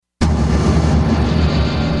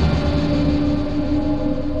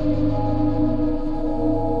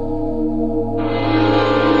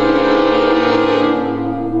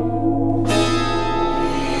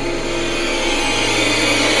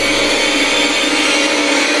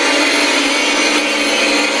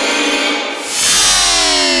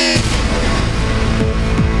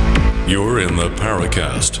in the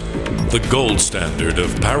Paracast, the gold standard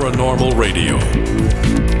of paranormal radio.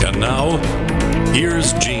 And now,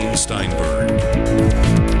 here's Gene Steinberg.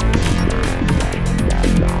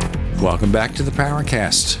 Welcome back to the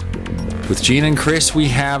Paracast. With Gene and Chris, we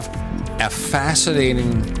have a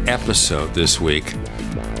fascinating episode this week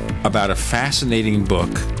about a fascinating book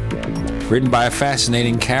written by a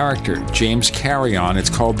fascinating character, James Carrion. It's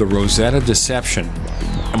called The Rosetta Deception.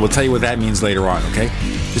 And we'll tell you what that means later on, okay?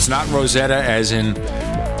 It's not Rosetta as in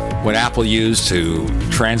what Apple used to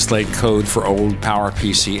translate code for old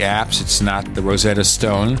PowerPC apps. It's not the Rosetta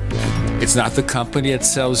Stone. It's not the company that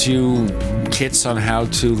sells you kits on how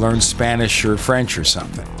to learn Spanish or French or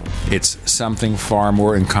something. It's something far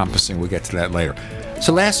more encompassing. We'll get to that later.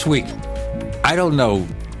 So last week, I don't know,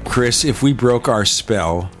 Chris, if we broke our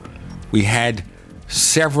spell. We had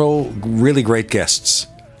several really great guests.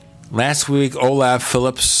 Last week, Olaf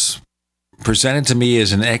Phillips presented to me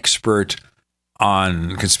as an expert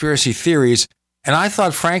on conspiracy theories, and I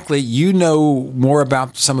thought, frankly, you know more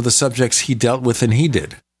about some of the subjects he dealt with than he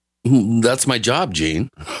did. That's my job, Gene.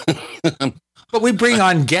 But we bring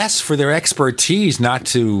on guests for their expertise, not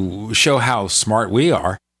to show how smart we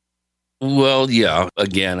are. Well, yeah.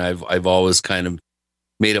 Again, I've always kind of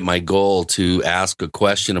made it my goal to ask a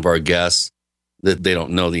question of our guests that they don't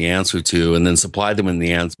know the answer to, and then supply them with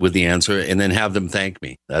the answer, and then have them thank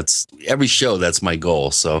me. That's every show. That's my goal.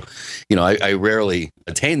 So, I rarely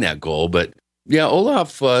attain that goal, but yeah,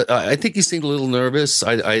 Olaf, I think he seemed a little nervous.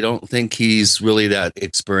 I don't think he's really that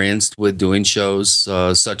experienced with doing shows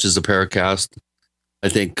such as the Paracast. I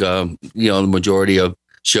think the majority of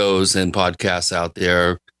shows and podcasts out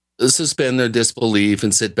there suspend their disbelief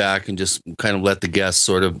and sit back and just kind of let the guests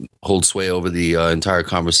sort of hold sway over the entire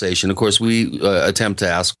conversation. Of course, we attempt to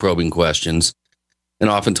ask probing questions, and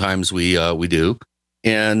oftentimes we do.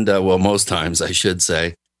 And, most times, I should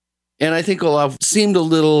say. And I think Olaf seemed a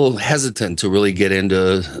little hesitant to really get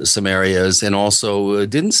into some areas, and also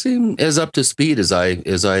didn't seem as up to speed as I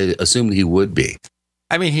assumed he would be.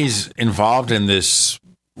 I mean, he's involved in this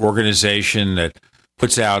organization that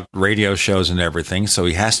puts out radio shows and everything, so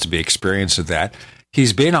he has to be experienced with that.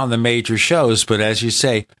 He's been on the major shows, but as you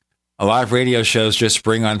say, a lot of radio shows just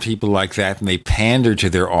bring on people like that, and they pander to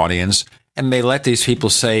their audience, and they let these people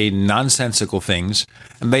say nonsensical things,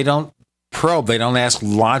 and they don't probe, they don't ask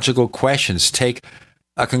logical questions, take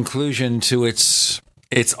a conclusion to its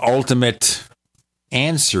ultimate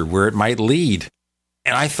answer, where it might lead.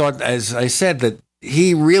 And I thought, as I said, that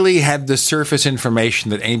he really had the surface information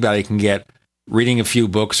that anybody can get reading a few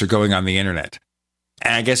books or going on the internet.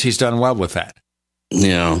 And I guess he's done well with that.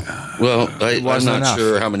 Yeah. Well, I'm not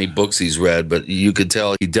sure how many books he's read, but you could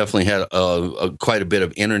tell he definitely had quite a bit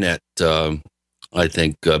of internet,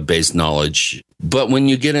 based knowledge. But when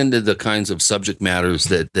you get into the kinds of subject matters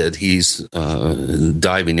that he's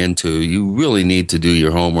diving into, you really need to do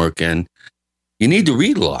your homework, and you need to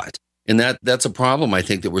read a lot. And that's a problem, I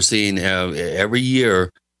think, that we're seeing every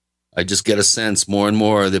year. I just get a sense more and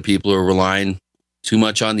more that people are relying too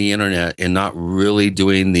much on the internet and not really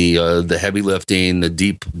doing the heavy lifting, the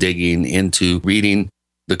deep digging into reading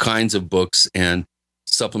the kinds of books and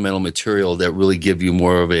supplemental material that really give you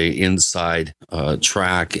more of a inside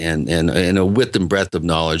track and a width and breadth of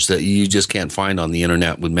knowledge that you just can't find on the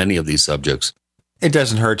internet with many of these subjects. It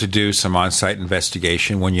doesn't hurt to do some on-site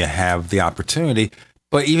investigation when you have the opportunity,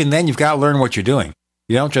 but even then you've got to learn what you're doing.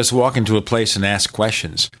 You don't just walk into a place and ask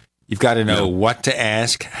questions. You've got to know what to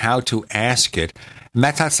ask, how to ask it. And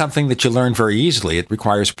that's not something that you learn very easily. It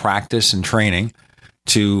requires practice and training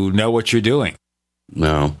to know what you're doing.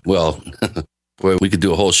 No. Well, boy, we could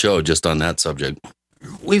do a whole show just on that subject.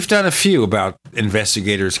 We've done a few about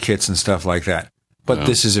investigators' kits and stuff like that. But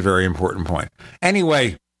this is a very important point.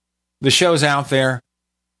 Anyway, the show's out there.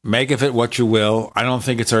 Make of it what you will. I don't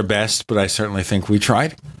think it's our best, but I certainly think we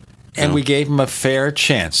tried. And we gave him a fair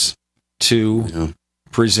chance to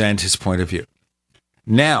present his point of view.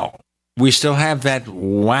 Now, we still have that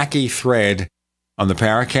wacky thread on the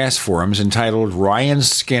Paracast forums entitled Ryan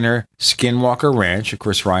Skinner, Skinwalker Ranch. Of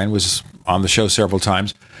course, Ryan was on the show several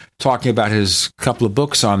times talking about his couple of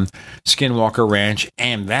books on Skinwalker Ranch,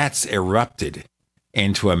 and that's erupted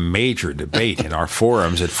into a major debate in our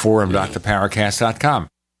forums at forum.theparacast.com.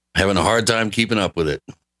 Having a hard time keeping up with it.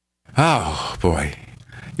 Oh, boy.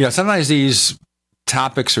 Sometimes these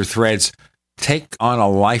topics or threads take on a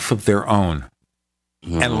life of their own.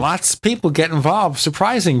 And lots of people get involved.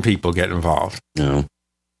 Surprising people get involved. No.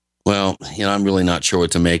 Well, I'm really not sure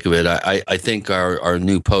what to make of it. I think our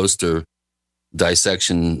new poster,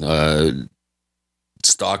 Dissection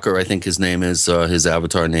Stalker, I think his name is, his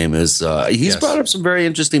avatar name is, he's brought up some very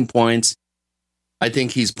interesting points. I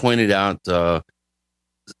think he's pointed out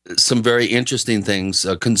some very interesting things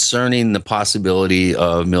concerning the possibility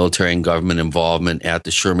of military and government involvement at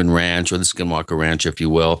the Sherman Ranch, or the Skinwalker Ranch, if you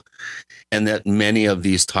will, and that many of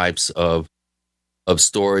these types of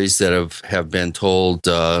stories that have been told,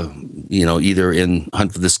 either in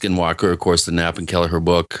Hunt for the Skinwalker, of course, the Knapp and Kelleher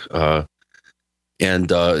book,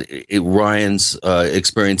 and Ryan's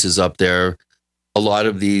experiences up there. A lot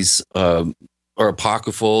of these are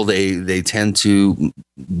apocryphal. They tend to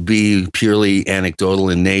be purely anecdotal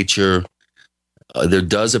in nature. There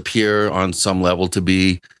does appear on some level to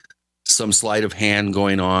be some sleight of hand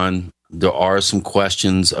going on. There are some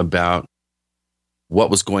questions about what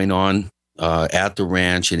was going on at the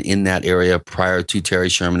ranch and in that area prior to Terry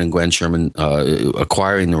Sherman and Gwen Sherman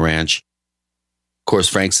acquiring the ranch. Of course,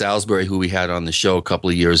 Frank Salisbury, who we had on the show a couple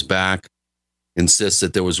of years back, insists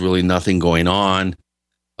that there was really nothing going on.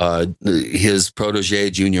 His protege,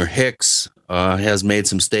 Junior Hicks, has made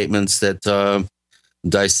some statements that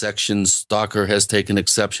Dissection Stalker has taken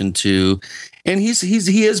exception to, and he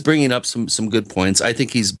is bringing up some good points. I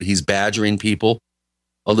think he's badgering people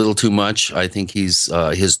a little too much. I think his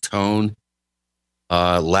tone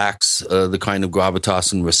lacks the kind of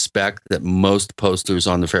gravitas and respect that most posters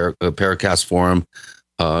on the Paracast forum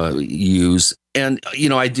use. And,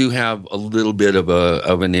 I do have a little bit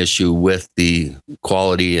of an issue with the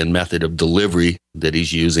quality and method of delivery that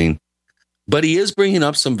he's using. But he is bringing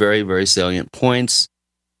up some very, very salient points.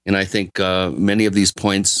 And I think many of these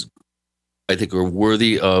points, are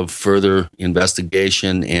worthy of further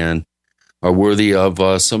investigation and are worthy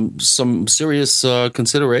of some serious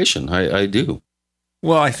consideration. I do.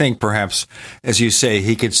 Well, I think perhaps, as you say,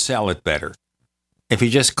 he could sell it better. If he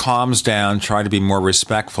just calms down, try to be more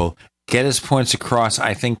respectful, get his points across,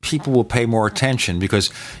 I think people will pay more attention because,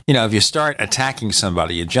 if you start attacking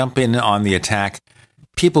somebody, you jump in on the attack,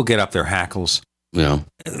 people get up their hackles. Yeah.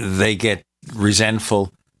 They get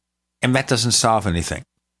resentful, and that doesn't solve anything.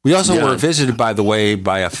 We also were visited, by the way,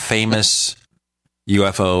 by a famous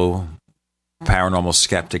UFO paranormal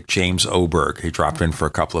skeptic, James Oberg. He dropped in for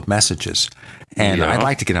a couple of messages, and I'd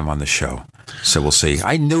like to get him on the show. So we'll see.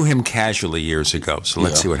 I knew him casually years ago, so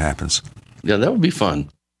let's see what happens. Yeah, that would be fun.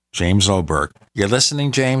 James Oberg. You're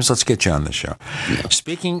listening, James? Let's get you on the show. Yeah.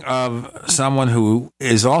 Speaking of someone who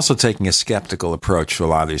is also taking a skeptical approach to a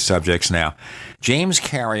lot of these subjects now, James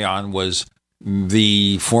Carrion was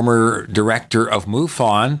the former director of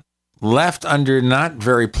MUFON, left under not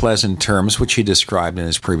very pleasant terms, which he described in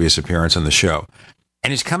his previous appearance on the show.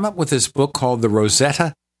 And he's come up with this book called The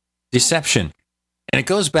Rosetta Deception. And it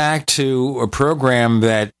goes back to a program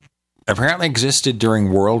that apparently existed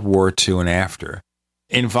during World War II and after,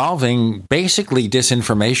 involving basically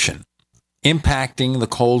disinformation, impacting the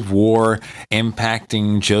Cold War,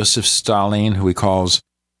 impacting Joseph Stalin, who he calls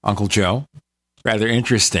Uncle Joe. Rather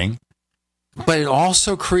interesting. But it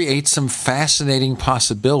also creates some fascinating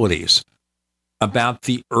possibilities about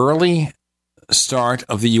the early start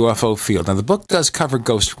of the UFO field. Now, the book does cover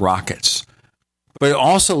ghost rockets, but it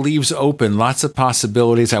also leaves open lots of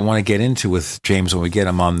possibilities I want to get into with James when we get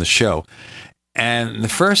him on the show. And the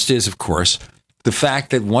first is, of course, the fact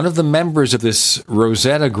that one of the members of this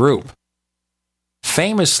Rosetta group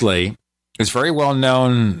famously is very well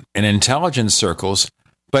known in intelligence circles,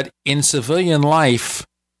 but in civilian life,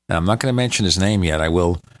 now I'm not going to mention his name yet, I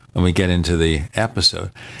will when we get into the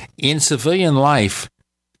episode. In civilian life,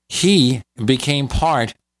 he became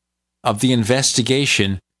part of the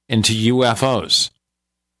investigation into UFOs.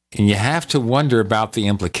 And you have to wonder about the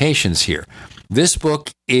implications here. This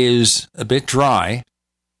book is a bit dry.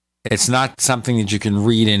 It's not something that you can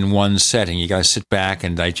read in one setting. You got to sit back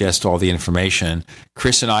and digest all the information.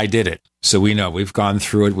 Chris and I did it, so we know. We've gone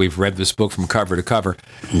through it. We've read this book from cover to cover.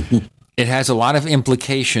 It has a lot of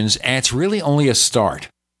implications, and it's really only a start.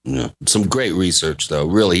 Yeah. Some great research, though.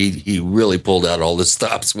 Really, he really pulled out all the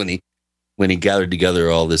stops when he gathered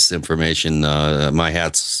together all this information. My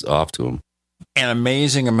hat's off to him. An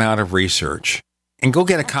amazing amount of research. And go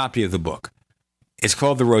get a copy of the book. It's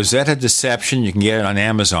called The Rosetta Deception. You can get it on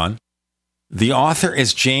Amazon. The author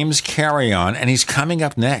is James Carrion, and he's coming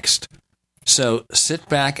up next. So sit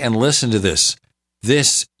back and listen to this.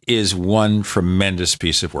 This is one tremendous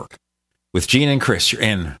piece of work. With Gene and Chris, you're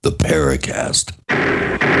in the Paracast.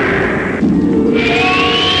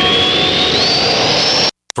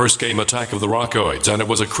 First came Attack of the Rockoids, and it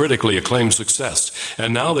was a critically acclaimed success.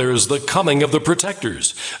 And now there's The Coming of the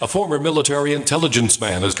Protectors. A former military intelligence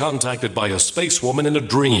man is contacted by a space woman in a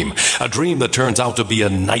dream that turns out to be a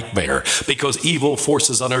nightmare because evil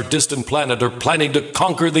forces on her distant planet are planning to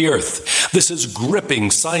conquer the Earth. This is gripping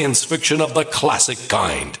science fiction of the classic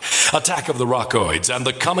kind. Attack of the Rockoids and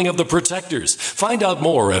the Coming of the Protectors. Find out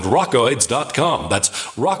more at rockoids.com. That's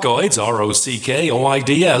rockoids,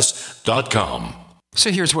 ROCKOIDS.com. So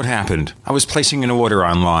here's what happened. I was placing an order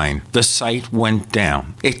online. The site went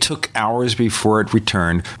down. It took hours before it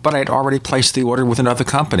returned, but I'd already placed the order with another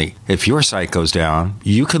company. If your site goes down,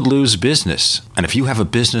 you could lose business. And if you have a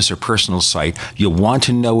business or personal site, you'll want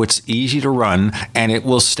to know it's easy to run and it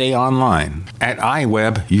will stay online. At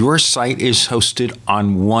iWeb, your site is hosted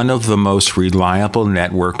on one of the most reliable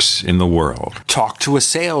networks in the world. Talk to a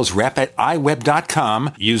sales rep at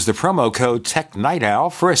iWeb.com. Use the promo code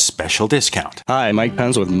TechNightOwl for a special discount. Hi, Mike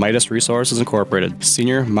Penz with Midas Resources Incorporated,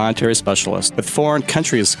 Senior Monetary Specialist. With foreign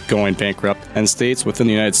countries going bankrupt and states within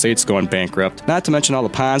the United States going bankrupt, not to mention all the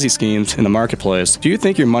Ponzi schemes in the marketplace, do you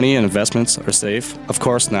think your money and investments are safe? Of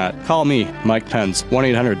course not. Call me, Mike Penz,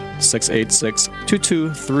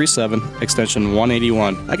 1-800-686-2237, extension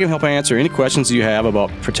 181. I can help answer any questions you have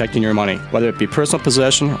about protecting your money, whether it be personal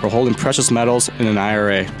possession or holding precious metals in an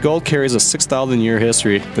IRA. Gold carries a 6,000-year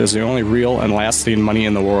history that is the only real and lasting money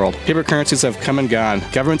in the world. Paper currencies have come and gone.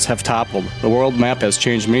 Governments have toppled. The world map has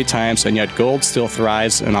changed many times, and yet gold still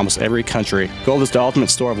thrives in almost every country. Gold is the ultimate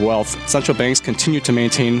store of wealth. Central banks continue to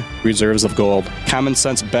maintain reserves of gold. Common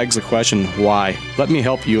sense begs the question, why? Let me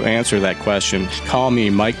help you answer that question. Call me,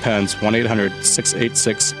 Mike Penz,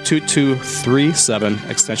 1-800-686-2237,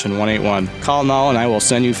 extension 181. Call now and I will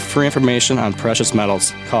send you free information on precious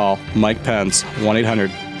metals. Call Mike Penz,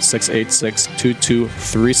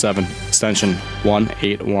 1-800-686-2237, extension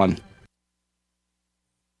 181.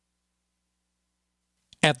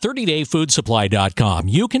 At 30dayfoodsupply.com,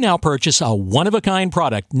 you can now purchase a one-of-a-kind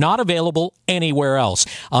product not available anywhere else.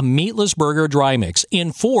 A meatless burger dry mix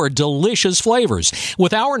in 4 delicious flavors.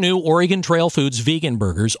 With our new Oregon Trail Foods vegan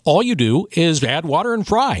burgers, all you do is add water and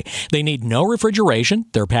fry. They need no refrigeration.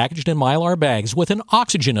 They're packaged in Mylar bags with an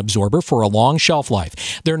oxygen absorber for a long shelf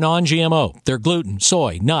life. They're non-GMO. They're gluten,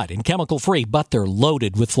 soy, nut, and chemical-free, but they're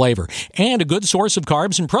loaded with flavor. And a good source of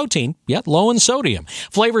carbs and protein, yet low in sodium.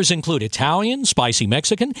 Flavors include Italian, spicy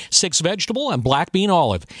Mexican, 6 vegetable, and black bean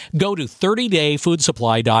olive. Go to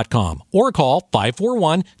 30dayfoodsupply.com or call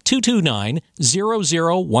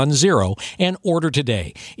 541-229-0010 and order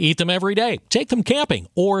today. Eat them every day, take them camping,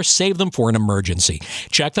 or save them for an emergency.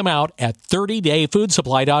 Check them out at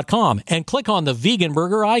 30dayfoodsupply.com and click on the vegan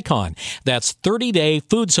burger icon. That's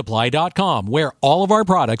 30dayfoodsupply.com, where all of our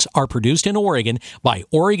products are produced in Oregon by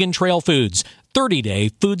Oregon Trail Foods.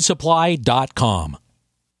 30dayfoodsupply.com.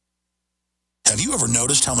 Have you ever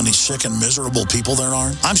noticed how many sick and miserable people there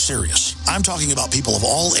are? I'm serious. I'm talking about people of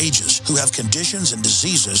all ages who have conditions and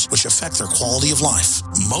diseases which affect their quality of life.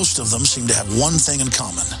 Most of them seem to have one thing in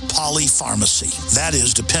common: polypharmacy. That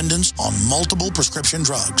is, dependence on multiple prescription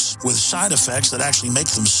drugs with side effects that actually make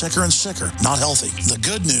them sicker and sicker, not healthy. The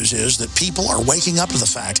good news is that people are waking up to the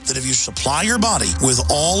fact that if you supply your body with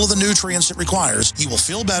all of the nutrients it requires, you will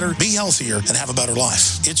feel better, be healthier, and have a better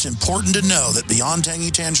life. It's important to know that Beyond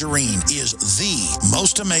Tangy Tangerine is the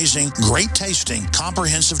most amazing, great-tasting,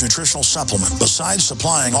 comprehensive nutritional supplement. Besides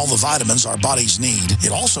supplying all the vitamins our bodies need,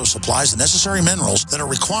 it also supplies the necessary minerals that are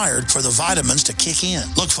required for the vitamins to kick in.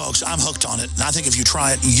 Look, folks, I'm hooked on it, and I think if you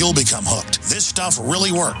try it, you'll become hooked. This stuff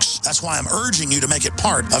really works. That's why I'm urging you to make it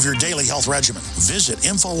part of your daily health regimen. Visit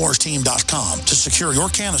InfoWarsTeam.com to secure your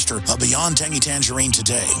canister of Beyond Tangy Tangerine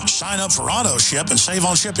today. Sign up for auto ship and save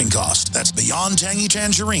on shipping costs. That's Beyond Tangy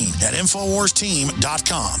Tangerine at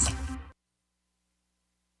InfoWarsTeam.com.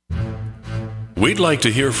 We'd like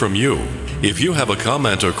to hear from you. If you have a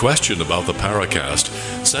comment or question about the Paracast,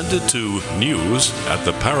 send it to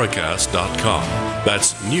news@theparacast.com.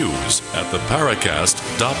 That's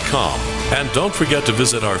news@theparacast.com. And don't forget to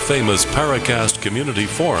visit our famous Paracast community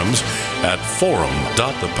forums at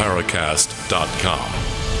forum.theparacast.com.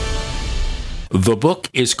 The book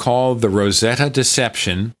is called The Rosetta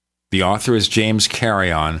Deception. The author is James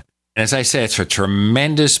Carrion. And as I said, it's a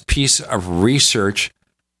tremendous piece of research.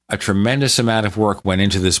 A tremendous amount of work went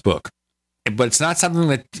into this book. But it's not something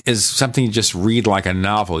that is something you just read like a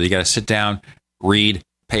novel. You got to sit down, read,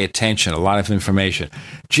 pay attention, a lot of information.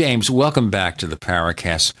 James, welcome back to the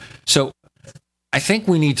Paracast. So I think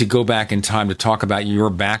we need to go back in time to talk about your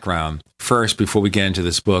background first before we get into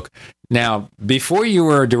this book. Now, before you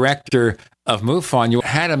were a director of MUFON, you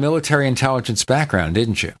had a military intelligence background,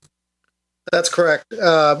 didn't you? That's correct.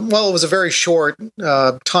 Well, it was a very short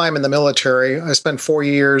time in the military. I spent 4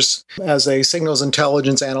 years as a signals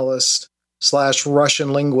intelligence analyst /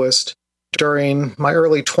 Russian linguist during my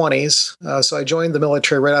early 20s. So I joined the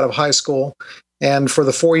military right out of high school. And for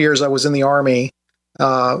the 4 years I was in the Army,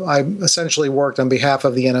 I essentially worked on behalf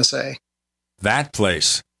of the NSA. That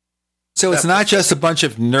place. So it's not just a bunch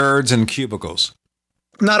of nerds in cubicles.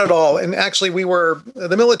 Not at all. And actually,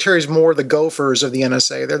 the military is more the gophers of the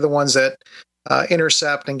NSA. They're the ones that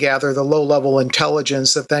intercept and gather the low-level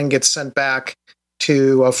intelligence that then gets sent back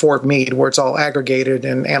to Fort Meade, where it's all aggregated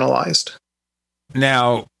and analyzed.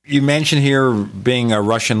 Now, you mentioned here being a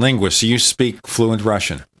Russian linguist. So you speak fluent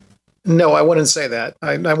Russian? No, I wouldn't say that.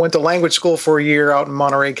 I went to language school for a year out in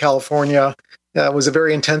Monterey, California. It was a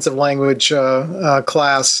very intensive language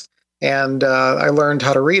class, and I learned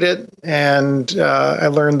how to read it, and I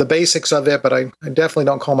learned the basics of it, but I definitely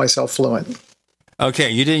don't call myself fluent. Okay,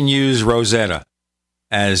 you didn't use Rosetta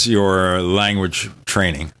as your language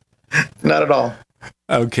training. Not at all.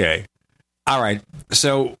 Okay. All right.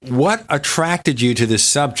 So what attracted you to this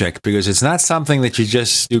subject? Because it's not something that you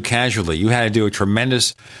just do casually. You had to do a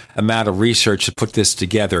tremendous amount of research to put this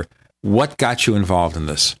together. What got you involved in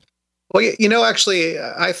this? Well, actually,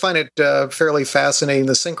 I find it fairly fascinating,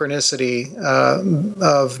 the synchronicity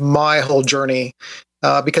of my whole journey,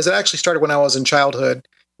 because it actually started when I was in childhood.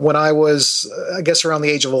 When I was, I guess, around the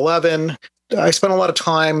age of 11, I spent a lot of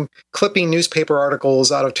time clipping newspaper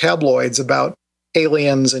articles out of tabloids about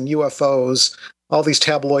aliens and UFOs, all these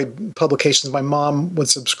tabloid publications my mom would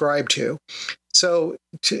subscribe to. So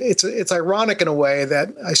it's ironic in a way that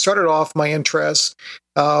I started off my interest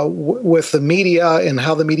with the media and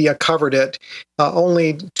how the media covered it,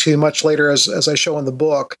 only to much later, as I show in the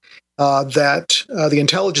book, that the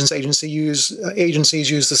intelligence agencies use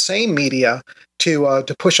the same media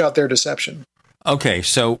to push out their deception. Okay,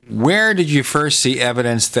 so where did you first see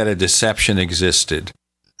evidence that a deception existed?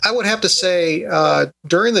 I would have to say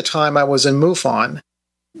during the time I was in MUFON,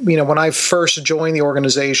 when I first joined the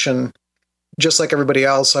organization, just like everybody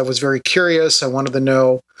else, I was very curious. I wanted to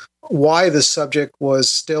know why this subject was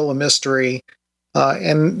still a mystery.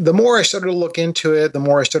 And the more I started to look into it, the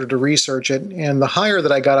more I started to research it, and the higher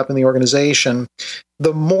that I got up in the organization,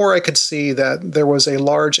 the more I could see that there was a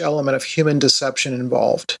large element of human deception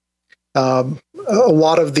involved. A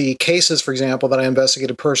lot of the cases, for example, that I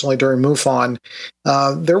investigated personally during MUFON,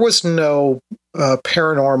 there was no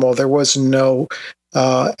paranormal, there was no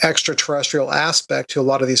extraterrestrial aspect to a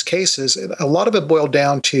lot of these cases. A lot of it boiled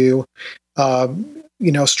down to,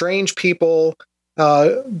 strange people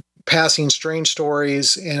passing strange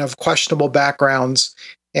stories and of questionable backgrounds,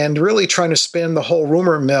 and really trying to spin the whole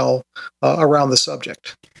rumor mill around the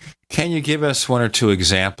subject. Can you give us one or two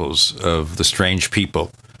examples of the strange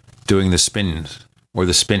people doing the spins or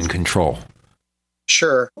the spin control?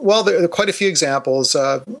 Sure. Well, there are quite a few examples.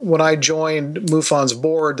 When I joined MUFON's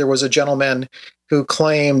board, there was a gentleman who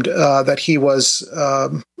claimed that he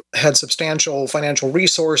had substantial financial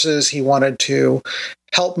resources. He wanted to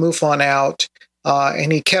help MUFON out.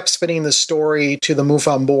 And he kept spinning the story to the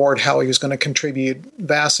MUFON board how he was going to contribute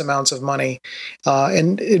vast amounts of money.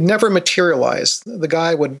 And it never materialized. The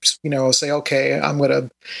guy would, say, okay, I'm going to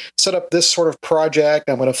set up this sort of project.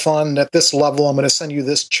 I'm going to fund at this level. I'm going to send you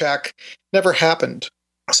this check. Never happened.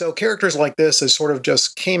 So characters like this is sort of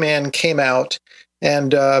just came in, came out,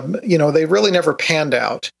 and, they really never panned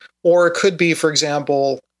out. Or it could be, for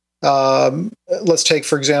example, let's take,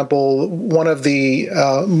 for example, one of the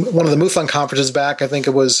MUFON conferences back, I think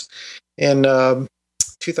it was in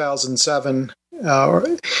 2007,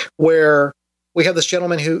 where we had this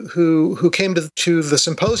gentleman who came to the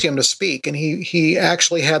symposium to speak, and he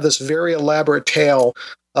actually had this very elaborate tale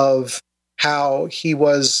of how he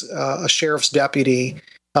was a sheriff's deputy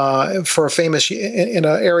for in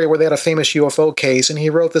an area where they had a famous UFO case, and he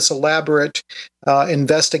wrote this elaborate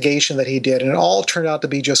investigation that he did, and it all turned out to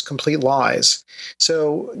be just complete lies.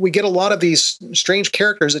 So we get a lot of these strange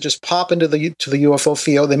characters that just pop into the UFO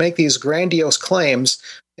field. They make these grandiose claims,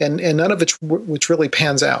 and none of it which really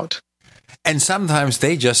pans out. And sometimes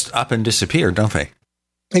they just up and disappear, don't they?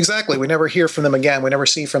 Exactly. We never hear from them again. We never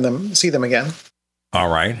see them again. All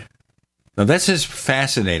right. Now this is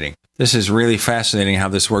fascinating. This is really fascinating how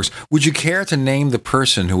this works. Would you care to name the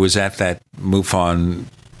person who was at that MUFON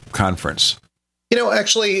conference?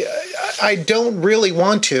 Actually, I don't really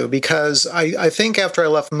want to, because I think after I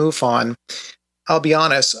left MUFON, I'll be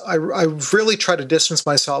honest, I really try to distance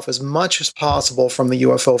myself as much as possible from the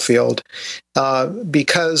UFO field,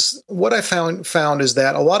 because what I found is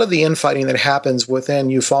that a lot of the infighting that happens within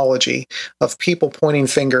ufology, of people pointing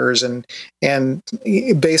fingers and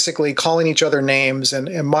basically calling each other names,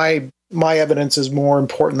 and my evidence is more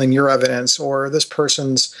important than your evidence, or this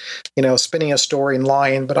person's, spinning a story and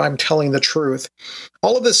lying, but I'm telling the truth.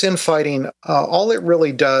 All of this infighting, all it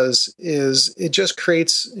really does is it just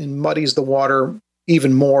creates and muddies the water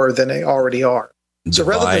even more than they already are. So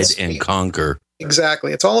divide and conquer.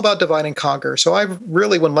 Exactly. It's all about divide and conquer. So I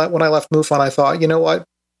really, when I left MUFON, I thought, you know what?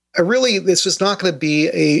 this is not going to be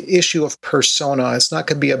a issue of persona. It's not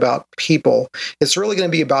going to be about people. It's really going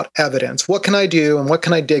to be about evidence. What can I do and what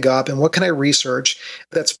can I dig up and what can I research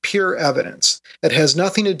that's pure evidence? That has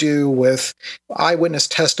nothing to do with eyewitness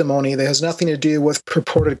testimony. That has nothing to do with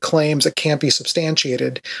purported claims that can't be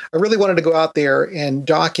substantiated. I really wanted to go out there and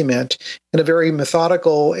document in a very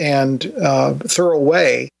methodical and thorough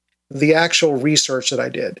way the actual research that I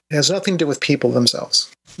did. It has nothing to do with people themselves.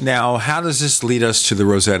 Now, how does this lead us to the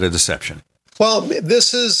Rosetta Deception? Well,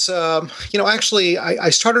 this is, actually, I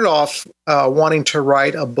started off wanting to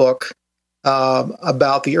write a book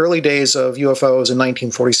about the early days of UFOs in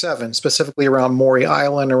 1947, specifically around Maury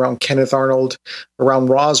Island, around Kenneth Arnold, around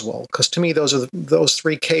Roswell, because to me, those are those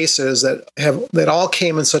three cases that all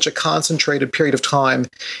came in such a concentrated period of time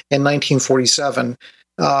in 1947.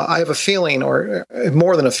 I have a feeling, or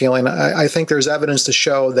more than a feeling, I think there's evidence to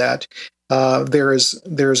show that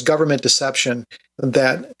there's government deception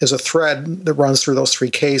that is a thread that runs through those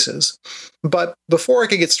three cases. But before I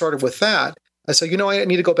could get started with that, I said, I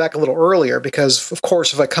need to go back a little earlier because, of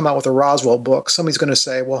course, if I come out with a Roswell book, somebody's going to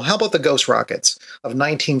say, well, how about the ghost rockets of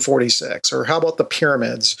 1946? Or how about the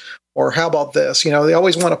pyramids? Or how about this? They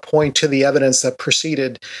always want to point to the evidence that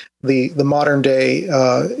preceded the modern day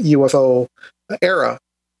UFO era.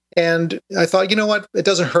 And I thought, it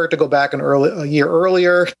doesn't hurt to go back a year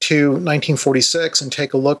earlier to 1946 and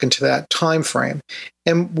take a look into that time frame.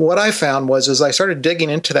 And what I found was, as I started digging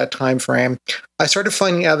into that time frame, I started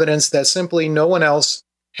finding evidence that simply no one else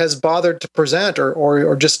has bothered to present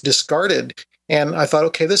or just discarded. And I thought,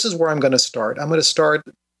 okay, this is where I'm going to start. I'm going to start,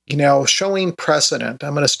 showing precedent.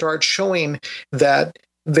 I'm going to start showing that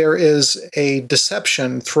there is a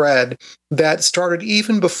deception thread that started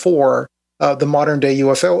even before the modern-day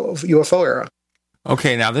UFO era.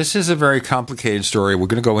 Okay, now this is a very complicated story. We're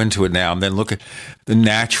going to go into it now and then look at the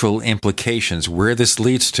natural implications, where this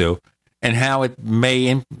leads to, and how it may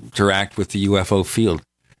interact with the UFO field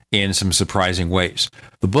in some surprising ways.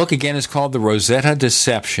 The book, again, is called The Rosetta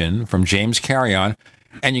Deception from James Carrion,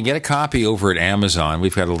 and you get a copy over at Amazon.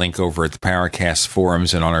 We've got a link over at the Paracast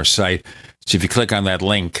forums and on our site. So if you click on that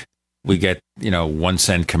link, we get, 1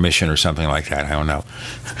 cent commission or something like that. I don't know.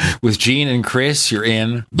 With Gene and Chris, you're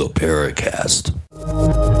in the Paracast.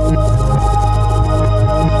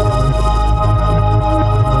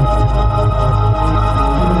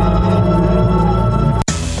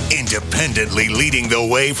 Independently leading the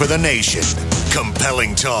way for the nation.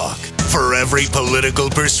 Compelling talk for every political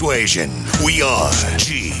persuasion. We are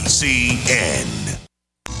GCN.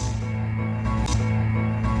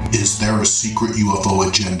 Is there a secret UFO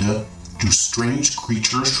agenda? Do strange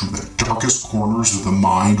creatures from the darkest corners of the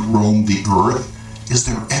mind roam the earth? Is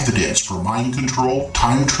there evidence for mind control,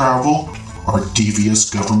 time travel, or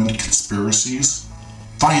devious government conspiracies?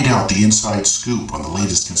 Find out the inside scoop on the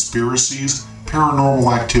latest conspiracies,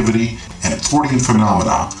 paranormal activity, and Fortean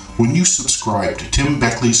phenomena when you subscribe to Tim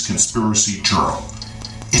Beckley's Conspiracy Journal.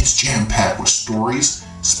 It's jam-packed with stories,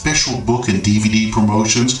 special book and DVD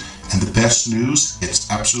promotions, and the best news, it's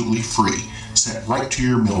absolutely free, sent right to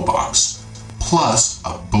your mailbox. Plus,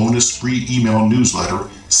 a bonus free email newsletter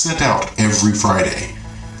sent out every Friday.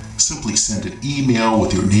 Simply send an email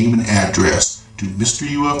with your name and address to Mr.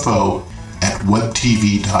 UFO at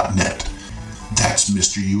webtv.net. That's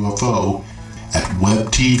Mr. UFO at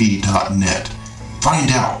webtv.net.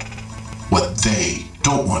 Find out what they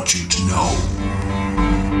don't want you to know.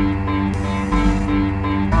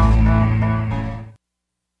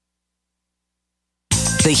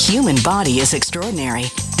 The human body is extraordinary.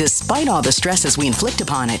 Despite all the stresses we inflict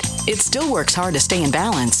upon it, it still works hard to stay in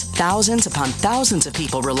balance. Thousands upon thousands of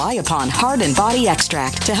people rely upon Heart and Body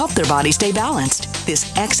Extract to help their body stay balanced.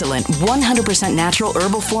 This excellent 100% natural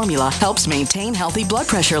herbal formula helps maintain healthy blood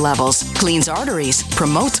pressure levels, cleans arteries,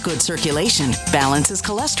 promotes good circulation, balances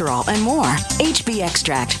cholesterol, and more. HB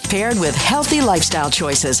Extract, paired with healthy lifestyle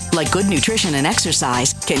choices like good nutrition and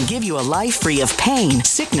exercise, can give you a life free of pain,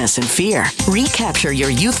 sickness, and fear. Recapture your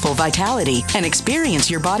youthful vitality and experience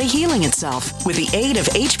your body healing itself with the aid of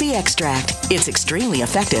HB Extract. It's extremely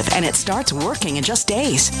effective and it starts working in just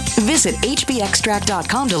days. Visit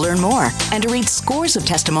hbextract.com to learn more and to read scores of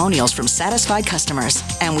testimonials from satisfied customers.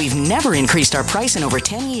 And we've never increased our price in over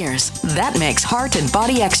 10 years. That makes Heart and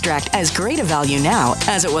Body Extract as great a value now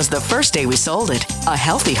as it was the first day we sold it. A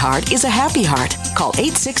healthy heart is a happy heart. Call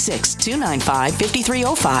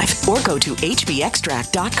 866-295-5305 or go to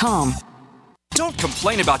hbextract.com. Don't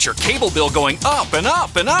complain about your cable bill going up and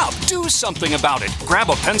up and up. Do something about it. Grab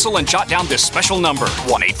a pencil and jot down this special number,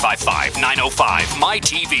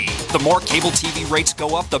 1-855-905-MY-TV. The more cable TV rates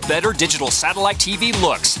go up, the better digital satellite TV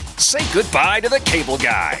looks. Say goodbye to the cable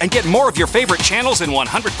guy and get more of your favorite channels in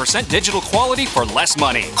 100% digital quality for less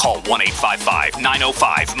money. Call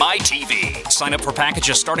 1-855-905-MY-TV. Sign up for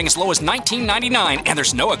packages starting as low as $19.99, and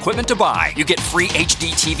there's no equipment to buy. You get free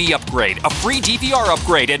HD TV upgrade, a free DVR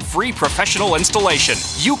upgrade, and free professional installation.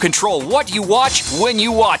 You control what you watch when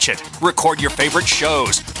you watch it. Record your favorite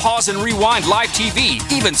shows, pause and rewind live TV,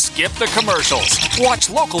 even skip the commercials.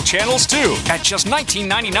 Watch local channels too. At just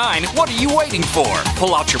 $19.99, what are you waiting for?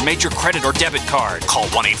 Pull out your major credit or debit card. Call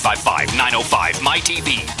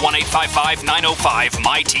 1-855-905-MY-TV.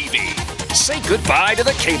 1-855-905-MY-TV. Say goodbye to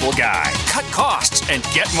the cable guy. Cut costs and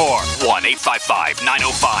get more.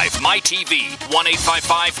 1-855-905-MY-TV.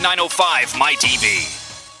 1-855-905-MY-TV.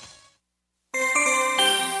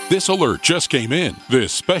 This alert just came in.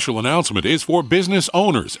 This special announcement is for business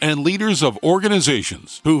owners and leaders of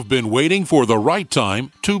organizations who've been waiting for the right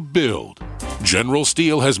time to build. General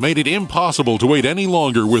Steel has made it impossible to wait any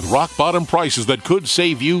longer with rock-bottom prices that could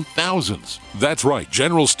save you thousands. That's right,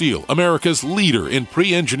 General Steel, America's leader in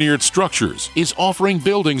pre-engineered structures, is offering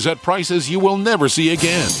buildings at prices you will never see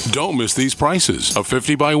again. Don't miss these prices. A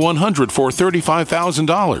 50 by 100 for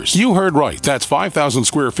 $35,000. You heard right, that's 5,000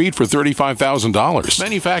 square feet for $35,000.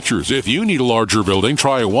 Manufacturers, if you need a larger building,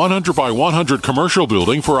 try a 100 by 100 commercial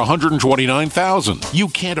building for $129,000. You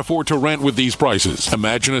can't afford to rent with these prices.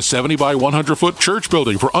 Imagine a 70 by 100-foot church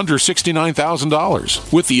building for under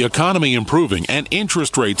 $69,000. With the economy improving and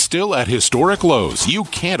interest rates still at historic lows, you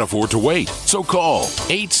can't afford to wait. So call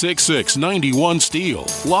 866-91-STEEL.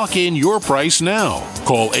 Lock in your price now.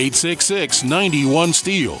 Call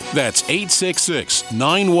 866-91-STEEL. That's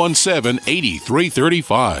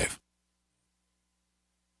 866-917-8335.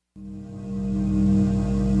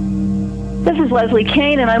 This is Leslie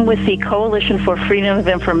Kane, and I'm with the Coalition for Freedom of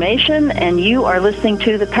Information, and you are listening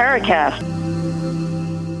to the Paracast.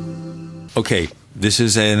 Okay, this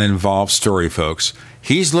is an involved story, folks.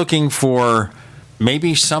 He's looking for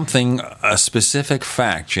maybe something, a specific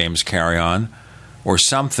fact, James Carrion, or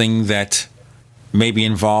something that may be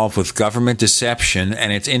involved with government deception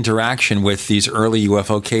and its interaction with these early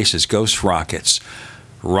UFO cases, ghost rockets,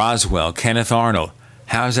 Roswell, Kenneth Arnold.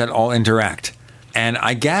 How does that all interact? And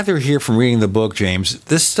I gather here from reading the book, James,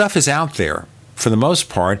 this stuff is out there for the most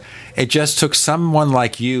part. It just took someone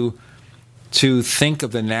like you to think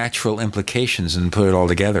of the natural implications and put it all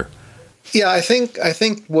together. Yeah, I think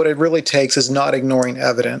what it really takes is not ignoring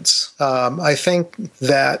evidence. I think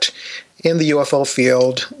that in the UFO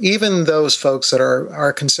field, even those folks that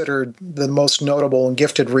are considered the most notable and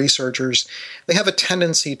gifted researchers, they have a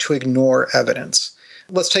tendency to ignore evidence.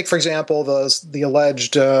 Let's take, for example, the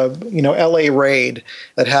alleged, L.A. raid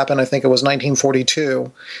that happened. I think it was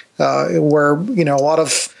 1942, where a lot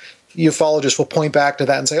of ufologists will point back to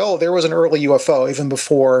that and say, "Oh, there was an early UFO even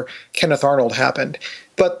before Kenneth Arnold happened."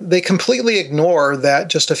 But they completely ignore that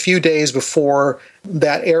just a few days before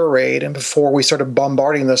that air raid and before we started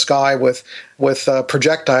bombarding the sky with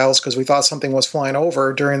projectiles because we thought something was flying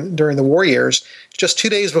over during the war years, just 2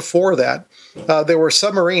 days before that, there were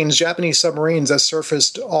submarines, Japanese submarines, that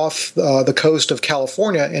surfaced off the coast of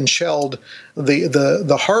California and shelled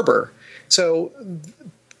the harbor. So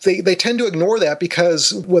they tend to ignore that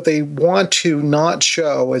because what they want to not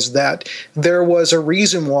show is that there was a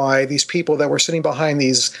reason why these people that were sitting behind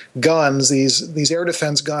these guns, these air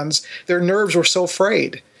defense guns, their nerves were so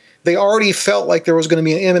frayed. They already felt like there was going to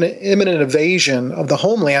be an imminent invasion of the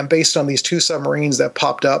homeland based on these two submarines that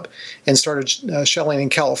popped up and started shelling in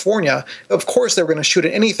California. Of course, they were going to shoot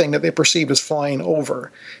at anything that they perceived as flying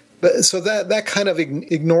over. But so that kind of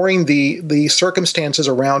ignoring the circumstances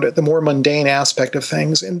around it, the more mundane aspect of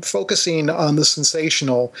things, and focusing on the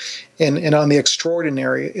sensational and on the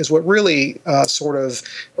extraordinary is what really sort of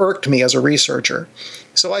irked me as a researcher.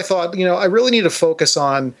 So I thought, I really need to focus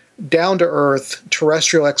on down-to-earth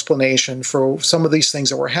terrestrial explanation for some of these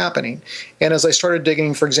things that were happening. And as I started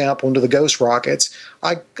digging, for example, into the ghost rockets,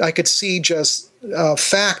 I could see just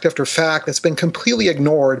fact after fact that's been completely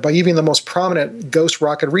ignored by even the most prominent ghost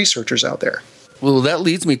rocket researchers out there. Well, that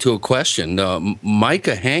leads me to a question.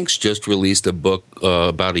 Micah Hanks just released a book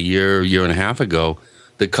about a year and a half ago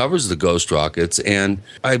that covers the ghost rockets, and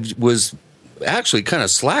I was actually kind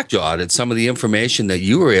of slack-jawed at some of the information that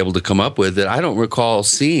you were able to come up with that I don't recall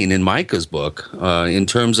seeing in Micah's book in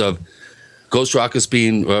terms of ghost rockets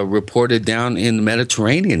being reported down in the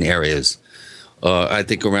Mediterranean areas. I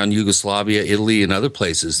think around Yugoslavia, Italy, and other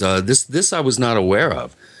places. This I was not aware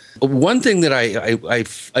of. One thing that I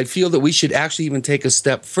feel that we should actually even take a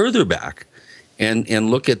step further back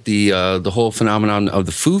and look at the whole phenomenon of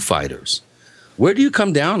the Foo Fighters. Where do you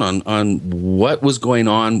come down on what was going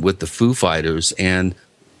on with the Foo Fighters and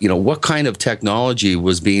what kind of technology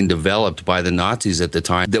was being developed by the Nazis at the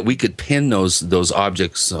time that we could pin those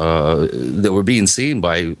objects that were being seen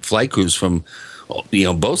by flight crews from,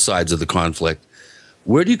 both sides of the conflict.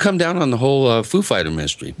 Where do you come down on the whole Foo Fighter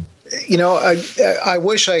mystery? I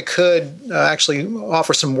wish I could actually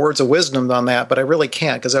offer some words of wisdom on that, but I really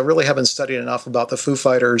can't, because I really haven't studied enough about the Foo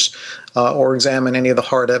Fighters or examined any of the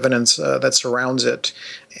hard evidence that surrounds it.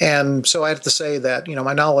 And so I have to say that,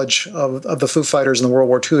 my knowledge of the Foo Fighters in the World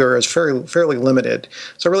War II era is fairly limited.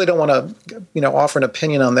 So I really don't want to, offer an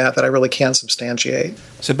opinion on that I really can't substantiate.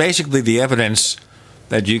 So basically the evidence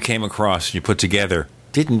that you came across and you put together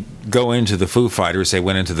didn't go into the Foo Fighters, they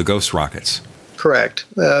went into the ghost rockets. Correct.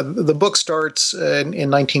 The book starts in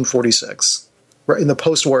 1946, right in the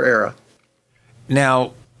post-war era.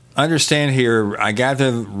 Now, understand here, I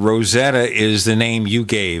gather Rosetta is the name you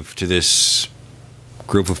gave to this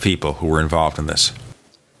group of people who were involved in this.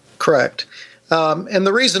 Correct. And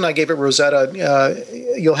the reason I gave it Rosetta,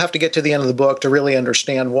 you'll have to get to the end of the book to really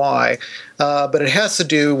understand why. But it has to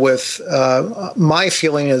do with my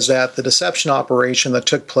feeling is that the deception operation that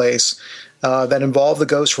took place that involved the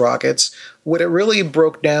ghost rockets, what it really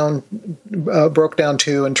broke down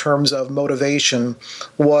to in terms of motivation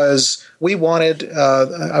was we wanted,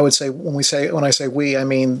 I would say, when I say we, I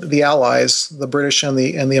mean the Allies, the British and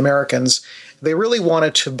the Americans, they really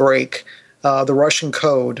wanted to break the Russian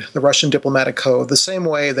code, the Russian diplomatic code, the same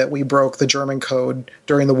way that we broke the German code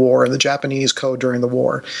during the war and the Japanese code during the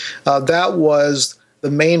war. That was the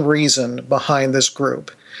main reason behind this group,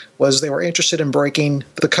 was they were interested in breaking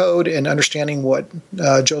the code and understanding what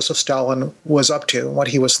Joseph Stalin was up to and what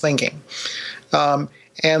he was thinking.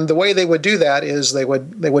 And the way they would do that is they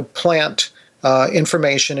would plant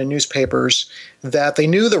information in newspapers that they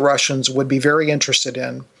knew the Russians would be very interested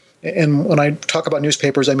in. And when I talk about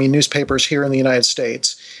newspapers, I mean newspapers here in the United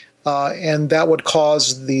States. And that would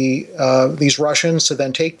cause these Russians to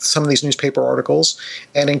then take some of these newspaper articles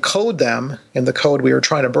and encode them in the code we were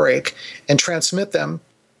trying to break and transmit them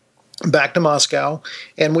back to Moscow.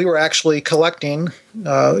 And we were actually collecting, we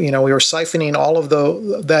were siphoning all of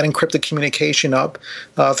that encrypted communication up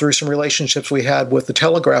through some relationships we had with the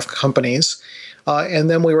telegraph companies. And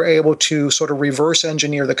then we were able to sort of reverse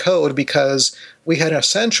engineer the code because we had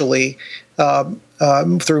essentially,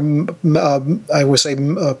 through, I would say,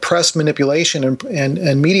 press manipulation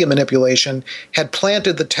and media manipulation, had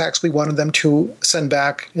planted the text we wanted them to send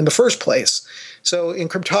back in the first place. So in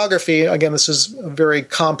cryptography, again, this is a very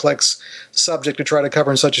complex subject to try to cover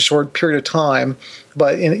in such a short period of time,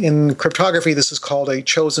 but in cryptography, this is called a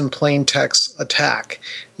chosen plain text attack.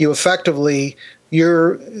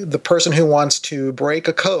 You're the person who wants to break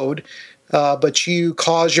a code, but you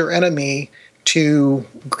cause your enemy to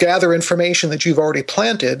gather information that you've already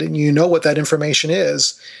planted, and you know what that information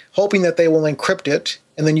is, hoping that they will encrypt it,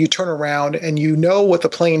 and then you turn around and you know what the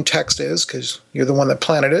plain text is because you're the one that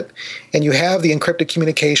planted it, and you have the encrypted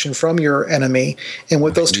communication from your enemy, and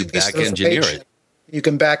with those two pieces of information, you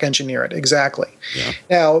can back engineer it. Exactly. Yeah.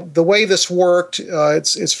 Now, the way this worked,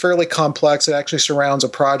 it's fairly complex. It actually surrounds a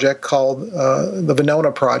project called the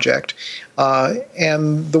Venona Project.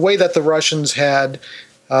 And the way that the Russians had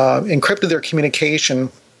encrypted their communication,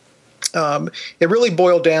 it really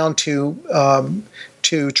boiled down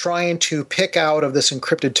to trying to pick out of this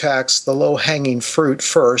encrypted text the low-hanging fruit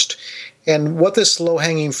first. And what this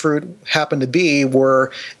low-hanging fruit happened to be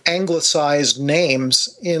were anglicized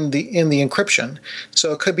names in the encryption.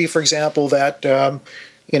 So it could be, for example, that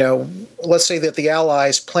let's say that the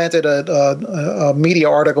Allies planted a media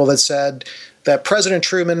article that said that President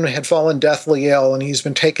Truman had fallen deathly ill and he's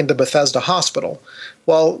been taken to Bethesda Hospital.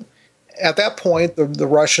 Well, at that point, the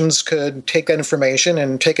Russians could take that information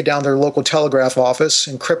and take it down to their local telegraph office,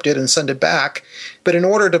 encrypt it, and send it back. But in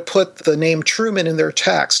order to put the name Truman in their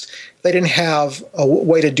text, they didn't have a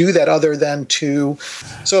way to do that other than to...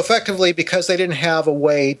 So effectively, because they didn't have a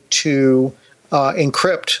way to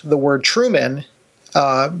encrypt the word Truman,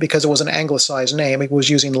 because it was an anglicized name, it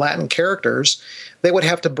was using Latin characters, they would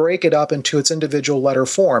have to break it up into its individual letter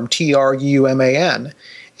form, Truman.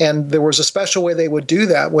 And there was a special way they would do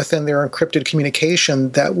that within their encrypted communication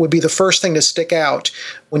that would be the first thing to stick out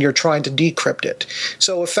when you're trying to decrypt it.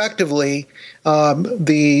 So effectively,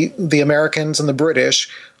 the Americans and the British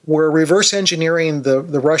were reverse engineering the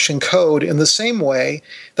Russian code in the same way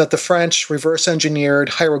that the French reverse engineered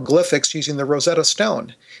hieroglyphics using the Rosetta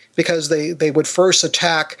Stone, because they would first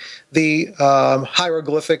attack the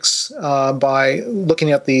hieroglyphics by looking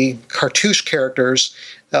at the cartouche characters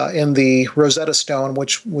in the Rosetta Stone,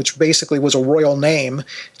 which basically was a royal name.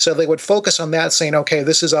 So they would focus on that, saying, okay,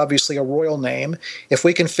 this is obviously a royal name. If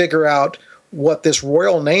we can figure out what this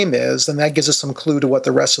royal name is, then that gives us some clue to what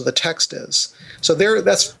the rest of the text is. So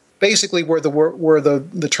that's basically where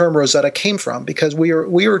the term Rosetta came from, because we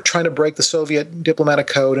were trying to break the Soviet diplomatic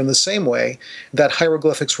code in the same way that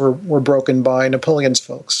hieroglyphics were broken by Napoleon's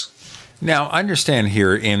folks. Now, understand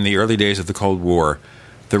here, in the early days of the Cold War,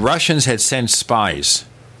 the Russians had sent spies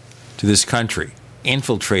to this country,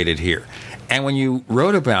 infiltrated here. And when you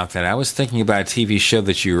wrote about that, I was thinking about a TV show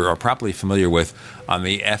that you are probably familiar with on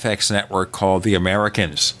the FX network called The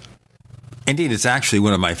Americans. Indeed, it's actually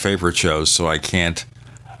one of my favorite shows, so I can't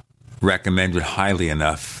recommend it highly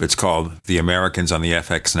enough. It's called The Americans on the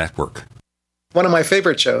FX network. One of my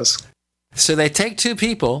favorite shows. So they take two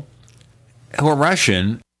people who are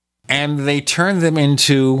Russian, and they turn them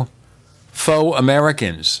into faux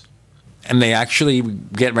Americans. And they actually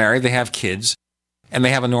get married, they have kids, and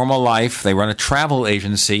they have a normal life. They run a travel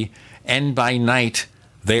agency, and by night,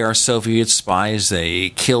 they are Soviet spies.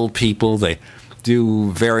 They kill people. They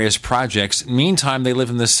do various projects. Meantime, they live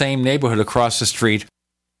in the same neighborhood across the street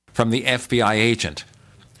from the FBI agent,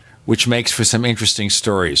 which makes for some interesting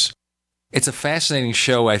stories. It's a fascinating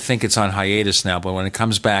show. I think it's on hiatus now, but when it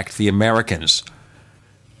comes back, The Americans,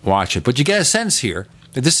 watch it. But you get a sense here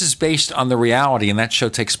that this is based on the reality, and that show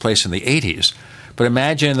takes place in the 80s. But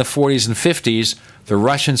imagine in the 40s and 50s, the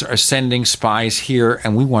Russians are sending spies here,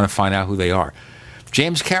 and we want to find out who they are.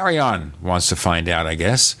 James Carrion wants to find out, I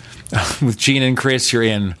guess. With Gene and Chris, you're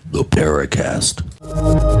in The Paracast.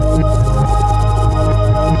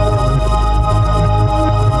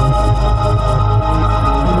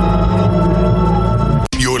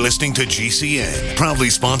 You're listening to GCN, proudly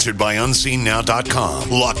sponsored by UnseenNow.com.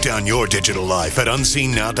 Lock down your digital life at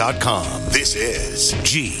UnseenNow.com. This is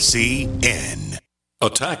GCN.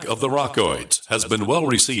 Attack of the Rockoids has been well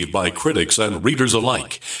received by critics and readers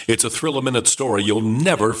alike. It's a thrill-a-minute story you'll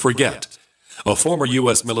never forget. A former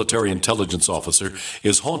U.S. military intelligence officer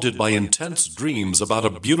is haunted by intense dreams about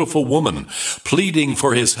a beautiful woman pleading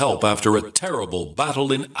for his help after a terrible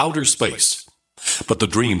battle in outer space. But the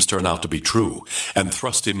dreams turn out to be true and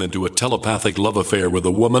thrust him into a telepathic love affair with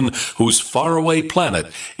a woman whose faraway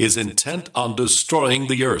planet is intent on destroying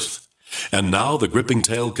the Earth. And now the gripping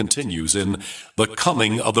tale continues in The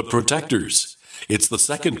Coming of the Protectors. It's the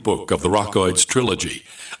second book of the Rockoids trilogy,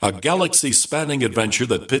 a galaxy-spanning adventure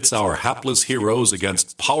that pits our hapless heroes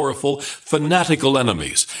against powerful, fanatical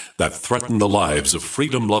enemies that threaten the lives of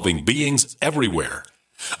freedom-loving beings everywhere.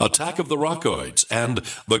 Attack of the Rockoids and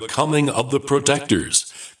The Coming of the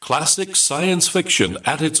Protectors. Classic science fiction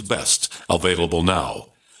at its best, available now.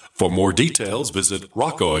 For more details, visit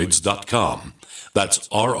rockoids.com. That's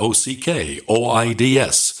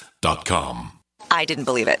ROCKOIDS.com. I didn't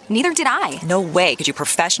believe it. Neither did I. No way could you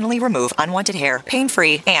professionally remove unwanted hair,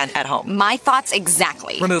 pain-free, and at home. My thoughts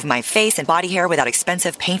exactly. Remove my face and body hair without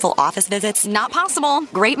expensive, painful office visits? Not possible.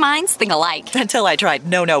 Great minds think alike. Until I tried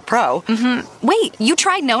No Pro. Mm-hmm. Wait, you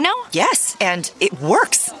tried No? Yes, and it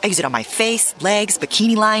works. I use it on my face, legs,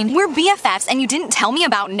 bikini line. We're BFFs, and you didn't tell me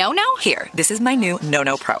about No? Here, this is my new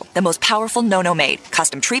No Pro. The most powerful No made.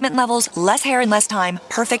 Custom treatment levels, less hair in less time.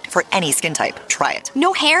 Perfect for any skin type. Try it.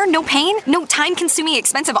 No hair, no pain, no time-consuming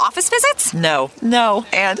expensive office visits? No,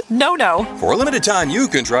 and no. For a limited time, you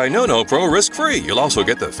can try No Pro risk-free. You'll also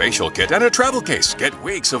get the facial kit and a travel case. Get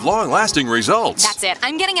weeks of long-lasting results. That's it.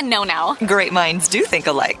 I'm getting a No. Great minds do think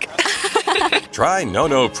alike. Try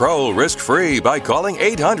No Pro risk-free by calling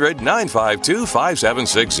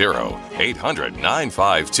 800-952-5760.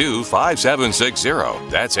 800-952-5760.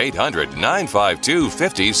 That's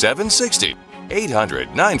 800-952-5760.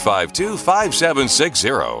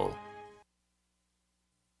 800-952-5760.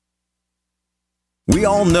 We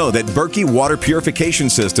all know that Berkey Water Purification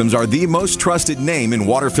Systems are the most trusted name in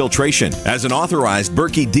water filtration. As an authorized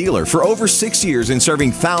Berkey dealer for over 6 years and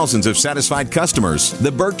serving thousands of satisfied customers,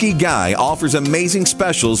 the Berkey Guy offers amazing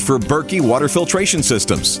specials for Berkey Water Filtration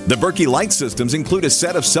Systems. The Berkey Light Systems include a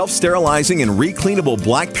set of self-sterilizing and recleanable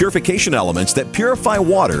black purification elements that purify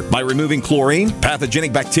water by removing chlorine,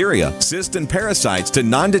 pathogenic bacteria, cysts, and parasites to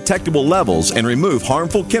non-detectable levels and remove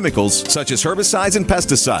harmful chemicals such as herbicides and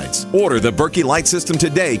pesticides. Order the Berkey Light System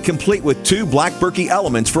today, complete with 2 black Berkey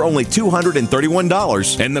elements for only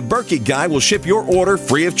 $231, and the Berkey Guy will ship your order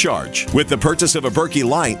free of charge. With the purchase of a Berkey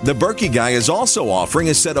Light, the Berkey Guy is also offering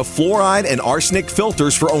a set of fluoride and arsenic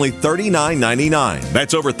filters for only $39.99.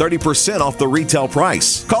 That's over 30% off the retail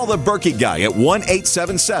price. Call the Berkey Guy at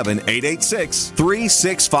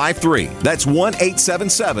 1-877-886-3653. That's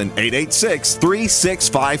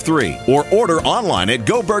 1-877-886-3653. Or order online at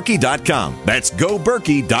goberkey.com. That's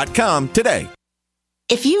goberkey.com today.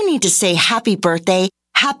 If you need to say happy birthday,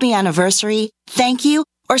 happy anniversary, thank you,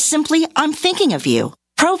 or simply I'm thinking of you,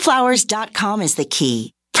 ProFlowers.com is the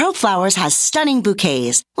key. ProFlowers has stunning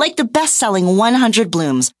bouquets, like the best-selling 100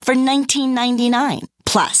 blooms for $19.99.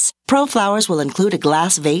 Plus, ProFlowers will include a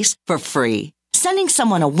glass vase for free. Sending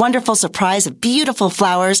someone a wonderful surprise of beautiful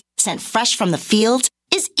flowers sent fresh from the fields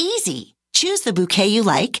is easy. Choose the bouquet you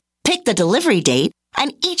like, pick the delivery date,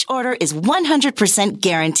 and each order is 100%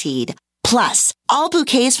 guaranteed. Plus, all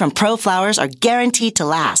bouquets from ProFlowers are guaranteed to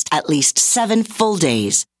last at least 7 full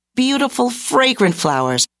days. Beautiful, fragrant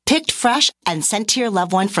flowers, picked fresh and sent to your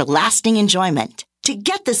loved one for lasting enjoyment. To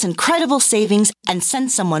get this incredible savings and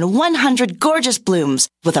send someone 100 gorgeous blooms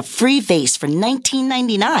with a free vase for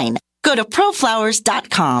 $19.99, go to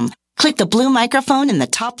proflowers.com, click the blue microphone in the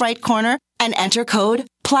top right corner, and enter code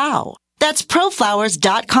PLOW. That's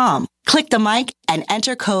proflowers.com. Click the mic and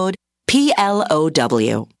enter code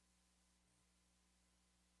PLOW.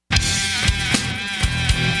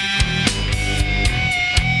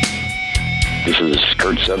 This is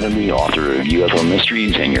Kurt Sotheby, author of UFO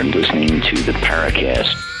Mysteries, and you're listening to the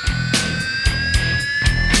Paracast.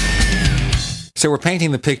 So we're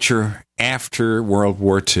painting the picture after World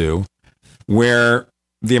War II, where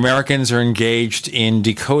the Americans are engaged in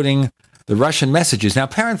decoding the Russian messages. Now,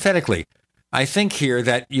 parenthetically, I think here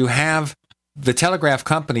that you have the telegraph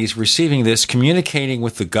companies receiving this, communicating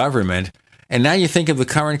with the government, and now you think of the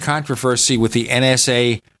current controversy with the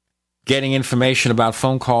NSA getting information about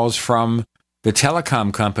phone calls from the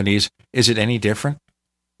telecom companies. Is it any different?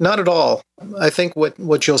 Not at all. I think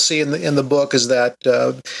what you'll see in the book is that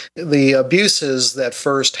the abuses that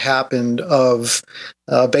first happened of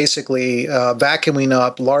basically vacuuming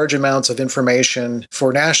up large amounts of information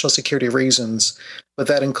for national security reasons, but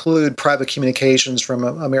that include private communications from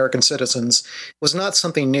American citizens, was not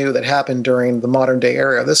something new that happened during the modern day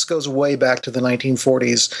era. This goes way back to the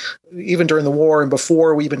 1940s, even during the war and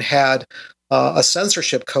before we even had a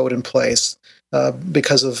censorship code in place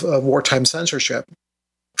because of wartime censorship.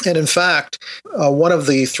 And in fact, one of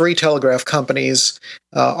the 3 telegraph companies,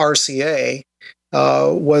 RCA,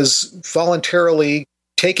 was voluntarily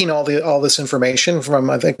taking all this information from,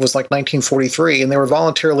 I think it was like 1943, and they were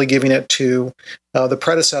voluntarily giving it to the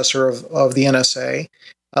predecessor of the NSA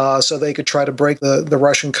so they could try to break the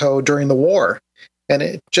Russian code during the war. And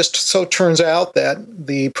it just so turns out that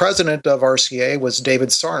the president of RCA was David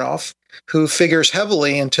Sarnoff, who figures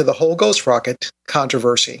heavily into the whole ghost rocket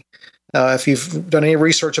controversy. If you've done any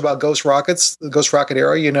research about ghost rockets, the ghost rocket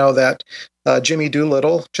era, you know that General Jimmy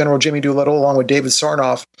Doolittle, along with David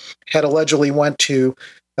Sarnoff, had allegedly went to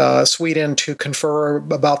Sweden to confer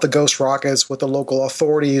about the ghost rockets with the local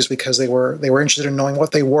authorities because they were interested in knowing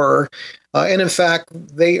what they were. And in fact,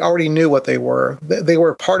 they already knew what they were. They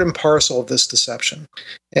were part and parcel of this deception.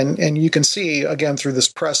 And you can see, again, through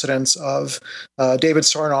this precedence of David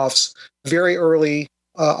Sarnoff's very early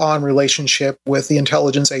on relationship with the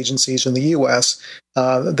intelligence agencies in the U.S.,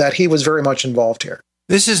 that he was very much involved here.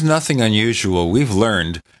 This is nothing unusual. We've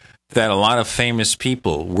learned that a lot of famous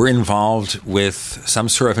people were involved with some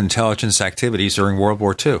sort of intelligence activities during World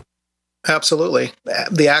War II. Absolutely.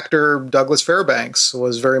 The actor Douglas Fairbanks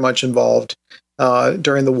was very much involved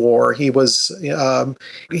during the war. He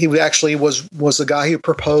actually was the guy who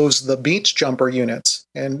proposed the beach jumper units.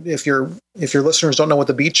 And if your listeners don't know what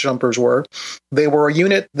the beach jumpers were, they were a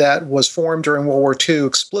unit that was formed during World War II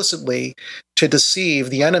explicitly to deceive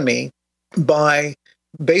the enemy by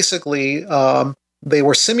basically they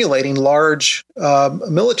were simulating large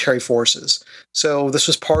military forces. So this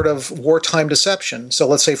was part of wartime deception. So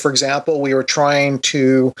let's say, for example, we were trying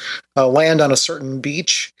to land on a certain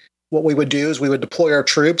beach. What we would do is we would deploy our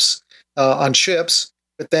troops on ships,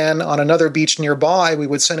 but then on another beach nearby, we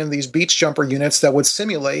would send in these beach jumper units that would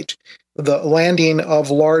simulate the landing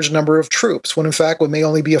of large number of troops, when in fact it may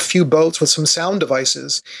only be a few boats with some sound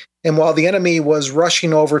devices. And while the enemy was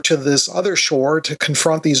rushing over to this other shore to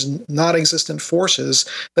confront these non-existent forces,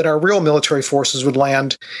 that our real military forces would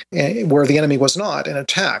land where the enemy was not and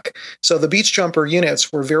attack. So the beach jumper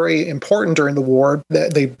units were very important during the war.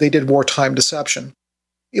 They did wartime deception.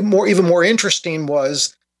 Even more interesting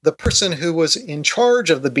was the person who was in charge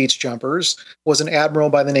of the beach jumpers was an admiral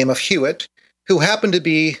by the name of Hewitt, who happened to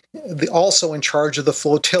be also in charge of the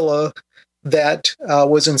flotilla that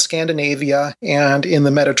was in Scandinavia and in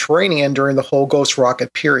the Mediterranean during the whole ghost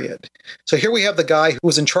rocket period. So here we have the guy who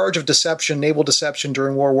was in charge of deception, naval deception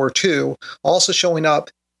during World War II, also showing up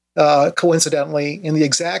coincidentally in the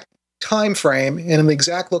exact time frame and in the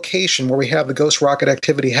exact location where we have the ghost rocket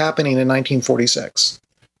activity happening in 1946.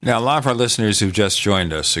 Now, a lot of our listeners who've just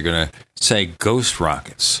joined us are going to say, ghost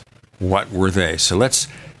rockets, what were they? So let's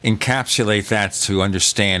encapsulate that to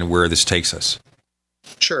understand where this takes us.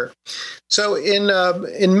 Sure. So in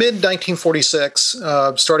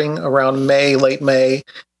mid-1946, starting around late May,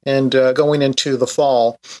 and going into the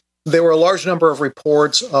fall, there were a large number of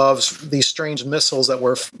reports of these strange missiles that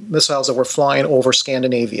were flying over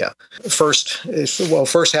Scandinavia. First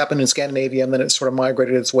happened in Scandinavia, and then it sort of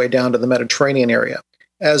migrated its way down to the Mediterranean area.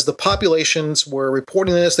 As the populations were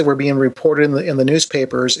reporting this, they were being reported in the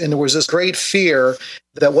newspapers, and there was this great fear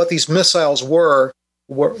that what these missiles were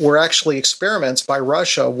actually experiments by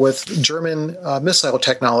Russia with German missile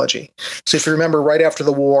technology. So if you remember, right after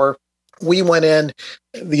the war, we went in,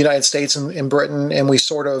 the United States and Britain, and we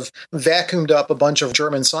sort of vacuumed up a bunch of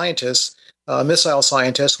German scientists, missile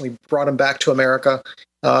scientists. We brought them back to America,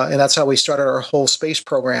 and that's how we started our whole space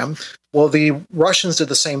program. Well, the Russians did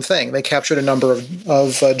the same thing. They captured a number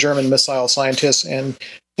of German missile scientists and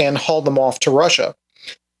hauled them off to Russia.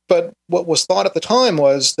 But what was thought at the time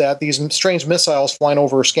was that these strange missiles flying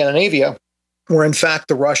over Scandinavia were in fact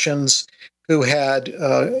the Russians who had,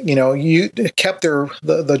 kept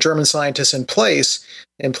the German scientists in place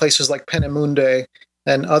in places like Peenemünde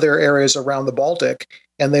and other areas around the Baltic,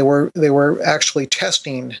 and they were actually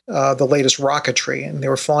testing the latest rocketry, and they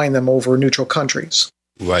were flying them over neutral countries.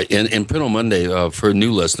 Right, and Peenemünde, for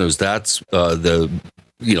new listeners, that's the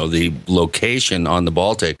location on the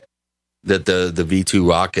Baltic that the V2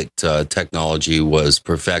 rocket technology was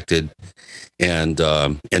perfected and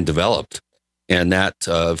developed. And that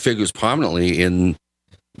figures prominently in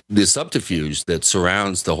the subterfuge that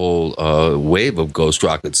surrounds the whole wave of ghost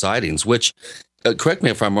rocket sightings, which, correct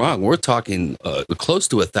me if I'm wrong, we're talking close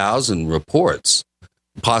to 1,000 reports,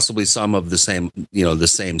 possibly some of the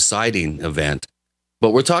same sighting event.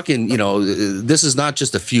 But we're talking, this is not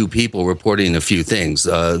just a few people reporting a few things.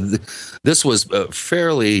 This was a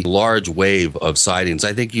fairly large wave of sightings.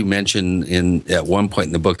 I think you mentioned at one point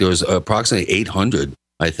in the book, there was approximately 800,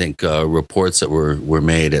 I think, reports that were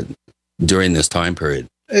made during this time period.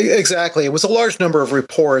 Exactly. It was a large number of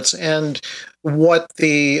reports, and what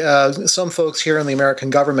some folks here in the American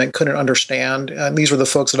government couldn't understand, and these were the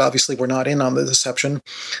folks that obviously were not in on the deception,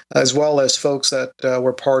 as well as folks that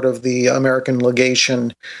were part of the American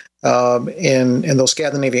legation in those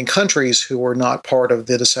Scandinavian countries who were not part of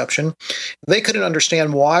the deception. They couldn't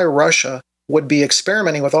understand why Russia would be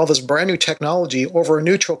experimenting with all this brand new technology over a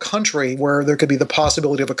neutral country where there could be the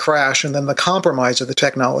possibility of a crash and then the compromise of the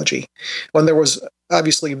technology, when there was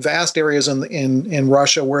obviously vast areas in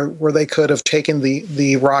Russia where they could have taken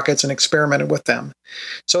the rockets and experimented with them.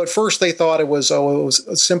 So at first they thought it was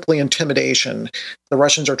simply intimidation. The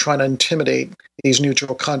Russians are trying to intimidate these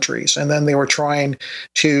neutral countries, and then they were trying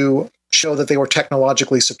to show that they were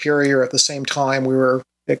technologically superior. At the same time, we were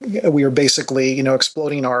basically,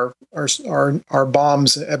 exploding our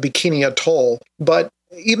bombs at Bikini Atoll. But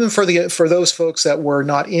even for those folks that were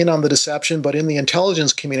not in on the deception, but in the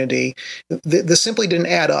intelligence community, this simply didn't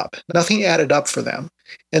add up. Nothing added up for them.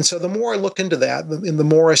 And so the more I looked into that, and the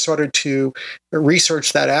more I started to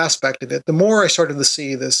research that aspect of it, the more I started to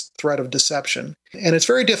see this threat of deception. And it's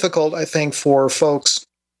very difficult, I think, for folks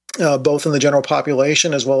both in the general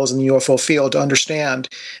population as well as in the UFO field to understand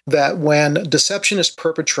that when deception is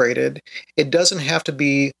perpetrated, it doesn't have to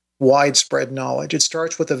be widespread knowledge. It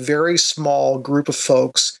starts with a very small group of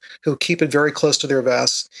folks who keep it very close to their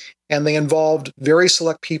vests, and they involved very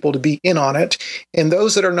select people to be in on it. And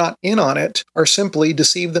those that are not in on it are simply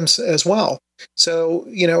deceived them as well. So,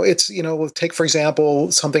 take, for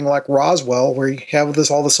example, something like Roswell, where you have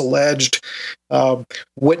all this alleged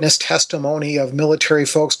witness testimony of military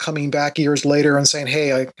folks coming back years later and saying,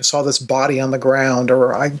 hey, I saw this body on the ground,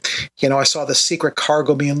 or I saw this secret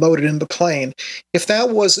cargo being loaded into the plane. If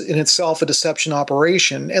that was in itself a deception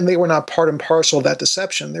operation, and they were not part and parcel of that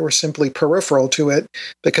deception, they were simply peripheral to it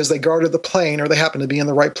because they guarded the plane or they happened to be in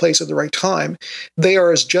the right place at the right time, they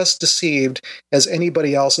are as just deceived as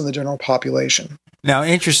anybody else in the general population. Now,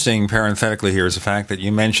 interesting parenthetically here is the fact that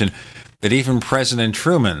you mentioned that even President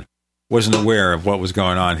Truman wasn't aware of what was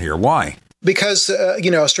going on here. Why? Because,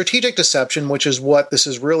 strategic deception, which is what this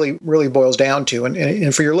is really boils down to.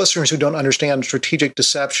 And for your listeners who don't understand strategic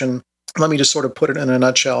deception, let me just sort of put it in a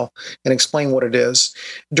nutshell and explain what it is.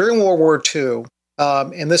 During World War II,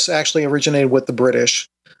 and this actually originated with the British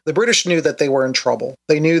knew that they were in trouble.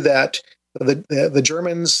 They knew that the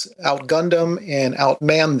Germans outgunned them and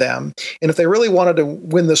outmanned them. And if they really wanted to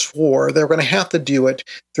win this war, they were going to have to do it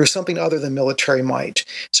through something other than military might.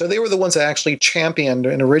 So they were the ones that actually championed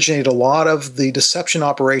and originated a lot of the deception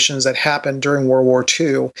operations that happened during World War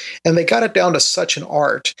II. And they got it down to such an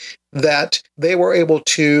art that they were able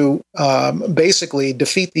to basically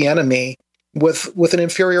defeat the enemy with an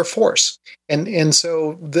inferior force. And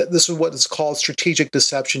so this is what is called strategic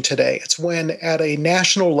deception today. It's when at a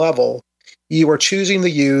national level, you are choosing to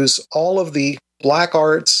use all of the black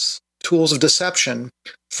arts tools of deception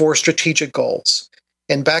for strategic goals.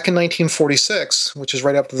 And back in 1946, which is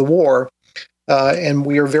right after the war, and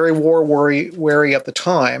we are very wary at the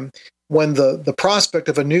time, when the prospect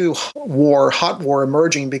of a new hot war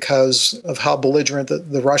emerging because of how belligerent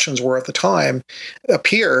the Russians were at the time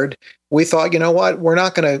appeared, we thought, you know what, we're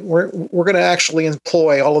going to actually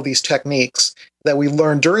employ all of these techniques that we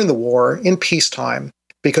learned during the war in peacetime,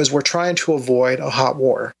 because we're trying to avoid a hot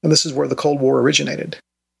war. And this is where the Cold War originated.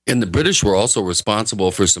 And the British were also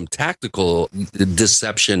responsible for some tactical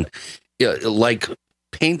deception, like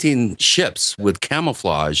painting ships with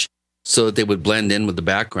camouflage so that they would blend in with the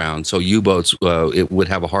background, so U-boats it would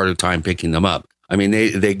have a harder time picking them up. I mean,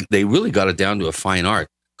 they really got it down to a fine art,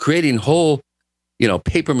 creating whole,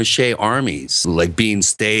 paper mache armies, like being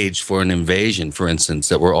staged for an invasion, for instance,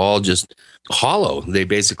 that were all just hollow. They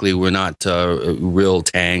basically were not real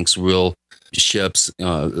tanks, real ships,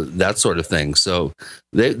 that sort of thing. So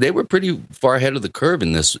they were pretty far ahead of the curve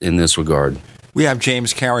in this regard. We have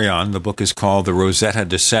James Carrion. The book is called The Rosetta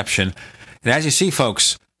Deception. And as you see,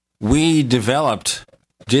 folks, we developed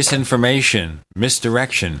disinformation,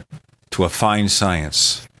 misdirection to a fine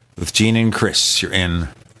science. With Gene and Chris, you're in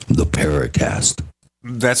the Paracast.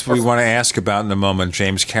 That's what we want to ask about in a moment.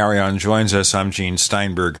 James Carrion joins us. I'm Gene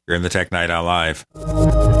Steinberg. You're in the Tech Night Owl Live.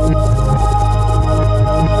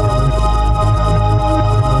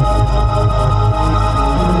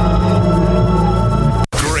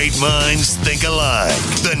 Great minds think alike.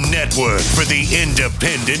 The network for the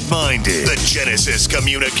independent-minded. The Genesis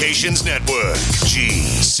Communications Network.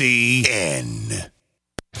 GCN.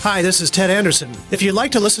 Hi, this is Ted Anderson. If you'd like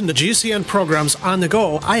to listen to GCN programs on the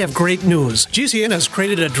go, I have great news. GCN has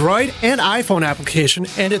created a Droid and iPhone application,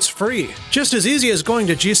 and it's free. Just as easy as going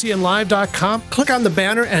to GCNlive.com, click on the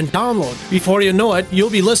banner, and download. Before you know it, you'll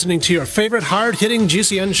be listening to your favorite hard-hitting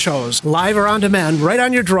GCN shows, live or on demand, right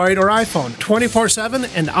on your Droid or iPhone, 24/7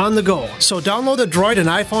 and on the go. So download the Droid and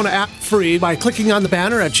iPhone app free by clicking on the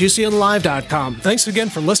banner at GCNlive.com. Thanks again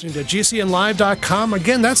for listening to GCNlive.com.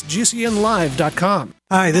 Again, that's GCNlive.com.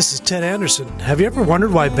 Hi, this is Ted Anderson. Have you ever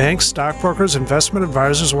wondered why banks, stockbrokers, investment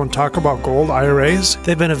advisors won't talk about gold IRAs?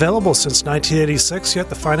 They've been available since 1986, yet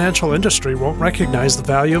the financial industry won't recognize the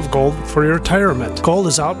value of gold for your retirement. Gold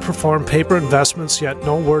has outperformed paper investments, yet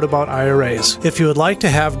no word about IRAs. If you would like to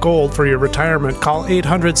have gold for your retirement, call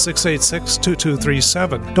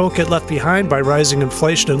 800-686-2237. Don't get left behind by rising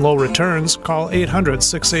inflation and low returns. Call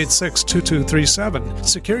 800-686-2237.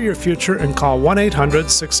 Secure your future and call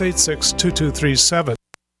 1-800-686-2237.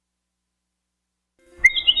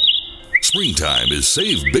 Springtime is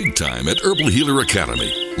save big time at Herbal Healer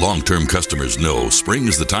Academy. Long-term customers know spring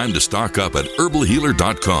is the time to stock up at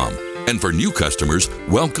herbalhealer.com. And for new customers,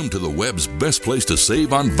 welcome to the web's best place to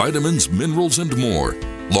save on vitamins, minerals, and more.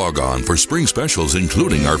 Log on for spring specials,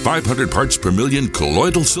 including our 500 parts per million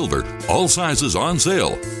colloidal silver, all sizes on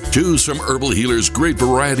sale. Choose from Herbal Healer's great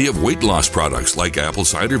variety of weight loss products like apple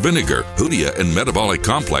cider vinegar, Hoodia and Metabolic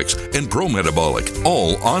Complex, and Pro Metabolic,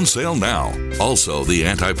 all on sale now. Also, the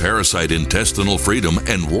Anti-Parasite Intestinal Freedom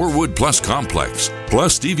and Warwood Plus Complex,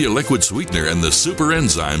 plus Stevia Liquid Sweetener and the Super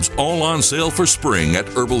Enzymes, all on sale for spring at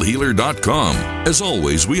herbalhealer.com. As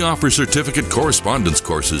always, we offer certificate correspondence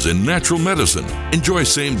courses in natural medicine. Enjoy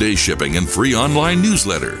same-day shipping and free online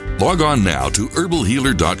newsletter. Log on now to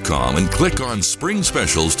herbalhealer.com and click on Spring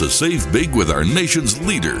Specials to save big with our nation's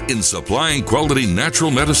leader in supplying quality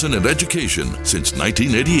natural medicine and education since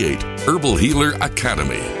 1988. Herbal Healer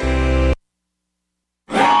Academy.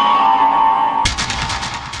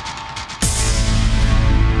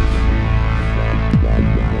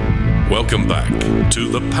 Welcome back to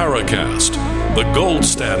the Paracast, the gold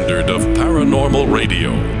standard of paranormal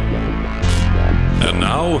radio. And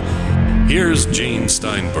now, here's Gene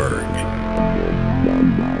Steinberg.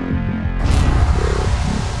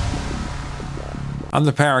 On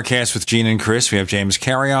the Paracast with Gene and Chris, we have James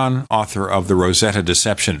Carrion, author of The Rosetta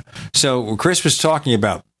Deception. So Chris was talking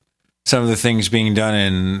about some of the things being done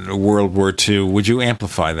in World War II. Would you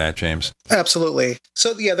amplify that, James? Absolutely.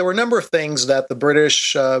 So, yeah, there were a number of things that the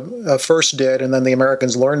British first did and then the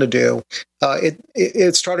Americans learned to do.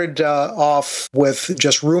 It started off with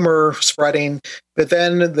just rumor spreading, but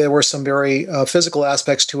then there were some very physical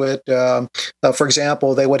aspects to it. For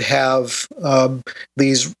example, they would have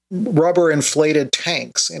these rubber inflated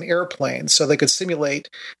tanks in airplanes so they could simulate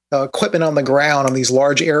equipment on the ground on these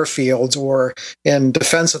large airfields or in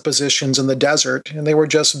defensive positions in the desert. And they were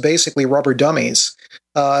just basically rubber dummies.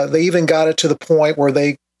 They even got it to the point where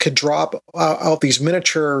they could drop out these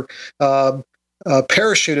miniature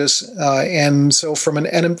parachutists, and so from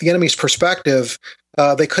the enemy's perspective,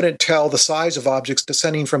 they couldn't tell the size of objects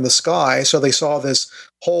descending from the sky. So they saw this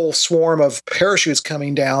whole swarm of parachutes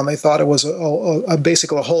coming down. They thought it was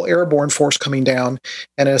basically a whole airborne force coming down,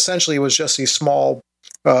 and essentially it was just these small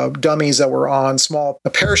dummies that were on small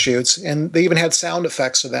parachutes, and they even had sound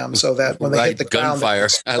effects to them, so that when they hit the ground, gunfire.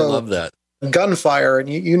 I love that. Gunfire, and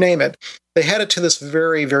you name it. They had it to this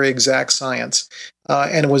very, very exact science,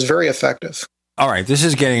 and it was very effective. All right, this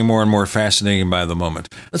is getting more and more fascinating by the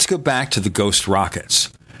moment. Let's go back to the ghost rockets.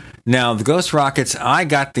 Now, the ghost rockets, I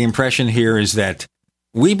got the impression here is that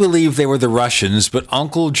we believe they were the Russians, but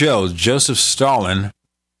Uncle Joe, Joseph Stalin,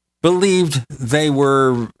 believed they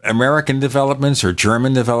were American developments or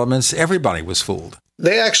German developments. Everybody was fooled.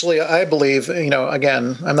 They actually, I believe,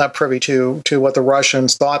 again, I'm not privy to what the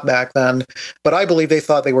Russians thought back then, but I believe they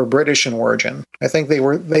thought they were British in origin. I think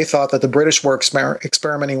they thought that the British were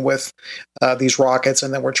experimenting with these rockets,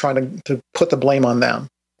 and then were trying to put the blame on them.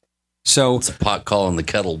 So it's a pot calling the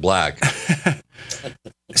kettle black.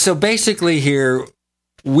 So basically here,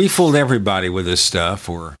 we fooled everybody with this stuff,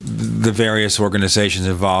 or the various organizations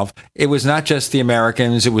involved. It was not just the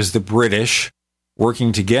Americans, it was the British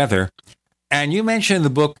working together. And you mentioned in the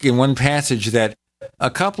book in one passage that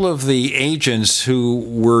a couple of the agents who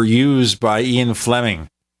were used by Ian Fleming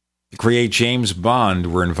to create James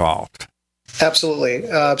Bond were involved. Absolutely.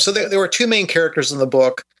 So there were two main characters in the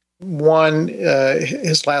book. One,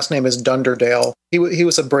 his last name is Dunderdale. He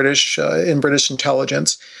was a British in British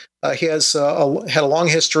intelligence. He has had a long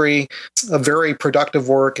history of very productive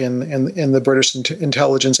work in the British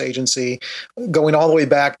intelligence agency, going all the way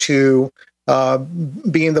back to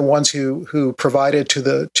being the ones who provided to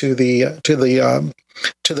the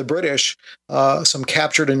British some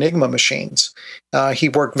captured Enigma machines. He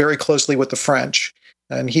worked very closely with the French,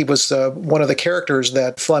 and he was one of the characters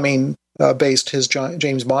that Fleming based his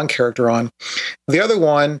James Bond character on. The other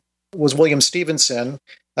one was William Stevenson,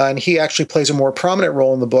 and he actually plays a more prominent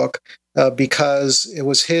role in the book because it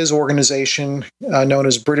was his organization known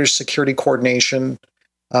as British Security Coordination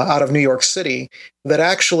out of New York City that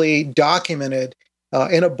actually documented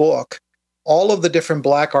in a book all of the different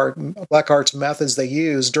black arts methods they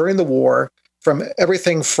used during the war, from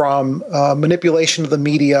everything from manipulation of the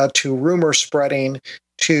media to rumor spreading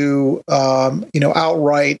to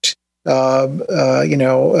outright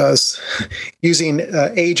using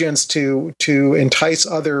agents to entice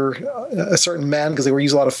certain men, because they were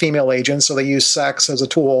using a lot of female agents, so they used sex as a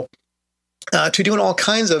tool. To doing all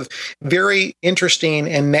kinds of very interesting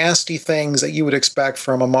and nasty things that you would expect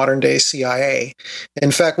from a modern-day CIA.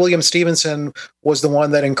 In fact, William Stevenson was the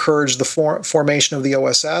one that encouraged the formation of the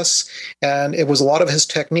OSS, and it was a lot of his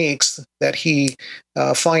techniques that he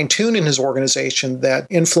fine-tuned in his organization that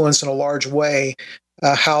influenced in a large way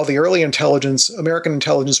how the early American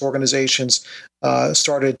intelligence organizations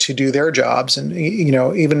started to do their jobs, and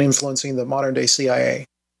even influencing the modern-day CIA.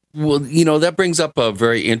 Well, that brings up a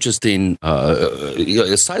very interesting,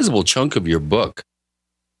 a sizable chunk of your book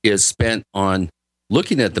is spent on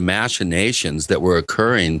looking at the machinations that were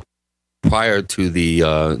occurring prior to the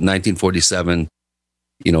 1947,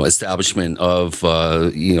 establishment of,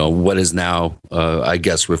 what is now, I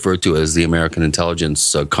guess, referred to as the American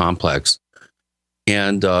intelligence complex.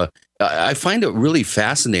 And I find it really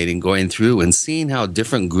fascinating going through and seeing how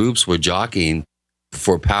different groups were jockeying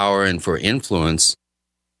for power and for influence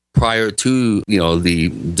prior to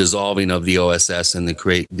the dissolving of the OSS and the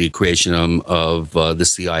creation of the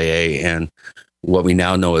CIA and what we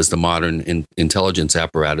now know as the modern intelligence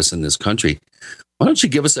apparatus in this country. Why don't you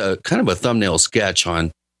give us a kind of a thumbnail sketch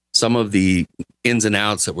on some of the ins and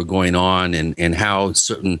outs that were going on and how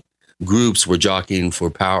certain groups were jockeying for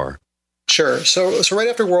power? Sure. So right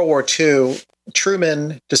after World War II,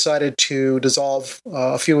 Truman decided to dissolve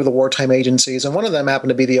a few of the wartime agencies, and one of them happened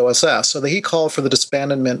to be the OSS. So he called for the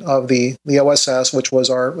disbandment of the OSS, which was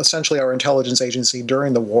essentially our intelligence agency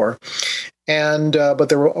during the war. And but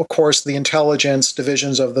there were, of course, the intelligence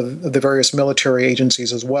divisions of the various military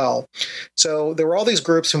agencies as well. So there were all these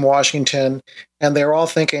groups in Washington, and they were all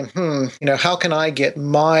thinking, how can I get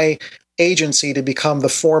my agency to become the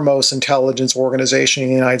foremost intelligence organization in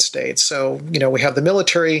the United States? So, we have the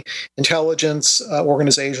military intelligence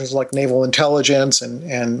organizations like Naval Intelligence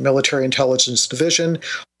and Military Intelligence Division.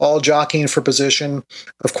 all jockeying for position.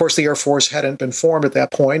 Of course, the Air Force hadn't been formed at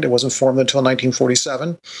that point. It wasn't formed until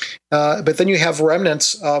 1947. But then you have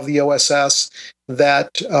remnants of the OSS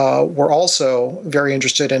that were also very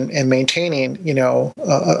interested in maintaining,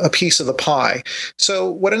 a piece of the pie. So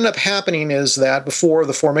what ended up happening is that before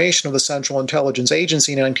the formation of the Central Intelligence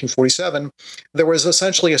Agency in 1947, there was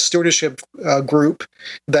essentially a stewardship group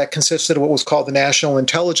that consisted of what was called the National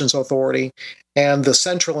Intelligence Authority and the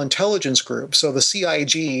Central Intelligence Group. So the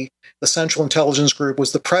CIG, the Central Intelligence Group,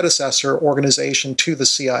 was the predecessor organization to the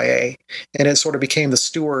CIA, and it sort of became the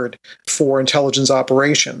steward for intelligence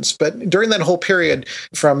operations. But during that whole period,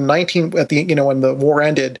 from when the war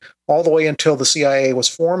ended, all the way until the CIA was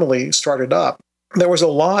formally started up, there was a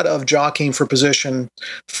lot of jockeying for position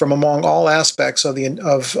from among all aspects of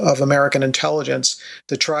American intelligence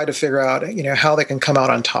to try to figure out, how they can come out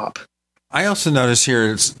on top. I also notice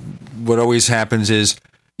here, what always happens is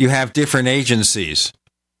you have different agencies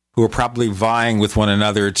who are probably vying with one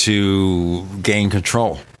another to gain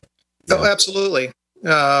control. Oh, absolutely.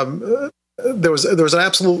 There was an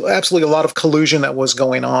absolutely a lot of collusion that was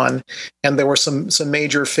going on, and there were some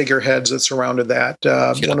major figureheads that surrounded that.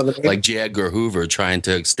 Like J. Edgar Hoover trying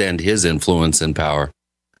to extend his influence and power.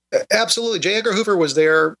 Absolutely. J. Edgar Hoover was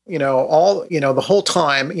there, the whole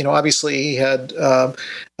time. Obviously he had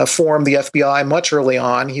formed the FBI much early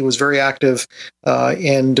on. He was very active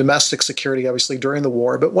in domestic security, obviously, during the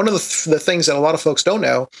war. But one of the things that a lot of folks don't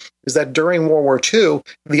know is that during World War II,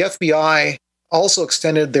 the FBI also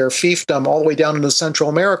extended their fiefdom all the way down into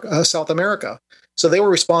South America. So they were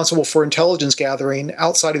responsible for intelligence gathering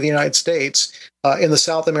outside of the United States in the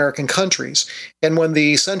South American countries. And when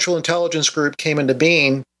the Central Intelligence Group came into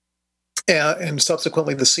being, and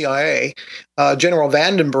subsequently the CIA, General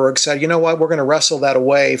Vandenberg said, you know what, we're going to wrestle that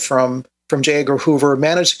away from J. Edgar Hoover,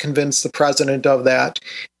 managed to convince the president of that,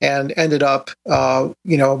 and ended up,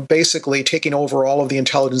 basically taking over all of the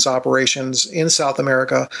intelligence operations in South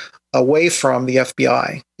America away from the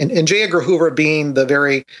FBI. And J. Edgar Hoover, being the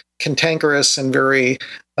very cantankerous and very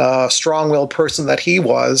strong-willed person that he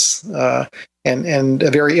was, and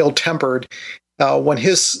very ill-tempered, when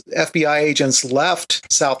his FBI agents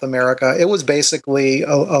left South America, it was basically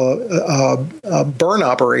a burn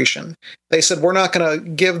operation. They said, we're not going to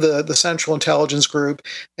give the Central Intelligence Group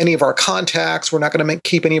any of our contacts. We're not going to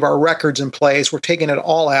keep any of our records in place. We're taking it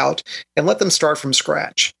all out and let them start from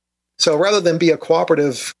scratch. So rather than be a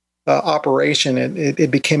cooperative operation, it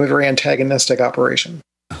became a very antagonistic operation.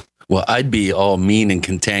 Well, I'd be all mean and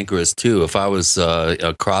cantankerous, too, if I was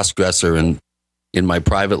a cross-dresser in my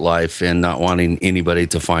private life and not wanting anybody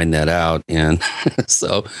to find that out. And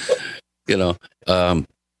so, you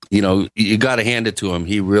got to hand it to him.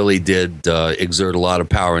 He really did exert a lot of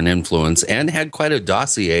power and influence, and had quite a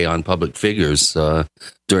dossier on public figures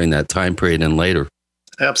during that time period and later.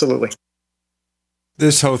 Absolutely.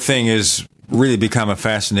 This whole thing has really become a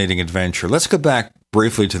fascinating adventure. Let's go back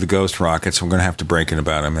briefly to the ghost rockets. We're going to have to break in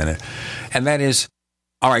about a minute. And that is,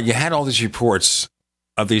 all right, you had all these reports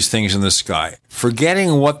of these things in the sky.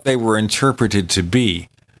 Forgetting what they were interpreted to be,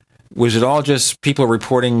 was it all just people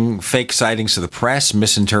reporting fake sightings to the press,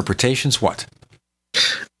 misinterpretations? What?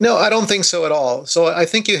 No, I don't think so at all. So I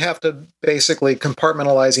think you have to basically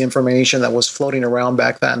compartmentalize the information that was floating around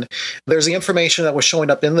back then. There's the information that was showing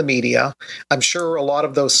up in the media. I'm sure a lot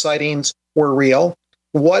of those sightings were real.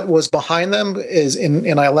 What was behind them is,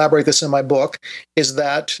 and I elaborate this in my book, is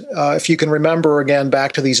that if you can remember again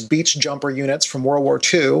back to these beach jumper units from World War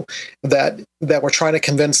II that were trying to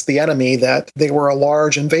convince the enemy that they were a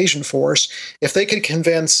large invasion force, if they could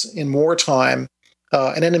convince in wartime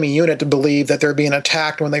an enemy unit to believe that they're being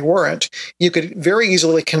attacked when they weren't, you could very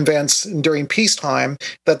easily convince during peacetime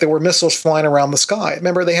that there were missiles flying around the sky.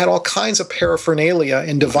 Remember, they had all kinds of paraphernalia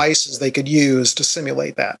and devices they could use to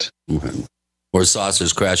simulate that. Mm-hmm. Or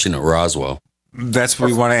saucers crashing at Roswell. That's what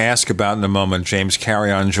we want to ask about in a moment. James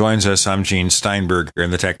Carrion joins us. I'm Gene Steinberger in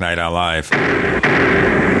the Tech Night Owl Live.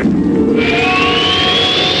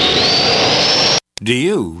 Do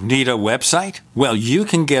you need a website? Well, you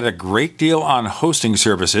can get a great deal on hosting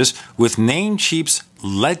services with Namecheap's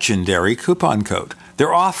legendary coupon code.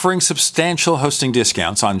 They're offering substantial hosting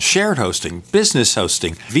discounts on shared hosting, business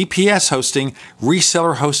hosting, VPS hosting,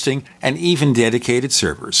 reseller hosting, and even dedicated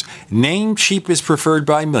servers. Namecheap is preferred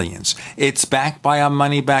by millions. It's backed by a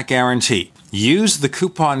money-back guarantee. Use the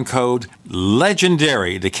coupon code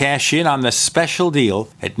legendary to cash in on the special deal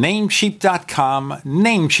at Namecheap.com,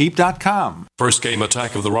 Namecheap.com. First came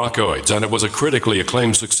Attack of the Rockoids, and it was a critically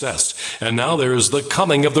acclaimed success. And now there's The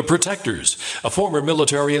Coming of the Protectors. A former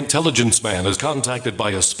military intelligence man is contacted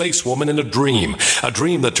by a space woman in a dream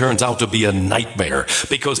that turns out to be a nightmare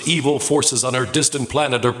because evil forces on her distant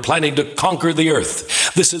planet are planning to conquer the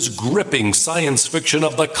Earth. This is gripping science fiction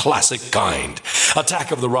of the classic kind.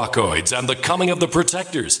 Attack of the Rockoids and The Coming of the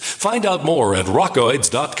Protectors. Find out more at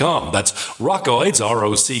rockoids.com. That's Rockoids,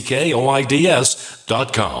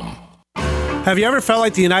 ROCKOIDS.com. Have you ever felt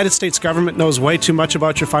like the United States government knows way too much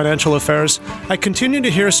about your financial affairs? I continue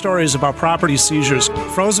to hear stories about property seizures,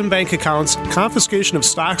 frozen bank accounts, confiscation of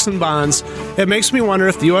stocks and bonds. It makes me wonder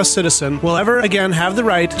if the U.S. citizen will ever again have the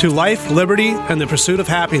right to life, liberty, and the pursuit of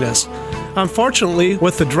happiness. Unfortunately,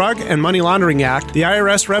 with the Drug and Money Laundering Act, the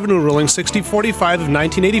IRS Revenue Ruling 6045 of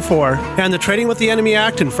 1984, and the Trading with the Enemy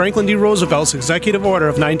Act and Franklin D. Roosevelt's Executive Order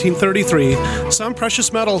of 1933, some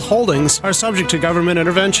precious metal holdings are subject to government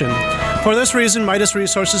intervention. For this reason, Midas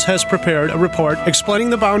Resources has prepared a report explaining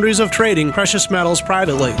the boundaries of trading precious metals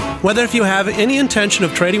privately. Whether if you have any intention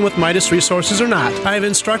of trading with Midas Resources or not, I have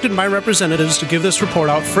instructed my representatives to give this report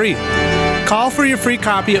out free. Call for your free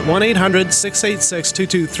copy at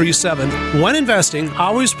 1-800-686-2237. When investing,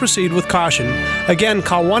 always proceed with caution. Again,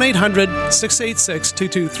 call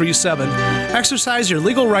 1-800-686-2237. Exercise your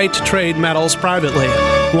legal right to trade metals privately.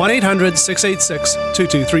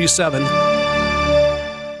 1-800-686-2237.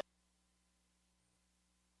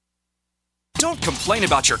 Don't complain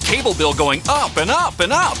about your cable bill going up and up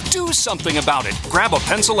and up. Do something about it. Grab a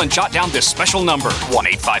pencil and jot down this special number,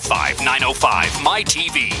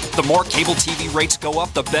 1-855-905-MY-TV. The more cable TV rates go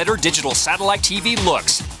up, the better digital satellite TV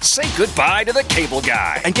looks. Say goodbye to the cable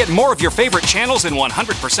guy and get more of your favorite channels in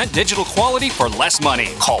 100% digital quality for less money.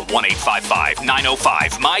 Call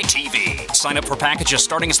 1-855-905-MY-TV. Sign up for packages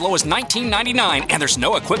starting as low as $19.99, and there's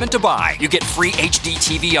no equipment to buy. You get free HD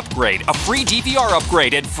TV upgrade, a free DVR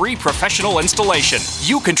upgrade, and free professional installation.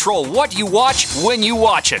 You control what you watch when you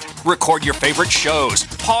watch it. Record your favorite shows,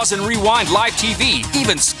 pause and rewind live TV,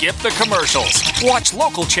 even skip the commercials. Watch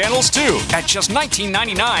local channels too. At just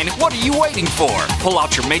 $19.99, what are you waiting for? Pull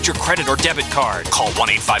out your major credit or debit card. Call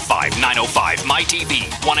 1-855-905-MY-TV.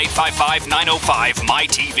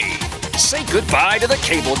 1-855-905-MY-TV. Say goodbye to the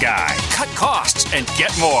cable guy. Cut costs and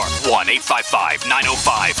get more.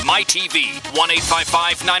 1-855-905-MY-TV.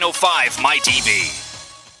 1-855-905-MY-TV.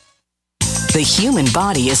 The human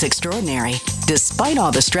body is extraordinary. Despite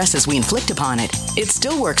all the stresses we inflict upon it, it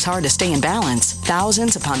still works hard to stay in balance.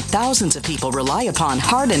 Thousands upon thousands of people rely upon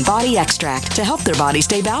Heart and Body Extract to help their body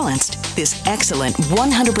stay balanced. This excellent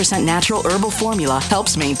 100% natural herbal formula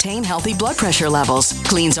helps maintain healthy blood pressure levels,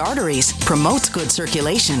 cleans arteries, promotes good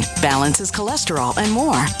circulation, balances cholesterol, and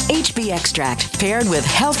more. HB Extract, paired with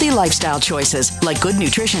healthy lifestyle choices like good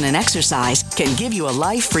nutrition and exercise, can give you a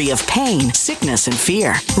life free of pain, sickness, and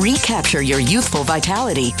fear. Recapture your youthful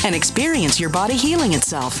vitality and experience your body healing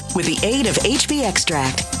itself with the aid of HB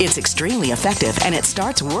Extract. It's extremely effective and it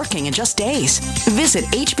starts working in just days. Visit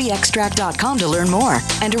hbextract.com to learn more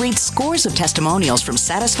and to read scores of testimonials from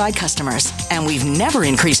satisfied customers. And we've never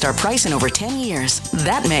increased our price in over 10 years.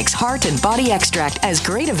 That makes Heart and Body Extract as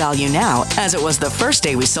great a value now as it was the first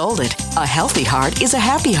day we sold it. A healthy heart is a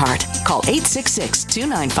happy heart. Call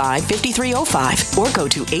 866-295-5305 or go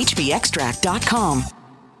to hbextract.com.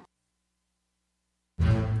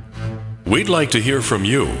 We'd like to hear from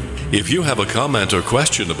you. If you have a comment or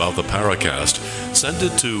question about the Paracast, send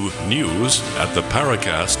it to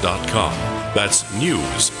news@theparacast.com. That's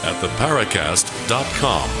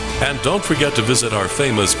news@theparacast.com. And don't forget to visit our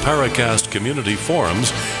famous Paracast community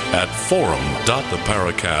forums at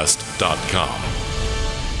forum.theparacast.com.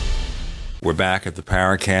 We're back at the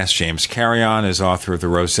Paracast. James Carrion is author of the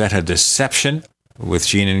Rosetta Deception with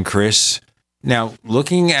Gene and Chris. Now,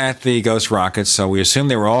 looking at the ghost rockets, so we assume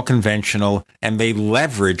they were all conventional, and they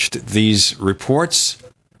leveraged these reports,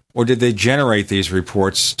 or did they generate these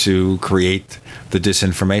reports to create the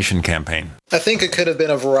disinformation campaign? I think it could have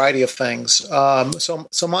been a variety of things.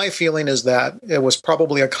 So my feeling is that it was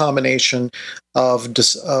probably a combination of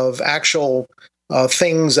actual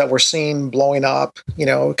things that were seen blowing up. You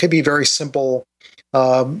know, it could be very simple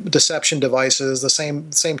deception devices, the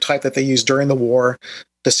same type that they used during the war,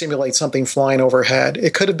 to simulate something flying overhead.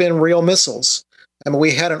 It could have been real missiles. I mean,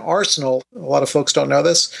 we had an arsenal, a lot of folks don't know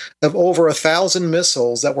this, of over 1,000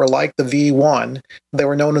 missiles that were like the V-1. They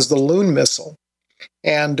were known as the Loon missile.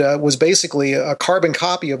 and was basically a carbon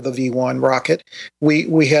copy of the V1 rocket.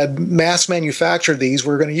 We had mass manufactured these.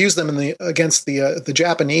 We were going to use them against the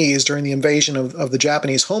Japanese during the invasion of the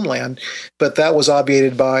Japanese homeland, but that was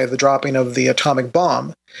obviated by the dropping of the atomic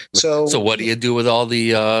bomb. So what do you do with all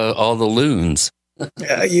the loons?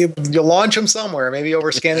 You launch them somewhere, maybe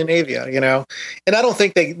over Scandinavia, And I don't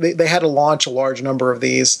think they had to launch a large number of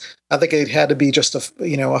these. I think it had to be just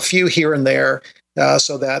a few here and there,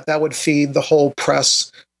 so that would feed the whole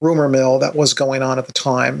press rumor mill that was going on at the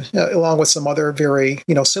time, along with some other very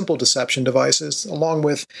simple deception devices, along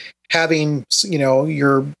with having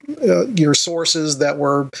your sources that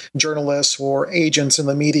were journalists or agents in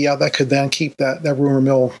the media that could then keep that rumor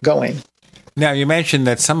mill going. Now, you mentioned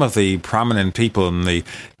that some of the prominent people in the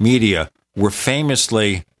media were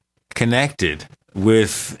famously connected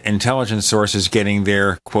with intelligence sources getting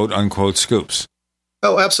their quote-unquote scoops.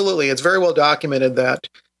 Oh, absolutely. It's very well documented that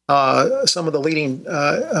some of the leading,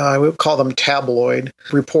 I would call them tabloid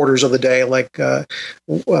reporters of the day, like,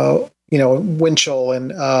 Winchell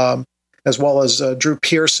and as well as Drew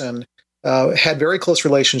Pearson, had very close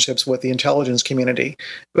relationships with the intelligence community.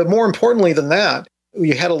 But more importantly than that,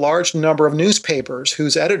 you had a large number of newspapers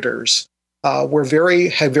whose editors had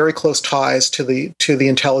very close ties to the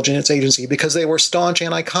intelligence agency because they were staunch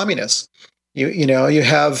anti-communists.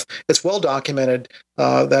 It's well documented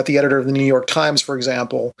that the editor of the New York Times, for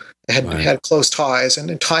example, had close ties, and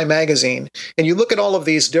in Time magazine. And you look at all of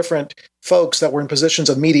these different folks that were in positions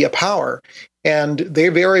of media power, and they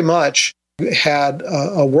very much had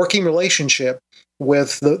a working relationship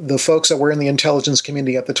with the folks that were in the intelligence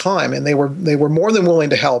community at the time, and they were more than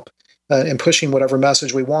willing to help in pushing whatever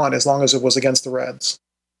message we want, as long as it was against the Reds.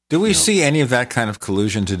 Do we see any of that kind of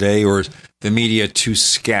collusion today, or is the media too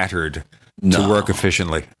scattered to work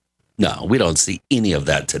efficiently? No, we don't see any of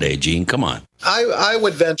that today, Gene. Come on. I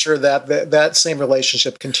would venture that same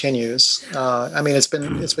relationship continues. It's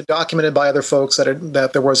been documented by other folks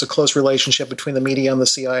that there was a close relationship between the media and the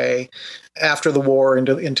CIA after the war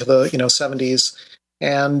into the 70s,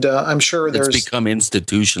 and I'm sure it's become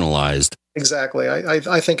institutionalized. Exactly.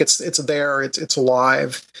 I think it's there. It's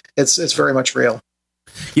alive. It's very much real.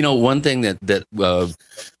 One thing that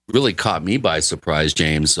really caught me by surprise,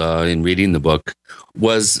 James, in reading the book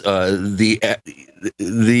was the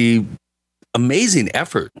amazing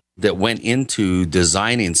effort that went into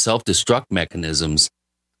designing self-destruct mechanisms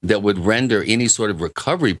that would render any sort of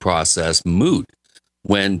recovery process moot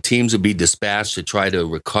when teams would be dispatched to try to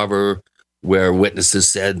recover where witnesses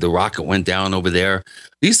said the rocket went down over there.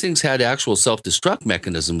 These things had actual self-destruct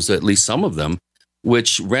mechanisms, at least some of them,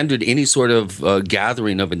 which rendered any sort of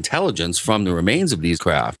gathering of intelligence from the remains of these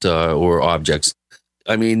craft or objects.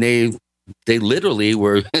 I mean, they literally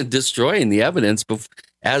were destroying the evidence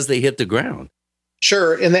as they hit the ground.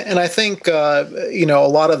 Sure, and I think a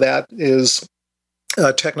lot of that is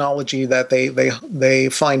technology that they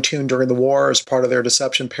fine-tuned during the war as part of their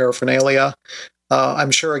deception paraphernalia.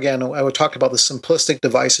 I'm sure, again, I would talk about the simplistic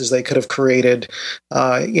devices they could have created.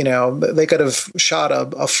 They could have shot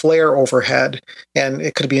a flare overhead, and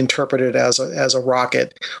it could be interpreted as a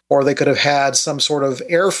rocket, or they could have had some sort of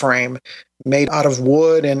airframe made out of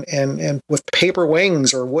wood and with paper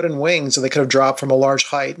wings or wooden wings that they could have dropped from a large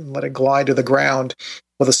height and let it glide to the ground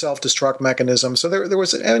with a self-destruct mechanism. So there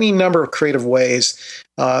was any number of creative ways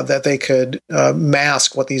that they could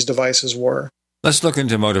mask what these devices were. Let's look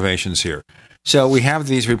into motivations here. So we have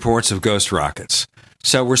these reports of ghost rockets.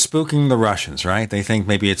 So we're spooking the Russians, right? They think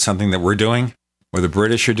maybe it's something that we're doing or the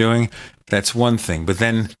British are doing. That's one thing. But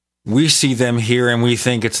then we see them here and we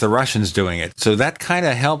think it's the Russians doing it. So that kind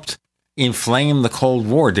of helped inflame the Cold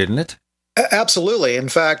War, didn't it? Absolutely. In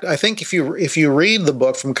fact, I think if you read the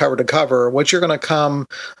book from cover to cover, what you're going to come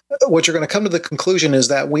to the conclusion is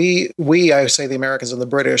that we I say the Americans and the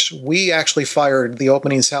British, we actually fired the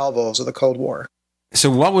opening salvos of the Cold War. So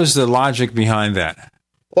what was the logic behind that?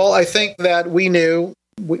 Well, I think that we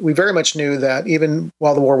very much knew that even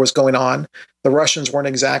while the war was going on, the Russians weren't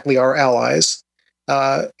exactly our allies.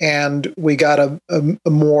 And we got a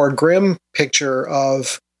more grim picture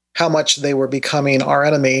of how much they were becoming our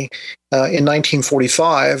enemy in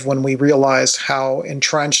 1945, when we realized how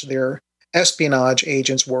entrenched their espionage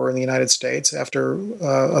agents were in the United States after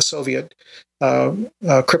a Soviet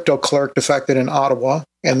crypto clerk defected in Ottawa,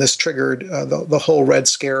 and this triggered the whole Red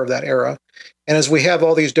Scare of that era. And as we have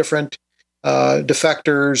all these different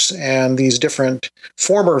defectors and these different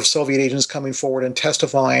former Soviet agents coming forward and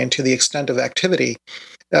testifying to the extent of activity,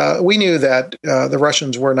 we knew that the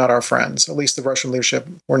Russians were not our friends. At least the Russian leadership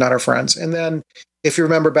were not our friends. And then, if you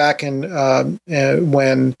remember back in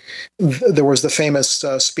when there was the famous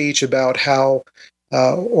speech about how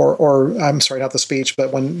or I'm sorry, not the speech,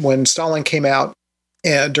 but when Stalin came out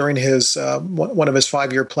during his one of his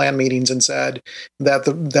 5-year plan meetings and said that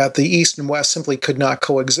the East and West simply could not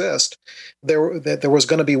coexist, that there was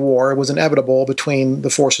going to be war. It was inevitable between the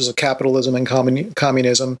forces of capitalism and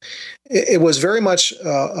communism. It was very much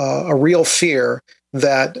a real fear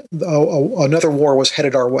that another war was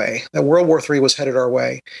headed our way, that World War III was headed our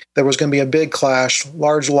way. There was going to be a big clash,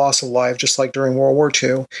 large loss of life, just like during World War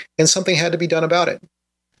II, and something had to be done about it.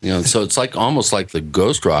 So it's almost like the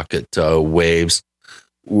ghost rocket waves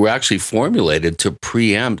were actually formulated to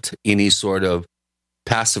preempt any sort of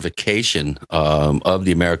pacification of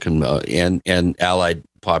the American and Allied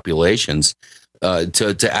populations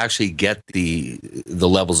to actually get the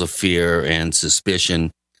levels of fear and suspicion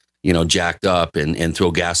jacked up and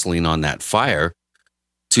throw gasoline on that fire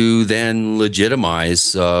to then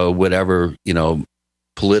legitimize whatever,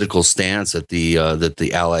 political stance that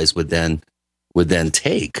the Allies would then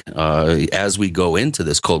take as we go into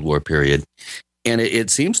this Cold War period. And it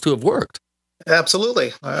seems to have worked.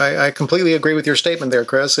 Absolutely. I completely agree with your statement there,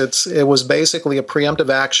 Chris. It was basically a preemptive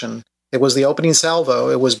action. It was the opening salvo.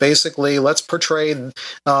 It was basically, let's portray, this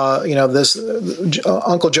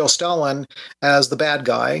Uncle Joe Stalin as the bad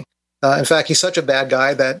guy. In fact, he's such a bad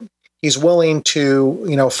guy that he's willing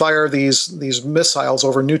to, fire these missiles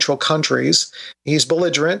over neutral countries. He's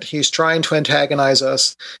belligerent. He's trying to antagonize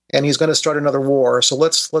us, and he's going to start another war. So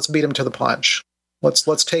let's beat him to the punch.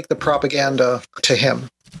 Let's take the propaganda to him.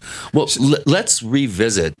 Well, let's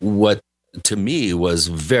revisit what to me was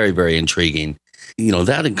very, very intriguing.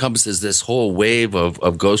 That encompasses this whole wave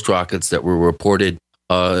of ghost rockets that were reported,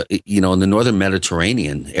 in the northern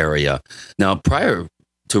Mediterranean area. Now, prior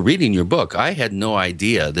to reading your book, I had no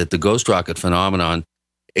idea that the ghost rocket phenomenon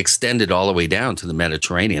extended all the way down to the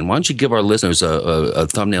Mediterranean. Why don't you give our listeners a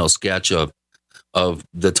thumbnail sketch of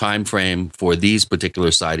the time frame for these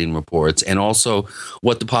particular sighting reports, and also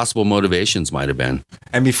what the possible motivations might have been.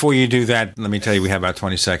 And before you do that, let me tell you, we have about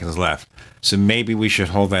 20 seconds left. So maybe we should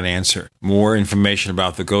hold that answer. More information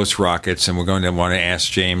about the ghost rockets, and we're going to want to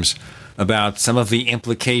ask James about some of the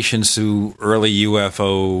implications to early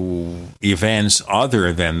UFO events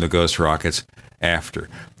other than the ghost rockets after.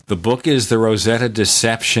 The book is The Rosetta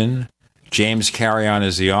Deception. James Carrion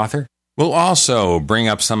is the author. We'll also bring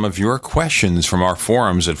up some of your questions from our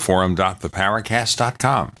forums at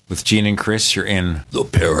forum.theparacast.com. With Gene and Chris, you're in The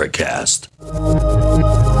Paracast.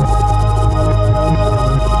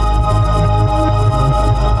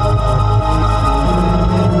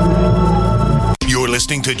 You're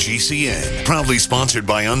listening to GCN, proudly sponsored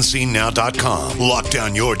by UnseenNow.com. Lock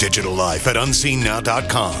down your digital life at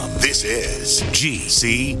UnseenNow.com. This is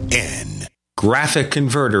GCN. Graphic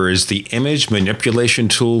Converter is the image manipulation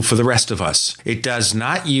tool for the rest of us. It does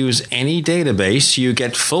not use any database. You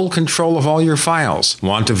get full control of all your files.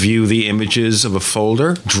 Want to view the images of a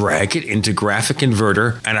folder? Drag it into Graphic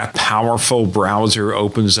Converter, and a powerful browser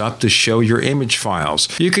opens up to show your image files.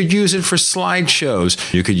 You could use it for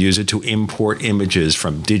slideshows. You could use it to import images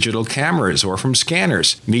from digital cameras or from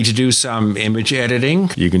scanners. Need to do some image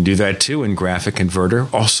editing? You can do that too in Graphic Converter.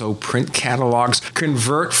 Also print catalogs.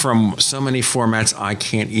 Convert from so many formats I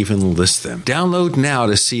can't even list them. Download now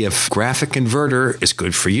to see if Graphic Converter is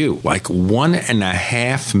good for you, like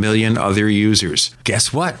 1.5 million other users.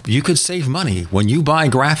 Guess what? You could save money when you buy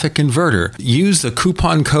Graphic Converter. Use the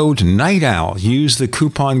coupon code Night Owl. Use the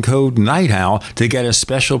coupon code Night Owl to get a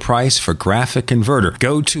special price for Graphic Converter.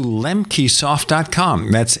 Go to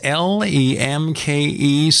lemkesoft.com. That's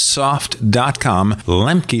LEMKEsoft.com.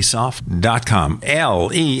 Lemkesoft.com.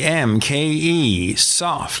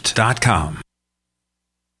 LEMKEsoft.com.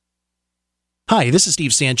 Hi, this is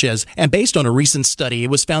Steve Sanchez, and based on a recent study, it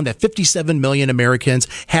was found that 57 million Americans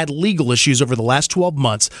had legal issues over the last 12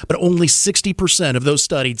 months, but only 60% of those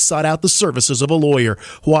studied sought out the services of a lawyer.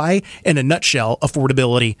 Why? In a nutshell,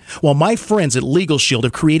 affordability. Well, my friends at Legal Shield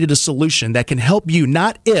have created a solution that can help you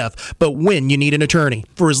not if, but when you need an attorney.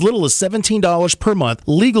 For as little as $17 per month,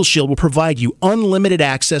 Legal Shield will provide you unlimited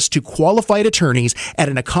access to qualified attorneys at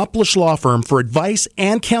an accomplished law firm for advice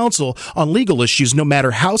and counsel on legal issues, no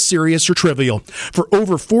matter how serious or trivial. For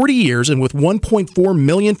over 40 years and with 1.4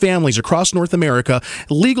 million families across North America,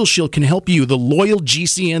 Legal Shield can help you, the loyal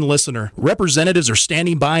GCN listener. Representatives are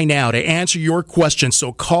standing by now to answer your questions,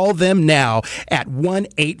 so call them now at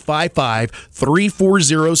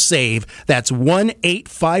 1-855-340-SAVE. That's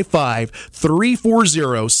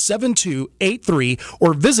 1-855-340-7283,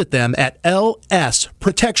 or visit them at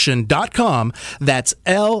lsprotection.com. That's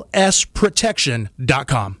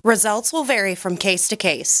lsprotection.com. Results will vary from case to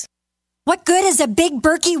case. What good is a big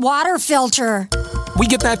Berkey water filter? We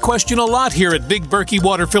get that question a lot here at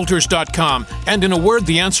BigBerkeyWaterFilters.com, and in a word,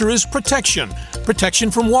 the answer is protection. Protection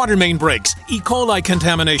from water main breaks, E. coli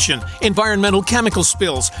contamination, environmental chemical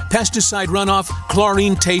spills, pesticide runoff,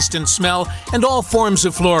 chlorine taste and smell, and all forms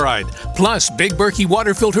of fluoride. Plus, Big Berkey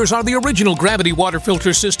water filters are the original gravity water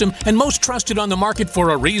filter system and most trusted on the market for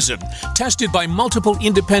a reason. Tested by multiple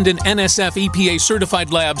independent NSF EPA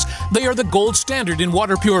certified labs, they are the gold standard in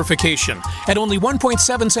water purification. At only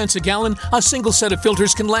 1.7 cents a gallon, a single set of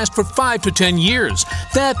filters can last for 5 to 10 years.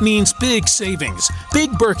 That means big savings. Big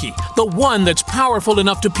Berkey, the one that's powerful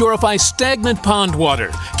enough to purify stagnant pond water.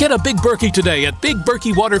 Get a Big Berkey today at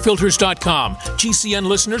BigBerkeyWaterFilters.com. GCN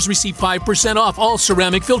listeners receive 5% off all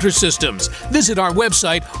ceramic filter systems. Visit our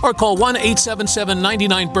website or call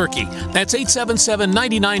 1-877-99-BERKEY. That's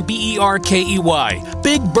 877-99-BERKEY.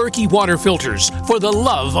 Big Berkey Water Filters, for the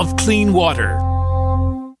love of clean water.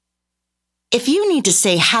 If you need to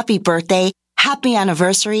say happy birthday, happy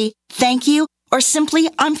anniversary, thank you, or simply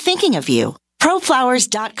I'm thinking of you,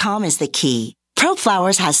 ProFlowers.com is the key.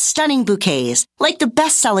 ProFlowers has stunning bouquets, like the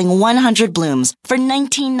best-selling 100 blooms for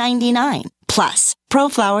 $19.99. Plus,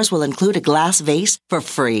 ProFlowers will include a glass vase for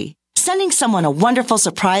free. Sending someone a wonderful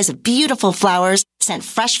surprise of beautiful flowers sent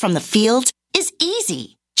fresh from the fields is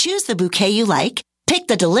easy. Choose the bouquet you like, pick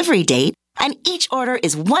the delivery date, and each order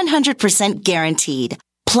is 100% guaranteed.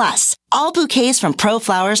 Plus, all bouquets from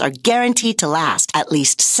ProFlowers are guaranteed to last at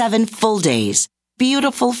least 7 full days.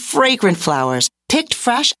 Beautiful, fragrant flowers, picked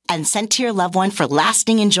fresh and sent to your loved one for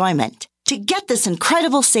lasting enjoyment. To get this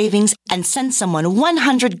incredible savings and send someone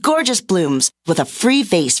 100 gorgeous blooms with a free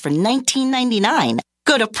vase for $19.99,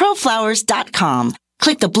 go to ProFlowers.com,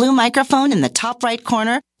 click the blue microphone in the top right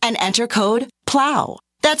corner, and enter code PLOW.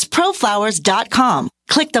 That's ProFlowers.com.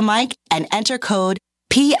 Click the mic and enter code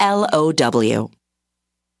PLOW.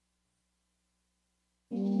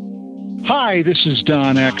 Hi, this is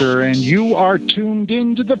Don Ecker, and you are tuned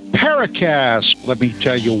into the Paracast. Let me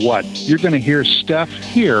tell you what, you're going to hear stuff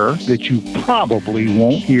here that you probably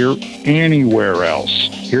won't hear anywhere else.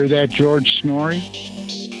 Hear that, George Snorri?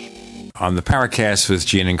 On the Paracast with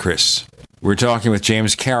Gene and Chris, we're talking with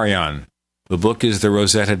James Carrion. The book is The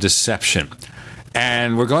Rosetta Deception.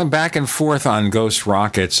 And we're going back and forth on ghost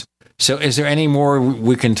rockets. So is there any more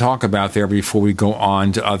we can talk about there before we go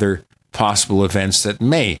on to other possible events that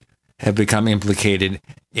may have become implicated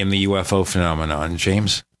in the UFO phenomenon,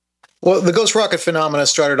 James? Well, the ghost rocket phenomena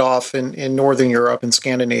started off in Northern Europe and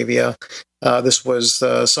Scandinavia. This was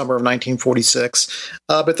the summer of 1946.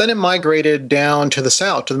 But then it migrated down to the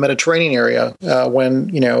south, to the Mediterranean area, when,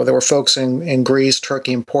 there were folks in Greece,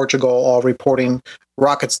 Turkey, and Portugal all reporting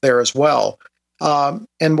rockets there as well.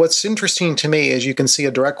 And what's interesting to me is you can see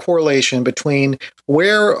a direct correlation between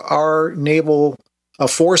where our naval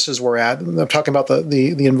forces were at. I'm talking about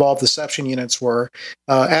the involved deception units were.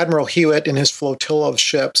 Admiral Hewitt and his flotilla of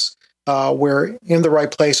ships were in the right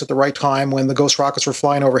place at the right time when the ghost rockets were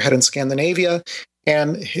flying overhead in Scandinavia.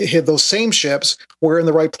 And those same ships were in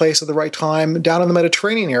the right place at the right time down in the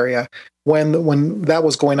Mediterranean area when that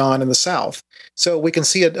was going on in the south. So we can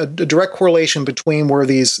see a direct correlation between where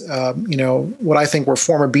these, what I think were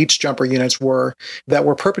former beach jumper units were that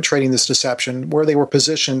were perpetrating this deception, where they were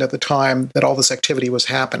positioned at the time that all this activity was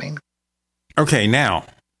happening. Okay, now,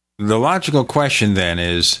 the logical question then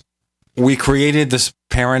is, we created this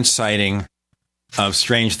parent sighting of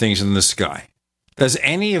strange things in the sky. Does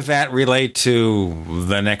any of that relate to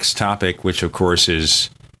the next topic, which of course is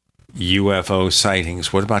UFO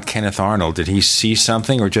sightings? What about Kenneth Arnold? Did he see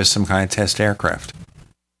something or just some kind of test aircraft?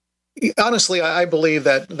 Honestly, I believe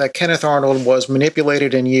that Kenneth Arnold was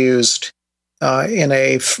manipulated and used in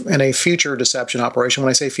a future deception operation. When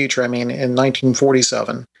I say future, I mean in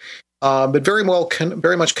 1947. But very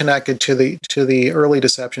much connected to the early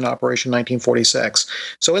deception operation, 1946.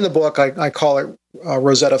 So in the book, I call it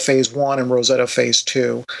Rosetta Phase 1 and Rosetta Phase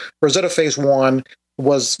 2. Rosetta Phase 1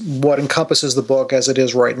 was what encompasses the book as it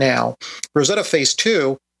is right now. Rosetta Phase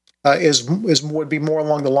 2 would be more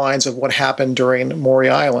along the lines of what happened during Maury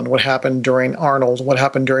Island, what happened during Arnold, what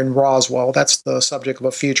happened during Roswell. That's the subject of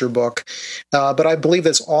a future book. But I believe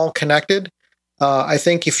it's all connected. I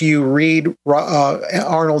think if you read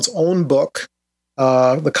Arnold's own book,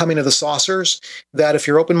 The Coming of the Saucers, that if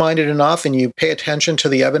you're open-minded enough and you pay attention to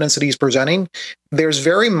the evidence that he's presenting, there's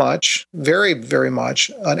very much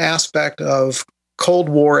an aspect of Cold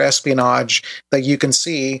War espionage that you can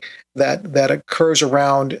see that occurs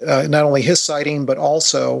around not only his sighting, but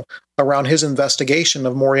also around his investigation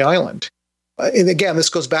of Maury Island. And again, this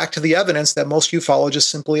goes back to the evidence that most ufologists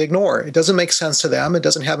simply ignore. It doesn't make sense to them. It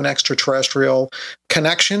doesn't have an extraterrestrial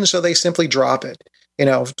connection, so they simply drop it.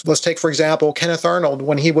 Let's take, for example, Kenneth Arnold,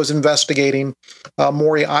 when he was investigating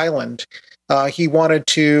Maury Island. He wanted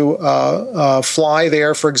to fly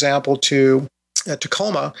there, for example, to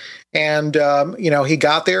Tacoma. And, he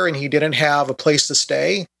got there and he didn't have a place to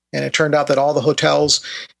stay. And it turned out that all the hotels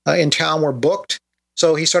in town were booked.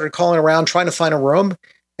 So he started calling around trying to find a room.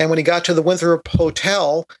 And when he got to the Winthrop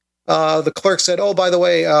Hotel, the clerk said, "Oh, by the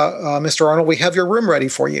way, Mr. Arnold, we have your room ready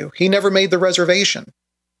for you." He never made the reservation.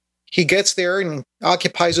 He gets there and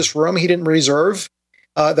occupies this room he didn't reserve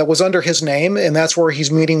that was under his name, and that's where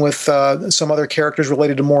he's meeting with some other characters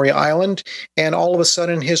related to Maury Island. And all of a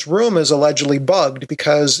sudden, his room is allegedly bugged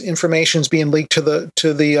because information is being leaked to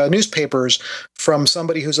the newspapers from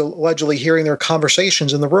somebody who's allegedly hearing their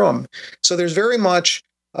conversations in the room. So there's very much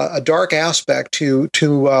a dark aspect to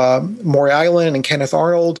Maury Island and Kenneth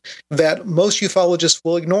Arnold that most ufologists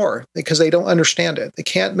will ignore because they don't understand it. They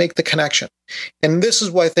can't make the connection. And this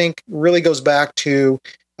is what I think really goes back to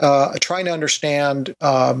trying to understand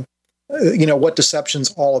what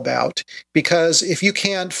deception's all about. Because if you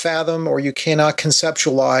can't fathom or you cannot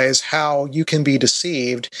conceptualize how you can be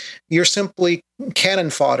deceived, you're simply cannon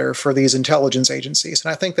fodder for these intelligence agencies.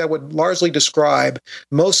 And I think that would largely describe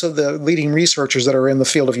most of the leading researchers that are in the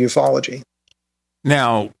field of ufology.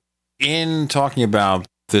 Now, in talking about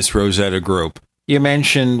this Rosetta group, you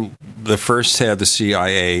mentioned the first head of the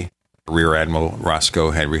CIA, Rear Admiral Roscoe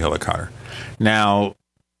Henry Hillenkotter. Now,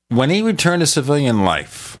 when he returned to civilian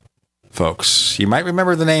life, folks, you might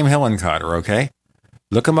remember the name Hillenkotter, okay?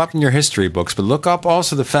 Look him up in your history books, but look up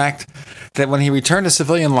also the fact that when he returned to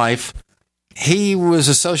civilian life, he was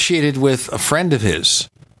associated with a friend of his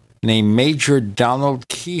named Major Donald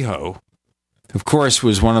Kehoe, who, of course,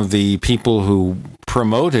 was one of the people who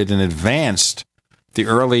promoted and advanced the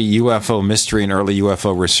early UFO mystery and early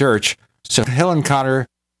UFO research. So Hillenkotter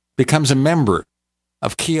becomes a member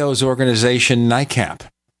of Kehoe's organization, NICAP.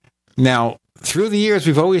 Now, through the years,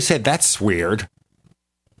 we've always said that's weird.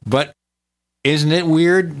 But isn't it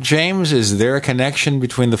weird, James? Is there a connection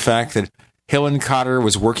between the fact that Hillenkotter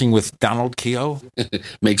was working with Donald Kehoe?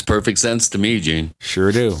 Makes perfect sense to me, Gene.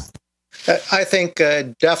 Sure do. I think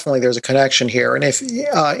definitely there's a connection here. And if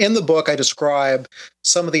in the book, I describe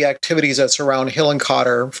some of the activities that surround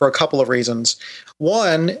Hillenkotter for a couple of reasons.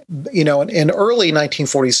 One, in early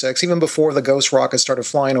 1946, even before the Ghost rockets started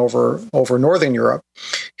flying over Northern Europe,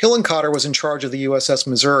 Hillenkotter was in charge of the USS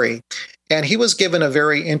Missouri, and he was given a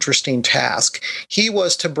very interesting task. He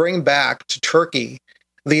was to bring back to Turkey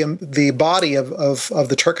the body of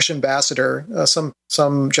the Turkish ambassador,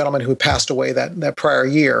 some gentleman who passed away that prior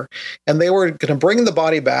year, and they were going to bring the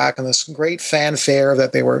body back in this great fanfare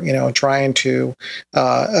that they were trying to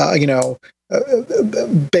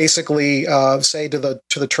basically say to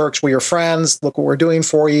the Turks, "We're your friends. Look what we're doing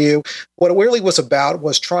for you." What it really was about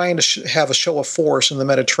was trying to have a show of force in the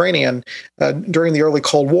Mediterranean during the early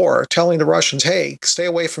Cold War, telling the Russians, "Hey, stay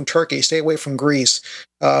away from Turkey, stay away from Greece.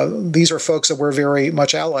 These are folks that we're very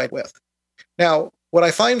much allied with." Now, what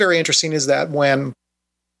I find very interesting is that when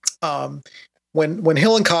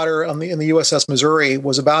Hillenkotter in the USS Missouri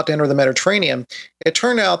was about to enter the Mediterranean, it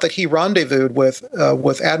turned out that he rendezvoused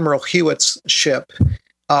with Admiral Hewitt's ship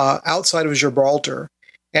outside of Gibraltar.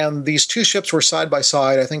 And these two ships were side by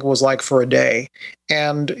side, I think it was like for a day.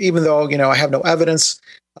 And even though, I have no evidence,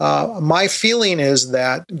 my feeling is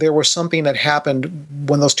that there was something that happened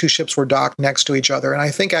when those two ships were docked next to each other. And I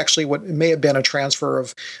think actually what may have been a transfer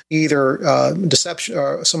of either deception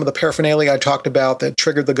or some of the paraphernalia I talked about that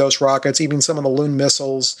triggered the Ghost rockets, even some of the Loon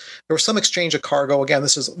missiles. There was some exchange of cargo. Again,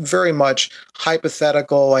 this is very much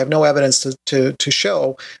hypothetical. I have no evidence to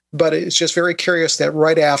show, but it's just very curious that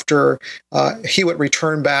right after Hewitt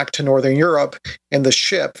returned back to Northern Europe in the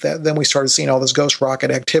ship, then we started seeing all this Ghost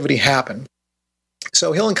rocket activity happen.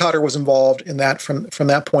 So Hillenkotter was involved in that from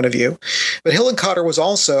that point of view. But Hillenkotter was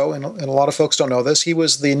also, and a lot of folks don't know this, he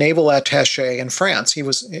was the naval attaché in France. He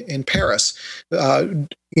was in Paris,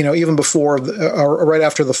 even before or right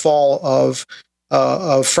after the fall of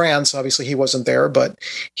France. Obviously, he wasn't there, but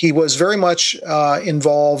he was very much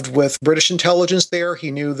involved with British intelligence there.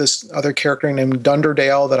 He knew this other character named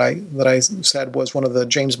Dunderdale that I said was one of the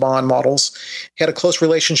James Bond models. He had a close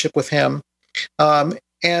relationship with him.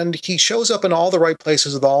 And he shows up in all the right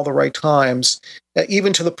places at all the right times,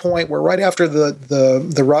 even to the point where right after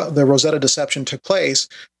the Rosetta Deception took place,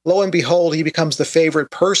 lo and behold, he becomes the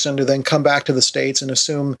favorite person to then come back to the States and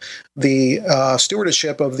assume the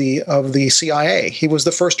stewardship of the CIA. He was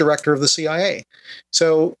the first director of the CIA.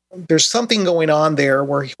 So there's something going on there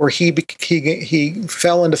where he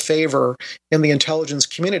fell into favor in the intelligence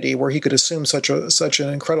community, where he could assume such an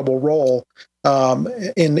incredible role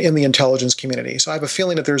in the intelligence community. So I have a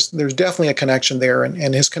feeling that there's definitely a connection there,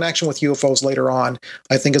 and his connection with UFOs later on,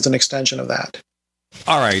 I think, is an extension of that.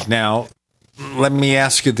 All right, now let me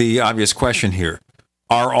ask you the obvious question here.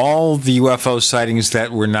 Are all the UFO sightings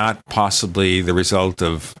that were not possibly the result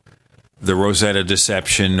of the Rosetta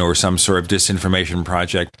Deception or some sort of disinformation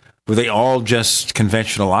project, were they all just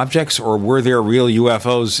conventional objects, or were there real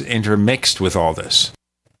UFOs intermixed with all this?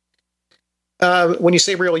 When you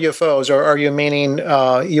say real UFOs, are you meaning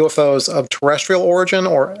UFOs of terrestrial origin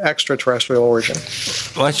or extraterrestrial origin?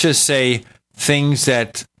 Let's just say things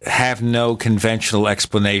that have no conventional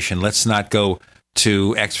explanation. Let's not go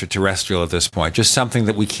to extraterrestrial at this point. Just something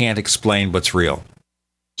that we can't explain but's real.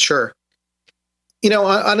 Sure.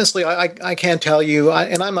 Honestly, I can't tell you,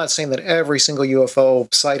 and I'm not saying that every single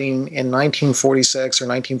UFO sighting in 1946 or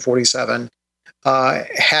 1947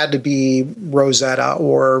 had to be Rosetta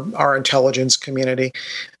or our intelligence community.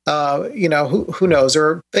 Who knows? There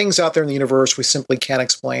are things out there in the universe we simply can't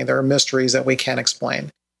explain. There are mysteries that we can't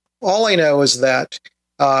explain. All I know is that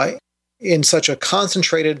in such a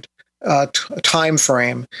concentrated time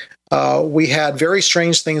frame, we had very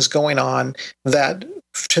strange things going on that,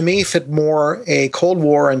 to me, fit more a Cold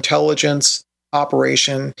War intelligence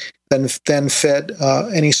operation than fit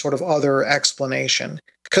any sort of other explanation.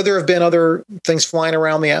 Could there have been other things flying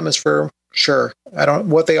around the atmosphere? Sure.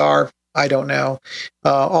 What they are, I don't know.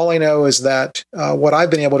 All I know is that what I've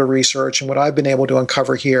been able to research and what I've been able to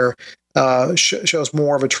uncover here shows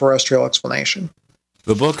more of a terrestrial explanation.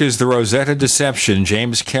 The book is The Rosetta Deception.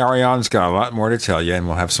 James Carrion's got a lot more to tell you, and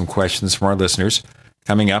we'll have some questions from our listeners.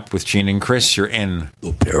 Coming up with Gene and Chris, you're in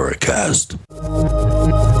the Paracast.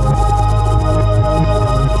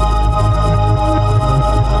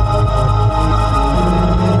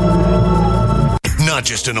 Not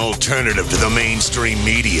just an alternative to the mainstream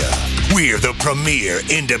media. We're the premier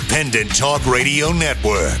independent talk radio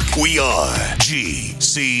network. We are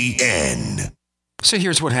GCN. So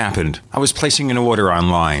here's what happened. I was placing an order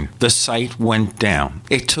online. The site went down.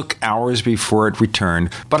 It took hours before it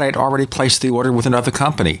returned, but I'd already placed the order with another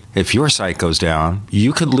company. If your site goes down,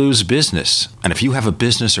 you could lose business. And if you have a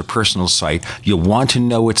business or personal site, you'll want to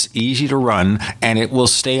know it's easy to run and it will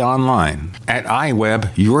stay online. At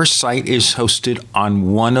iWeb, your site is hosted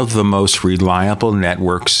on one of the most reliable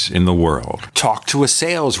networks in the world. Talk to a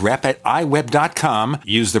sales rep at iWeb.com.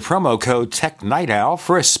 Use the promo code TechNightOwl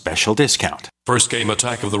for a special discount. First came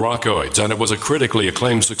Attack of the Rockoids, and it was a critically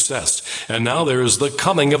acclaimed success. And now there's The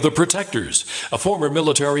Coming of the Protectors. A former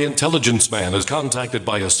military intelligence man is contacted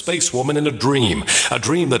by a space woman in a dream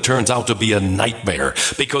that turns out to be a nightmare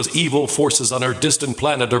because evil forces on our distant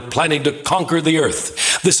planet are planning to conquer the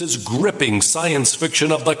Earth. This is gripping science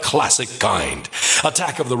fiction of the classic kind.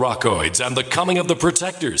 Attack of the Rockoids and The Coming of the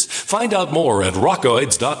Protectors. Find out more at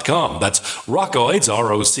rockoids.com. That's Rockoids,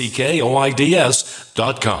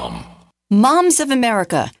 ROCKOIDS.com. Moms of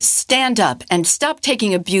America, stand up and stop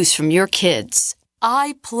taking abuse from your kids.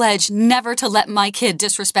 I pledge never to let my kid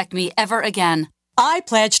disrespect me ever again. I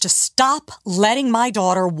pledge to stop letting my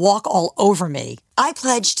daughter walk all over me. I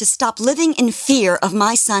pledge to stop living in fear of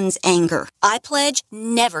my son's anger. I pledge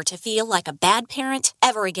never to feel like a bad parent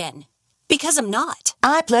ever again. Because I'm not.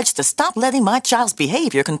 I pledge to stop letting my child's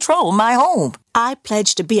behavior control my home. I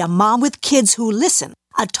pledge to be a mom with kids who listen.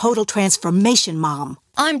 A total transformation mom.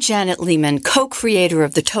 I'm Janet Lehman, co-creator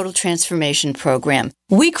of the Total Transformation Program.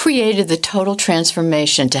 We created the Total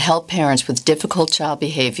Transformation to help parents with difficult child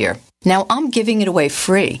behavior. Now I'm giving it away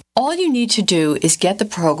free. All you need to do is get the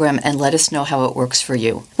program and let us know how it works for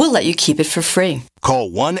you. We'll let you keep it for free.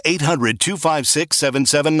 Call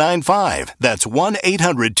 1-800-256-7795. That's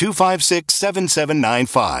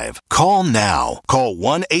 1-800-256-7795. Call now. Call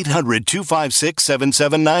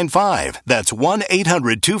 1-800-256-7795. That's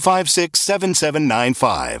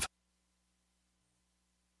 1-800-256-7795.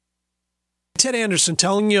 Ted Anderson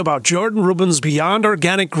telling you about Jordan Rubin's Beyond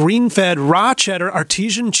Organic Green-Fed Raw Cheddar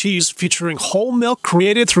Artesian Cheese featuring whole milk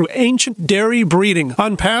created through ancient dairy breeding,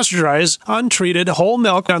 unpasteurized, untreated whole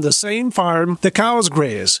milk on the same farm the cows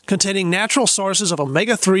graze, containing natural sources of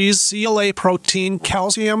omega-3s, CLA protein,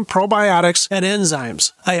 calcium, probiotics, and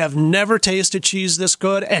enzymes. I have never tasted cheese this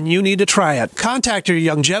good, and you need to try it. Contact your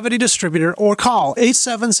Longevity distributor or call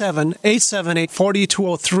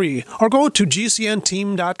 877-878-4203 or go to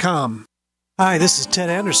gcnteam.com. Hi, this is Ted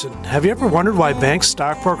Anderson. Have you ever wondered why banks,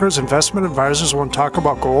 stockbrokers, investment advisors won't talk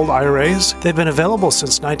about gold IRAs? They've been available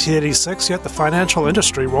since 1986, yet the financial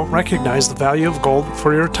industry won't recognize the value of gold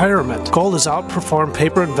for your retirement. Gold has outperformed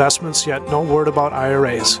paper investments, yet no word about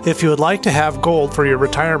IRAs. If you would like to have gold for your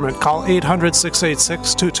retirement, call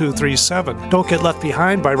 800-686-2237. Don't get left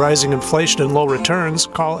behind by rising inflation and low returns.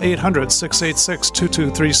 Call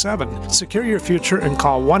 800-686-2237. Secure your future and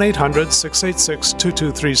call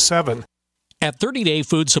 1-800-686-2237. At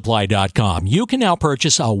 30dayfoodsupply.com, you can now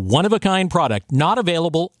purchase a one-of-a-kind product not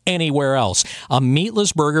available anywhere else. A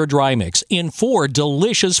meatless burger dry mix in 4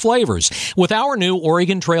 delicious flavors. With our new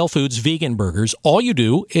Oregon Trail Foods vegan burgers, all you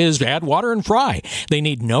do is add water and fry. They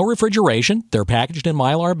need no refrigeration. They're packaged in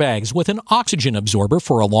Mylar bags with an oxygen absorber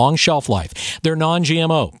for a long shelf life. They're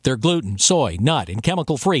non-GMO. They're gluten, soy, nut, and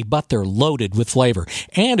chemical-free, but they're loaded with flavor.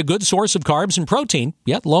 And a good source of carbs and protein,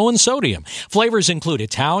 yet low in sodium. Flavors include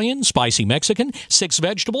Italian, spicy Mexican,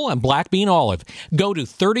 6-vegetable, and black bean olive. Go to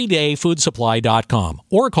 30dayfoodsupply.com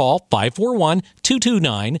or call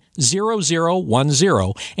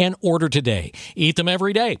 541-229-0010 and order today. Eat them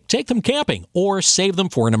every day, take them camping, or save them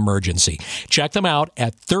for an emergency. Check them out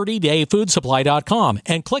at 30dayfoodsupply.com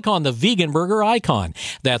and click on the vegan burger icon.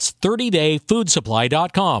 That's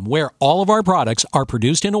 30dayfoodsupply.com, where all of our products are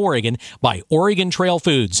produced in Oregon by Oregon Trail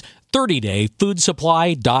Foods.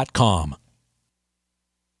 30dayfoodsupply.com.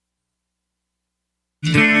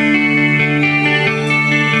 This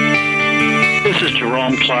is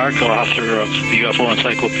Jerome Clark, author of the UFO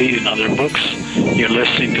Encyclopedia and other books. You're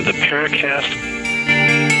listening to the Paracast.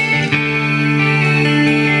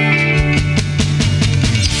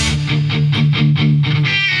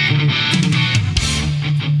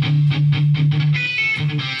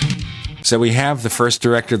 So we have the first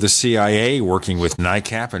director of the CIA working with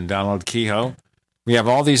NICAP and Donald Kehoe. We have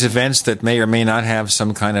all these events that may or may not have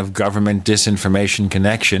some kind of government disinformation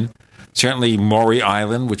connection. Certainly Maury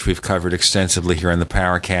Island, which we've covered extensively here in the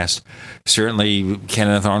Paracast. Certainly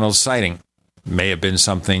Kenneth Arnold's sighting may have been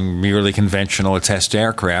something merely conventional, a test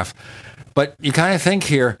aircraft. But you kind of think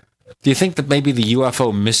here, do you think that maybe the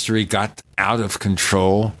UFO mystery got out of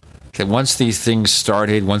control? That once these things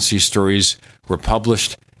started, once these stories were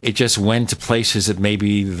published, it just went to places that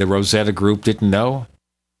maybe the Rosetta group didn't know?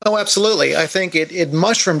 Oh, absolutely. I think it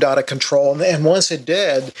mushroomed out of control. And once it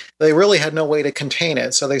did, they really had no way to contain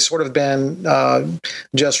it. So they sort of been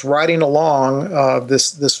just riding along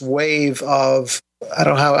this wave of, I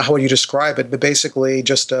don't know how would you describe it, but basically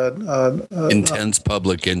just intense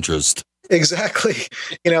public interest. Exactly.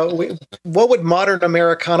 What would modern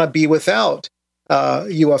Americana be without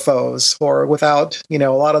UFOs, or without, a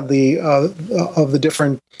lot of the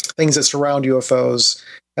different things that surround UFOs?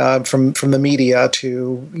 From the media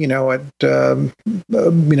to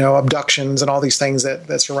abductions and all these things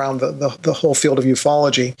that surround the whole field of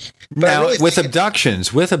ufology. But now, with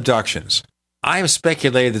abductions, I have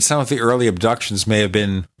speculated that some of the early abductions may have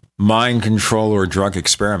been mind control or drug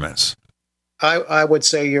experiments. I would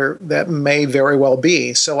say that may very well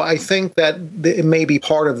be. So I think that it may be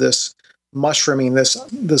part of this mushrooming, this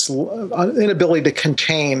inability to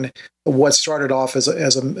contain what started off as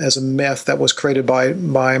a myth that was created by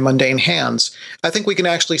mundane hands. I think we can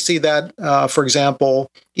actually see that, for example,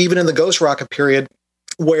 even in the Ghost Rocket period,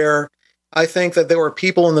 where I think that there were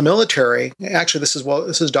people in the military. Actually, this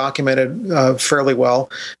is documented fairly well.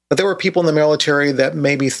 But there were people in the military that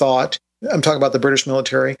maybe thought, I'm talking about the British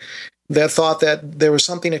military, that thought that there was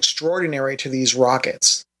something extraordinary to these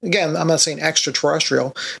rockets. Again, I'm not saying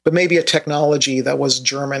extraterrestrial, but maybe a technology that was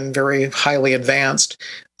German, very highly advanced.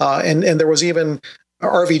 And there was even,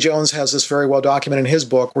 R.V. Jones has this very well documented in his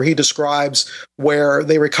book, where he describes where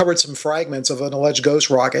they recovered some fragments of an alleged ghost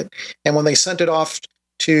rocket. And when they sent it off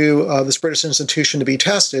to this British institution to be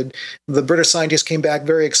tested, the British scientists came back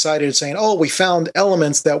very excited, saying, "Oh, we found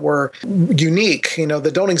elements that were unique,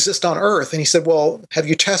 that don't exist on Earth." And he said, "Well, have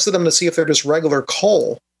you tested them to see if they're just regular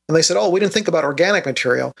coal?" And they said, "Oh, we didn't think about organic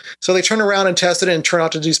material." So they turned around and tested it, and it turned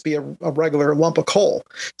out to just be a regular lump of coal.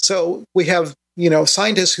 So we have,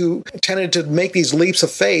 scientists who tended to make these leaps of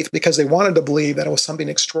faith because they wanted to believe that it was something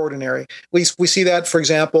extraordinary. We see that, for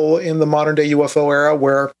example, in the modern day UFO era,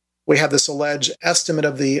 where we have this alleged estimate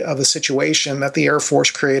of the situation that the Air Force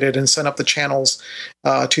created and sent up the channels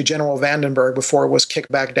to General Vandenberg before it was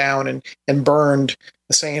kicked back down and burned,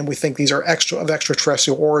 saying we think these are of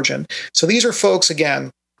extraterrestrial origin. So these are folks, again,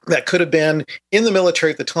 that could have been in the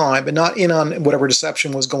military at the time, but not in on whatever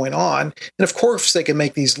deception was going on. And of course, they can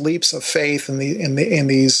make these leaps of faith and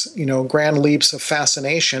these grand leaps of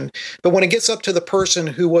fascination. But when it gets up to the person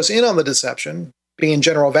who was in on the deception, being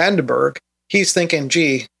General Vandenberg, he's thinking,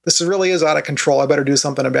 gee, this really is out of control. I better do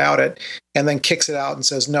something about it. And then kicks it out and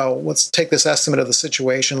says, no, let's take this estimate of the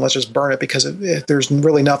situation. Let's just burn it because there's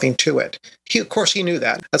really nothing to it. Of course, he knew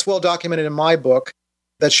that. That's well documented in my book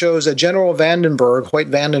that shows that General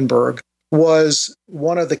Hoyt Vandenberg, was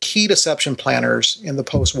one of the key deception planners in the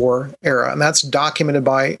post-war era. And that's documented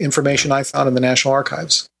by information I found in the National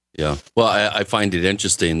Archives. Yeah. Well, I find it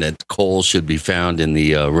interesting that coal should be found in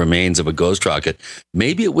the remains of a ghost rocket.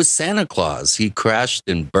 Maybe it was Santa Claus. He crashed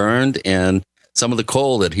and burned, and some of the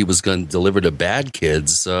coal that he was going to deliver to bad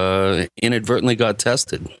kids inadvertently got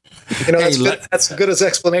tested. That's as good as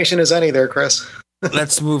explanation as any there, Chris.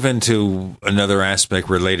 Let's move into another aspect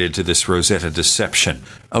related to this Rosetta Deception.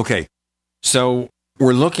 Okay, so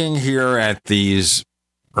we're looking here at these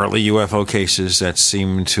early UFO cases that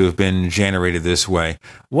seem to have been generated this way.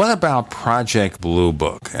 What about Project Blue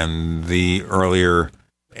Book and the earlier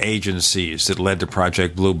agencies that led to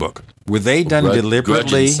Project Blue Book? Were they done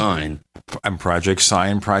deliberately? Grudge and Sign. And Project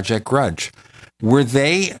Sign, Project Grudge. Were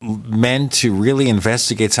they meant to really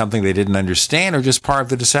investigate something they didn't understand, or just part of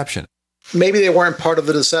the deception? Maybe they weren't part of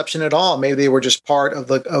the deception at all. Maybe they were just part of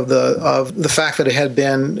the fact that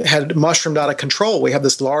it had mushroomed out of control. We have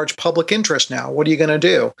this large public interest now. What are you going to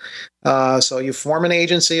do? So you form an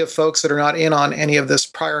agency of folks that are not in on any of this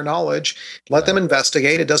prior knowledge. Let them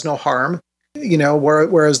investigate. It does no harm.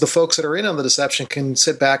 Whereas the folks that are in on the deception can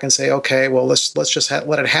sit back and say, okay, well, let's just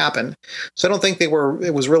let it happen. So I don't think it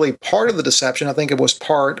was really part of the deception. I think it was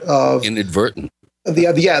part of inadvertent. The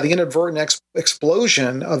inadvertent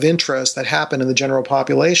explosion of interest that happened in the general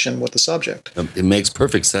population with the subject. It makes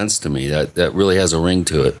perfect sense to me. That really has a ring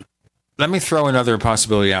to it. Let me throw another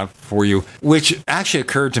possibility out for you, which actually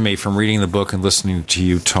occurred to me from reading the book and listening to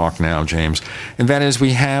you talk now, James. And that is,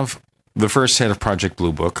 we have the first head of Project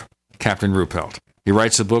Blue Book, Captain Ruppelt. He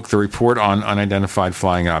writes a book, The Report on Unidentified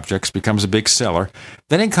Flying Objects, becomes a big seller.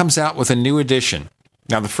 Then he comes out with a new edition.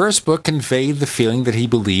 Now, the first book conveyed the feeling that he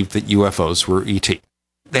believed that UFOs were ET.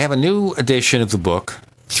 They have a new edition of the book.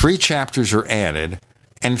 3 chapters are added.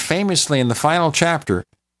 And famously, in the final chapter,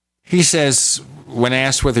 he says, when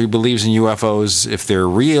asked whether he believes in UFOs, if they're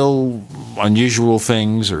real, unusual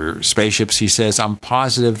things or spaceships, he says, I'm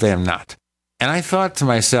positive they're not. And I thought to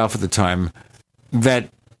myself at the time that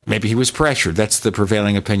maybe he was pressured. That's the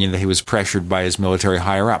prevailing opinion, that he was pressured by his military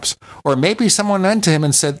higher-ups. Or maybe someone went to him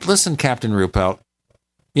and said, listen, Captain Ruppelt,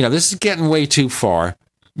 this is getting way too far.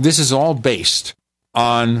 This is all based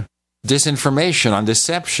on disinformation, on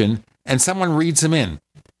deception, and someone reads him in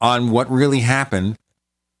on what really happened.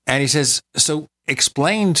 And he says, so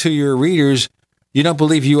explain to your readers you don't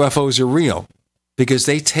believe UFOs are real because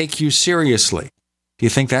they take you seriously. Do you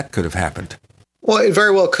think that could have happened? Well, it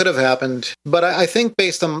very well could have happened. But I think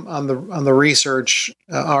based on the research,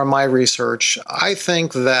 or my research, I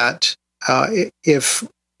think that if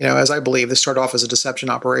as I believe, this started off as a deception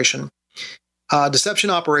operation. Deception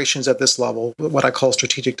operations at this level, what I call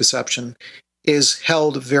strategic deception, is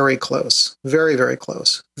held very close, very, very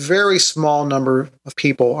close. Very small number of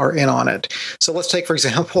people are in on it. So let's take, for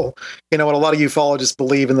example, what a lot of ufologists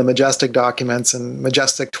believe in the Majestic documents and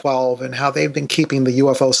Majestic 12 and how they've been keeping the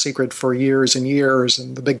UFO secret for years and years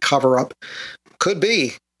and the big cover-up. Could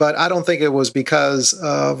be. But I don't think it was because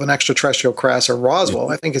of an extraterrestrial crash or Roswell.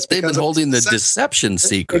 I think it's because they've been holding the deception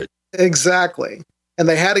secret. Exactly. And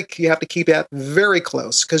you have to keep that very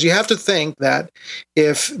close, because you have to think that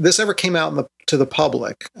if this ever came out to the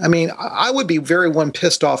public, I would be very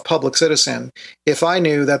pissed off public citizen if I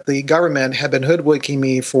knew that the government had been hoodwinking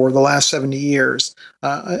me for the last 70 years,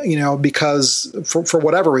 because for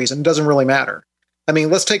whatever reason, it doesn't really matter.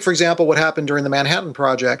 Let's take, for example, what happened during the Manhattan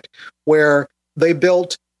Project, where they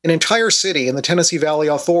built an entire city in the Tennessee Valley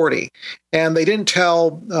Authority, and they didn't tell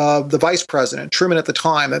the vice president, Truman at the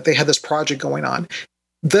time, that they had this project going on.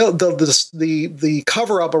 The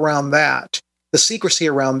cover-up around that, the secrecy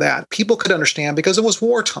around that, people could understand because it was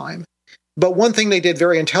wartime. But one thing they did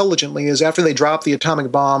very intelligently is after they dropped the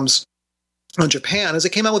atomic bombs on Japan, is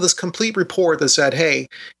it came out with this complete report that said, hey,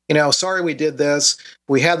 sorry we did this.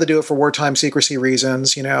 We had to do it for wartime secrecy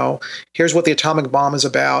reasons. Here's what the atomic bomb is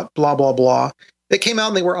about, blah, blah, blah. They came out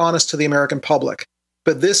and they were honest to the American public.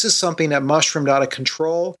 But this is something that mushroomed out of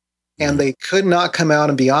control, and they could not come out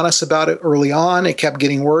and be honest about it early on. It kept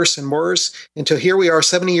getting worse and worse until here we are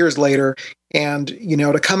 70 years later. And,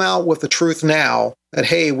 to come out with the truth now that,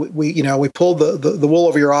 hey, we pulled the wool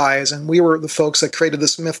over your eyes and we were the folks that created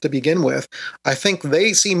this myth to begin with. I think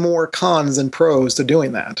they see more cons than pros to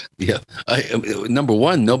doing that. Yeah. Number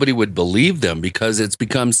one, nobody would believe them because it's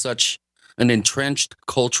become such an entrenched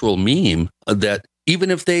cultural meme that even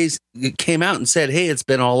if they came out and said, hey, it's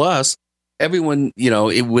been all us, everyone,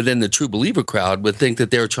 within the true believer crowd would think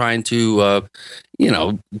that they're trying to,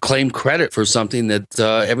 claim credit for something that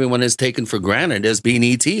everyone has taken for granted as being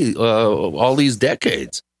ET all these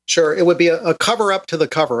decades. Sure, it would be a cover-up to the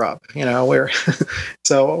cover-up, where,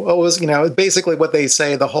 so it was, basically what they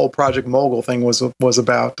say the whole Project Mogul thing was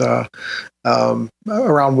about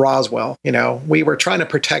around Roswell. We were trying to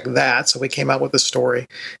protect that, so we came out with the story.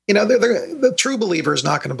 The true believer is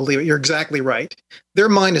not going to believe it. You're exactly right. Their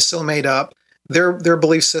mind is so made up, their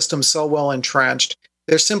belief system so well entrenched,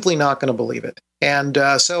 they're simply not going to believe it. And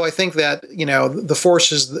so I think that, the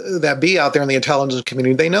forces that be out there in the intelligence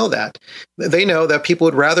community, they know that. They know that people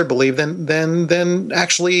would rather believe than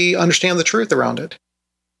actually understand the truth around it.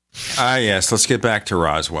 Yes, let's get back to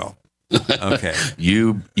Roswell. Okay.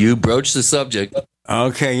 You broached the subject.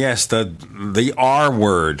 Okay, yes, the R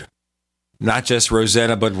word. Not just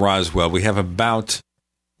Rosetta, but Roswell. We have about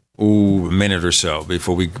a minute or so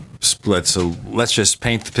before we split, so let's just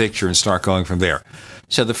paint the picture and start going from there.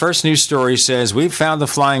 So the first news story says, we've found the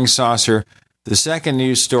flying saucer. The second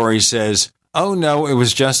news story says, oh no, it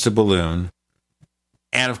was just a balloon.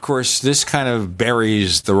 And of course, this kind of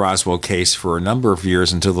buries the Roswell case for a number of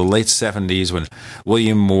years until the late 70s when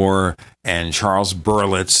William Moore and Charles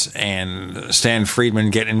Berlitz and Stan Friedman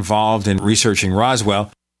get involved in researching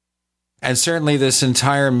Roswell. And certainly this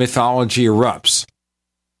entire mythology erupts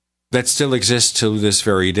that still exists to this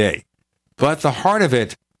very day. But the heart of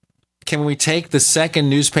it, can we take the second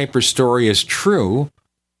newspaper story as true?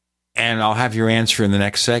 And I'll have your answer in the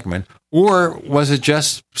next segment. Or was it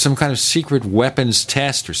just some kind of secret weapons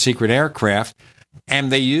test or secret aircraft?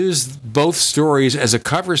 And they used both stories as a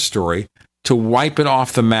cover story to wipe it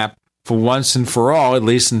off the map for once and for all, at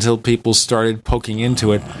least until people started poking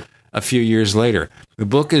into it a few years later. The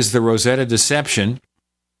book is The Rosetta Deception.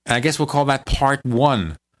 And I guess we'll call that part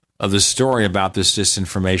one of the story about this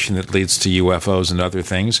disinformation that leads to UFOs and other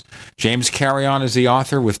things. James Carrion is the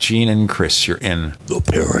author with Gene and Chris. You're in The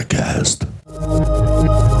Paracast.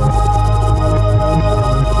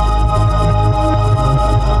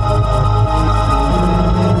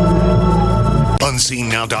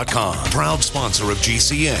 UnseenNow.com, proud sponsor of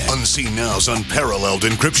GCN. Unseen Now's unparalleled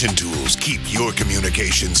encryption tools keep your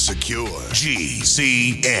communications secure.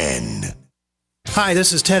 GCN. Hi,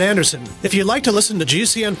 this is Ted Anderson. If you'd like to listen to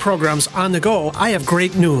GCN programs on the go, I have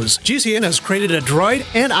great news. GCN has created a Droid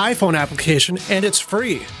and iPhone application, and it's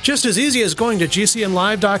free. Just as easy as going to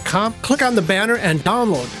GCNlive.com, click on the banner, and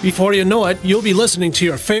download. Before you know it, you'll be listening to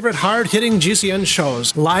your favorite hard-hitting GCN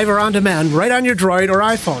shows, live or on demand, right on your Droid or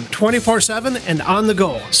iPhone, 24/7 and on the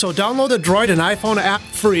go. So download the Droid and iPhone app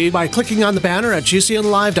free by clicking on the banner at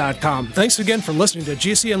GCNlive.com. Thanks again for listening to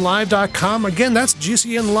GCNlive.com. Again, that's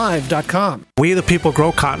GCNlive.com. We the people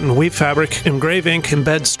grow cotton, weave fabric, engrave ink,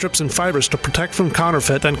 embed strips and fibers to protect from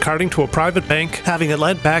counterfeit, then carting to a private bank, having it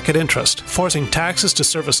lent back at interest, forcing taxes to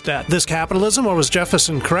service debt. This capitalism, or was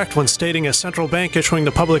Jefferson correct when stating a central bank issuing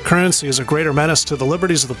the public currency is a greater menace to the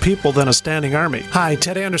liberties of the people than a standing army? Hi,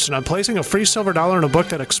 Ted Anderson. I'm placing a free silver dollar in a book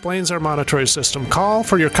that explains our monetary system. Call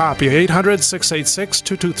for your copy,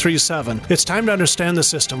 800-686-2237. It's time to understand the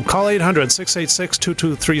system. Call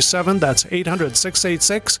 800-686-2237. That's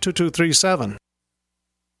 800-686-2237.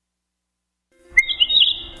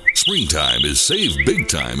 Springtime is save big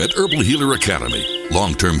time at Herbal Healer Academy.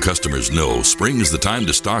 Long-term customers know spring is the time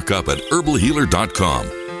to stock up at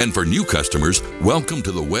herbalhealer.com. And for new customers, welcome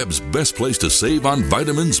to the web's best place to save on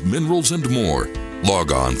vitamins, minerals, and more.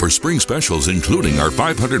 Log on for spring specials, including our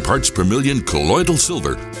 500 parts per million colloidal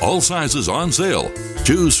silver, all sizes on sale.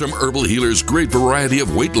 Choose from Herbal Healer's great variety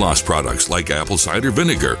of weight loss products like apple cider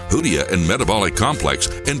vinegar, Hoodia and Metabolic Complex,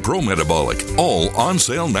 and Pro Metabolic, all on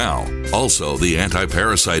sale now. Also, the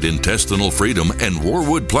Anti-Parasite Intestinal Freedom and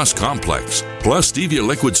Warwood Plus Complex, plus Stevia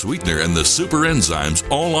Liquid Sweetener and the Super Enzymes,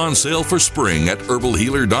 all on sale for spring at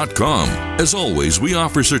herbalhealer.com. As always, we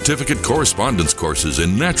offer certificate correspondence courses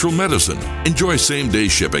in natural medicine. Enjoy same-day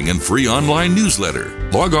shipping and free online newsletter.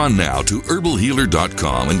 Log on now to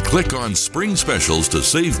herbalhealer.com and click on Spring Specials to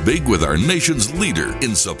save big with our nation's leader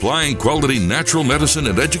in supplying quality natural medicine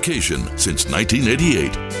and education since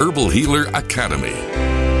 1988, Herbal Healer Academy.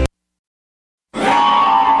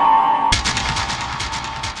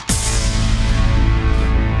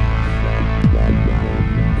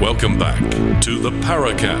 Welcome back to the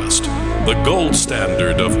Paracast, the gold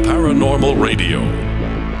standard of paranormal radio.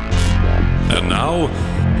 And now,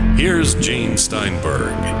 here's Gene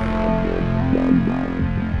Steinberg.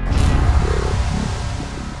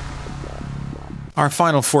 Our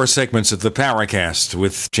final four segments of the Paracast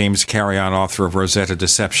with James Carrion, author of Rosetta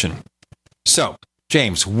Deception. So,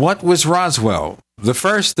 James, what was Roswell? The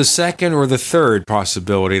first, the second, or the third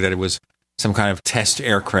possibility that it was some kind of test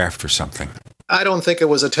aircraft or something? I don't think it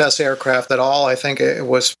was a test aircraft at all. I think it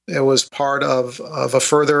was part of a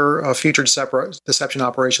further future deception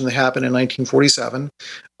operation that happened in 1947,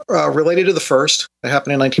 related to the first that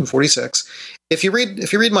happened in 1946. If you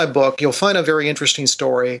read my book, you'll find a very interesting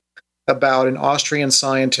story about an Austrian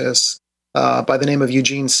scientist by the name of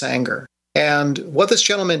Eugene Sanger. And what this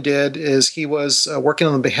gentleman did is he was working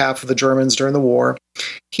on behalf of the Germans during the war.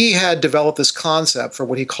 He had developed this concept for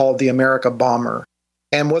what he called the America bomber.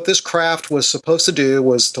 And what this craft was supposed to do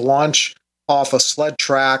was to launch off a sled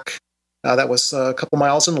track that was a couple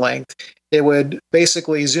miles in length. It would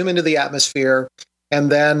basically zoom into the atmosphere,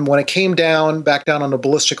 and then when it came back down on a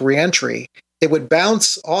ballistic reentry, it would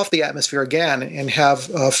bounce off the atmosphere again and have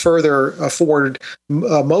further forward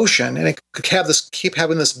motion, and it could keep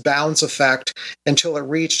having this bounce effect until it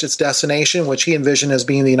reached its destination, which he envisioned as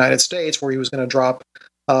being the United States, where he was going to drop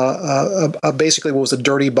basically what was a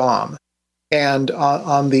dirty bomb and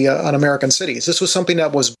on American cities. This was something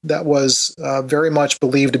that was very much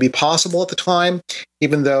believed to be possible at the time,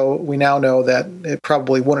 even though we now know that it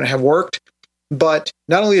probably wouldn't have worked. But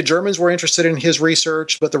not only the Germans were interested in his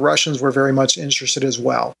research, but the Russians were very much interested as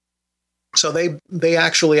well. So they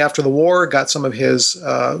actually, after the war, got some of his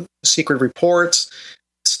secret reports.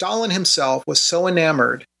 Stalin himself was so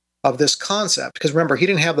enamored of this concept, because remember, he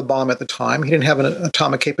didn't have the bomb at the time. He didn't have an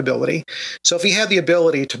atomic capability. So if he had the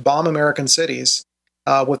ability to bomb American cities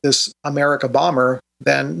with this America bomber,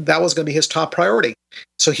 then that was going to be his top priority.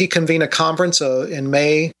 So he convened a conference in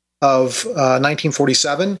May of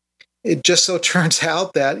 1947. It just so turns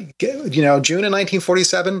out that, June of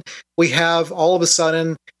 1947, we have all of a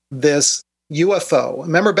sudden this UFO.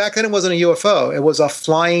 Remember, back then it wasn't a UFO. It was a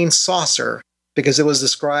flying saucer, because it was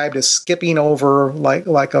described as skipping over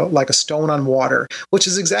like a stone on water, which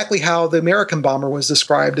is exactly how the American bomber was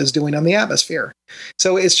described as doing on the atmosphere.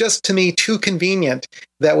 So it's just, to me, too convenient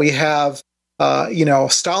that we have,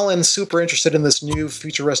 Stalin super interested in this new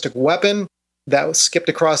futuristic weapon that was skipped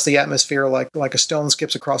across the atmosphere like a stone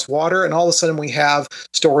skips across water, and all of a sudden we have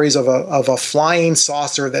stories of a flying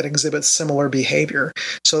saucer that exhibits similar behavior.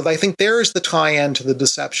 So I think there's the tie-in to the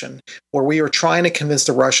deception, where we are trying to convince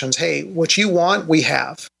the Russians, hey, what you want, we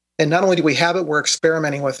have. And not only do we have it, we're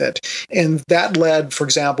experimenting with it. And that led, for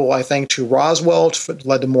example, I think, to Roswell,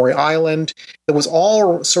 led to Maury Island. It was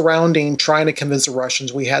all surrounding trying to convince the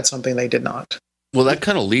Russians we had something they did not. Well, that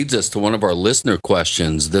kind of leads us to one of our listener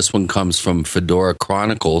questions. This one comes from Fedora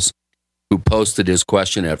Chronicles, who posted his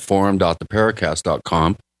question at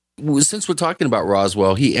forum.theparacast.com. Since we're talking about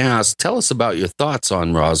Roswell, he asked, tell us about your thoughts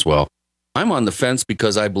on Roswell. I'm on the fence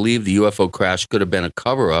because I believe the UFO crash could have been a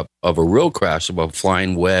cover-up of a real crash of a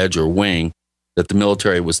flying wedge or wing that the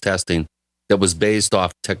military was testing that was based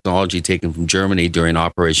off technology taken from Germany during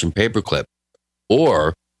Operation Paperclip.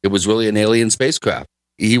 Or it was really an alien spacecraft.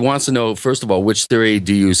 He wants to know, first of all, which theory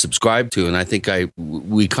do you subscribe to? And I think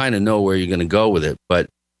we kind of know where you're going to go with it. But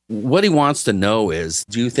what he wants to know is,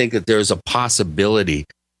 do you think that there's a possibility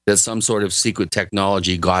that some sort of secret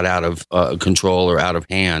technology got out of control or out of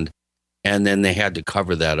hand, and then they had to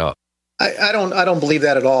cover that up? I don't believe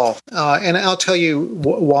that at all. And I'll tell you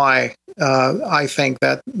why I think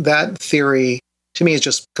that theory, to me, is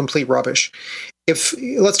just complete rubbish.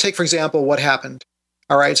 Let's take, for example, what happened.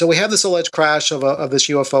 All right, so we have this alleged crash of this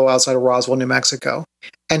UFO outside of Roswell, New Mexico.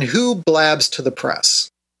 And who blabs to the press?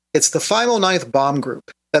 It's the 509th Bomb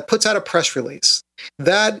Group that puts out a press release.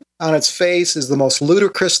 That, on its face, is the most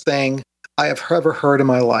ludicrous thing I have ever heard in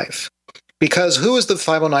my life. Because who is the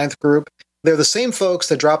 509th Group? They're the same folks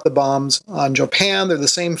that dropped the bombs on Japan. They're the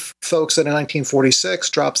same folks that in 1946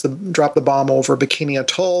 dropped the bomb over Bikini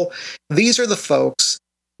Atoll. These are the folks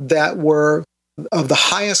that were of the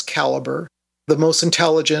highest caliber, the most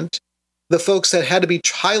intelligent, the folks that had to be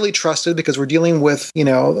highly trusted, because we're dealing with,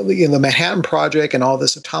 the Manhattan Project and all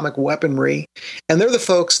this atomic weaponry. And they're the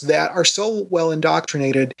folks that are so well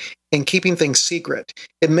indoctrinated in keeping things secret.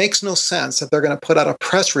 It makes no sense that they're going to put out a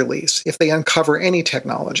press release if they uncover any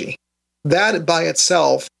technology. That by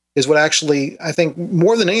itself is what actually, I think,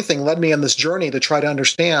 more than anything, led me on this journey to try to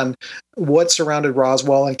understand what surrounded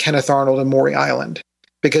Roswell and Kenneth Arnold and Maury Island.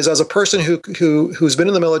 Because as a person who's been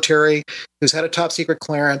in the military, who's had a top secret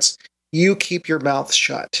clearance, you keep your mouth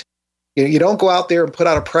shut. You don't go out there and put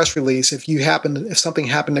out a press release if something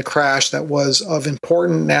happened to crash that was of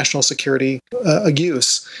important national security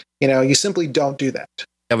use. You simply don't do that.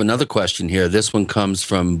 I have another question here. This one comes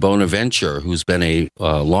from Bonaventure, who's been a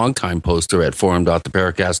longtime poster at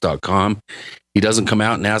forum.theparacast.com. He doesn't come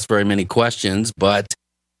out and ask very many questions, but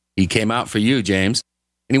he came out for you, James.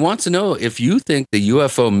 And he wants to know if you think the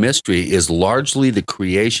UFO mystery is largely the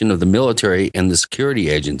creation of the military and the security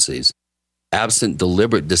agencies. absent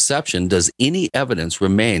deliberate deception, does any evidence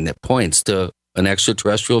remain that points to an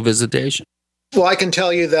extraterrestrial visitation? Well, I can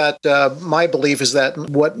tell you that my belief is that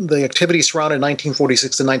what the activity surrounding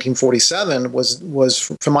 1946 to 1947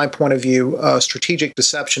 was, from my point of view, a strategic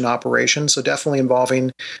deception operation. So definitely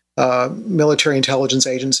involving military intelligence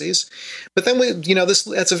agencies. But then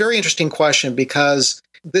that's a very interesting question, because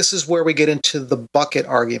this is where we get into the bucket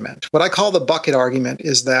argument. What I call the bucket argument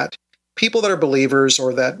is that people that are believers,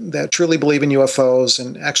 or that truly believe in UFOs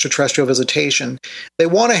and extraterrestrial visitation, they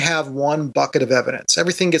want to have one bucket of evidence.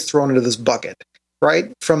 Everything gets thrown into this bucket,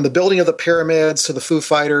 right? From the building of the pyramids to the Foo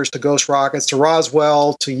Fighters to ghost rockets to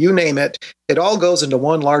Roswell to you name it, it all goes into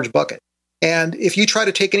one large bucket. And if you try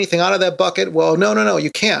to take anything out of that bucket, well, no, you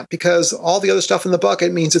can't, because all the other stuff in the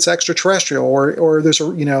bucket means it's extraterrestrial, or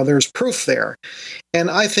there's proof there. And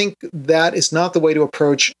I think that is not the way to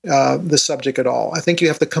approach the subject at all. I think you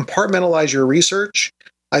have to compartmentalize your research.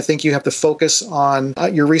 I think you have to focus on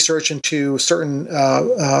your research into certain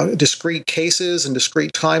discrete cases and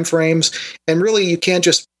discrete timeframes. And really, you can't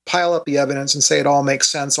just pile up the evidence and say it all makes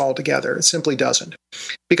sense altogether. It simply doesn't.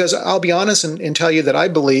 Because I'll be honest and tell you that I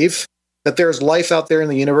believe that there's life out there in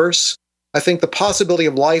the universe. I think the possibility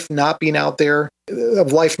of life not being out there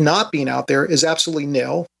is absolutely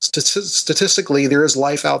nil. Statistically, there is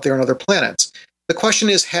life out there on other planets. The question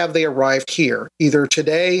is, have they arrived here, either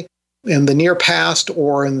today, in the near past,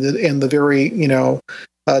 or in the very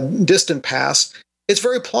distant past? It's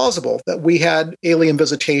very plausible that we had alien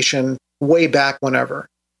visitation way back whenever.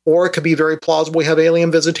 Or it could be very plausible we have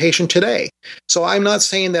alien visitation today. So I'm not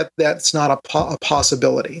saying that that's not a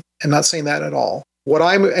possibility. I'm not saying that at all. What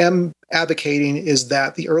I am advocating is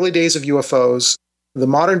that the early days of UFOs, the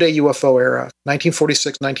modern day UFO era,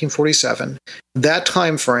 1946, 1947, that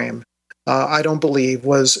time frame, I don't believe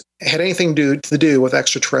had anything to do with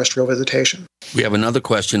extraterrestrial visitation. We have another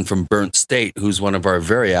question from Burnt State, who's one of our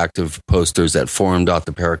very active posters at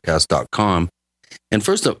forum.theparacast.com. And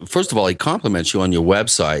first of all, he compliments you on your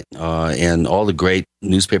website and all the great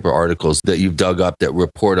newspaper articles that you've dug up that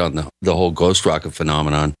report on the whole ghost rocket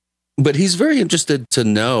phenomenon. But he's very interested to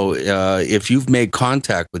know if you've made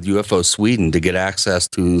contact with UFO Sweden to get access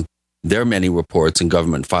to their many reports and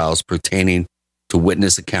government files pertaining to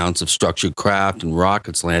witness accounts of structured craft and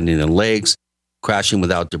rockets landing in lakes, crashing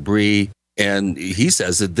without debris. And he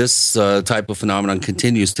says that this type of phenomenon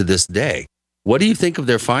continues to this day. What do you think of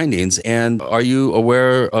their findings, and are you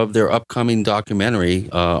aware of their upcoming documentary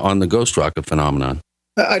on the ghost rocket phenomenon?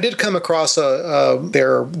 I did come across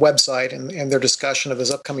their website and their discussion of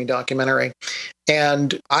this upcoming documentary,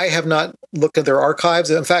 and I have not looked at their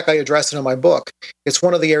archives. In fact, I addressed it in my book. It's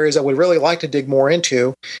one of the areas I would really like to dig more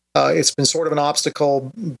into. It's been sort of an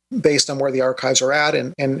obstacle based on where the archives are at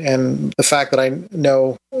and the fact that I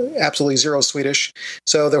know absolutely zero Swedish,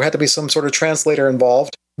 so there had to be some sort of translator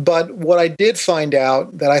involved. But what I did find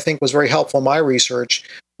out that I think was very helpful in my research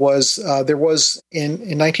was there was, in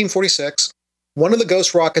 1946, one of the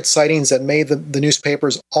ghost rocket sightings that made the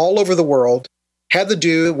newspapers all over the world had to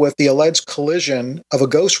do with the alleged collision of a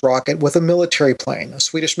ghost rocket with a military plane, a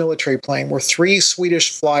Swedish military plane, where 3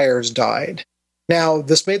 Swedish flyers died. Now,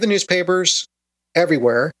 this made the newspapers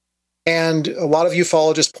everywhere, and a lot of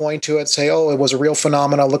ufologists point to it, say, oh, it was a real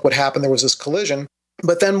phenomenon, look what happened, there was this collision.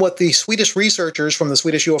 But then what the Swedish researchers from the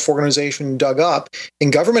Swedish UFO organization dug up in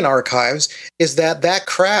government archives is that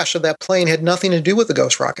crash of that plane had nothing to do with the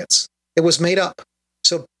ghost rockets. It was made up.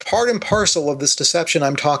 So part and parcel of this deception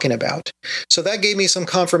I'm talking about. So that gave me some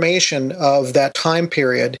confirmation of that time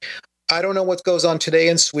period. I don't know what goes on today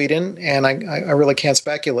in Sweden, and I really can't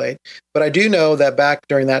speculate. But I do know that back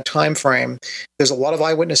during that time frame, there's a lot of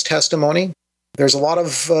eyewitness testimony. There's a lot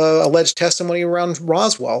of alleged testimony around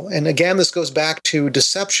Roswell. And again, this goes back to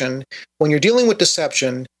deception. When you're dealing with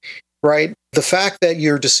deception, right, the fact that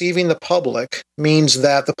you're deceiving the public means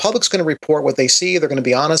that the public's going to report what they see. They're going to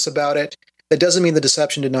be honest about it. That doesn't mean the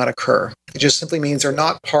deception did not occur. It just simply means they're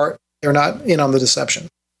not in on the deception.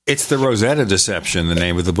 It's the Rosetta Deception, the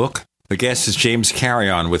name of the book. The guest is James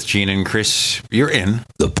Carrion with Gene and Chris. You're in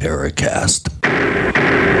the Paracast.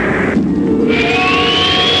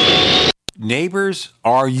 Neighbors,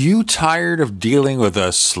 are you tired of dealing with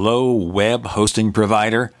a slow web hosting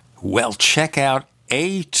provider? Well, check out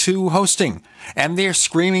A2 Hosting and their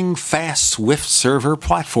screaming fast Swift server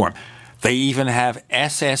platform. They even have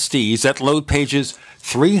SSDs that load pages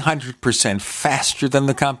 300% faster than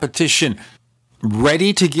the competition.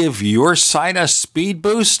 Ready to give your site a speed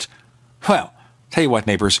boost? Well, tell you what,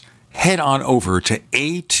 neighbors, head on over to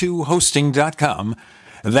a2hosting.com.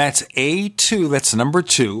 That's A2, that's number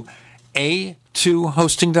 2,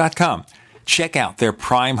 a2hosting.com. Check out their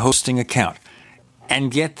Prime hosting account.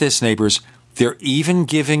 And get this, neighbors, They're even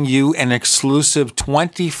giving you an exclusive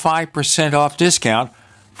 25% off discount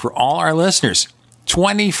for all our listeners.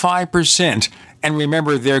 25%. And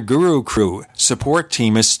remember, their Guru Crew support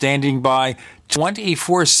team is standing by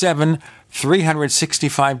 24/7,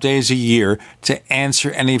 365 days a year to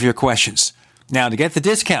answer any of your questions. Now, to get the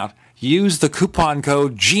discount, use the coupon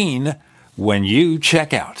code GENE when you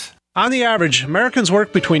check out. On the average, Americans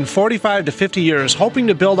work between 45 to 50 years, hoping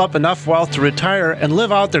to build up enough wealth to retire and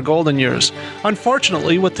live out their golden years.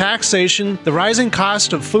 Unfortunately, with taxation, the rising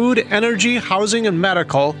cost of food, energy, housing, and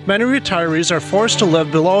medical, many retirees are forced to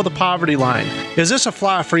live below the poverty line. Is this a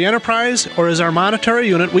flaw of free enterprise, or is our monetary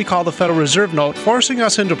unit we call the Federal Reserve Note forcing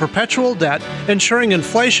us into perpetual debt, ensuring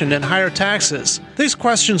inflation and higher taxes? These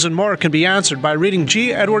questions and more can be answered by reading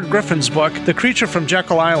G. Edward Griffin's book, The Creature from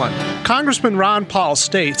Jekyll Island. Congressman Ron Paul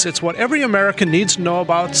states it's what every American needs to know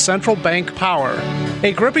about central bank power.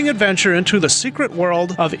 A gripping adventure into the secret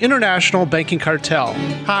world of international banking cartel.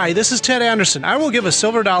 Hi, this is Ted Anderson. I will give a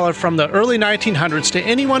silver dollar from the early 1900s to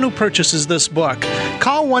anyone who purchases this book.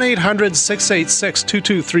 Call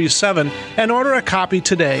 1-800-686-2237 and order a copy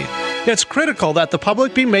today. It's critical that the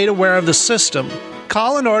public be made aware of the system.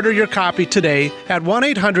 Call and order your copy today at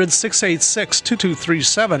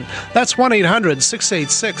 1-800-686-2237. That's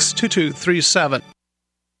 1-800-686-2237.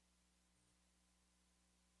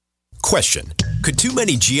 Question: could too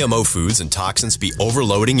many GMO foods and toxins be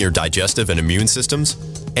overloading your digestive and immune systems?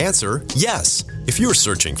 Answer: yes. If you're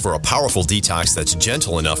searching for a powerful detox that's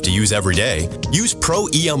gentle enough to use every day, use Pro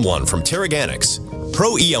EM1 from Terraganics.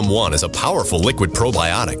 Pro EM1 is a powerful liquid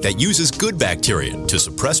probiotic that uses good bacteria to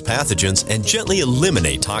suppress pathogens and gently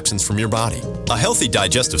eliminate toxins from your body. A healthy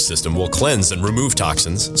digestive system will cleanse and remove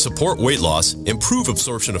toxins, support weight loss, improve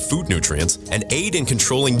absorption of food nutrients, and aid in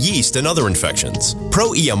controlling yeast and other infections.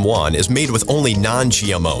 Pro EM1 is made with only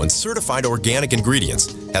non-GMO and certified organic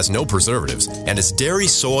ingredients, has no preservatives, and is dairy,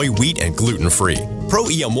 soy, wheat, and gluten-free. Pro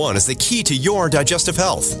EM1 is the key to your digestive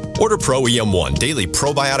health. Order Pro EM1 Daily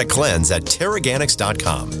Probiotic Cleanse at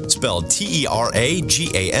Terraganics.com, spelled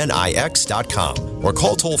Terraganix.com, or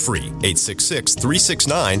call toll-free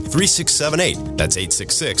 866-369-3678. That's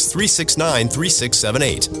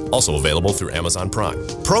 866-369-3678. Also available through Amazon Prime.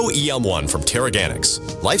 Pro EM1 from Terraganics.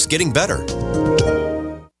 Life's getting better.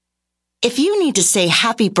 If you need to say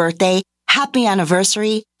happy birthday, happy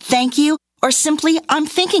anniversary, thank you, or simply I'm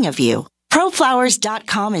thinking of you,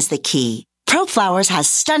 ProFlowers.com is the key. ProFlowers has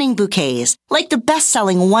stunning bouquets, like the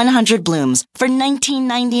best-selling 100 blooms for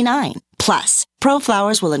 $19.99. Plus,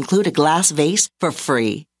 ProFlowers will include a glass vase for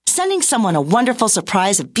free. Sending someone a wonderful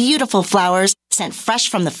surprise of beautiful flowers sent fresh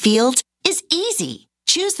from the fields is easy.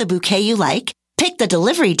 Choose the bouquet you like, pick the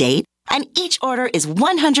delivery date, and each order is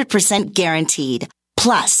 100% guaranteed.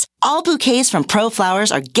 Plus, all bouquets from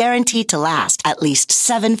ProFlowers are guaranteed to last at least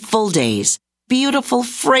 7 full days. Beautiful,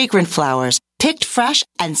 fragrant flowers, picked fresh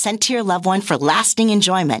and sent to your loved one for lasting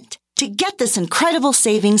enjoyment. To get this incredible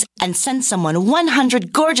savings and send someone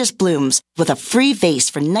 100 gorgeous blooms with a free vase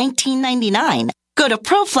for $19.99, go to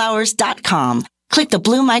ProFlowers.com, click the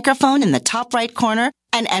blue microphone in the top right corner,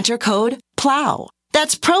 and enter code PLOW.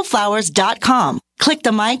 That's ProFlowers.com. Click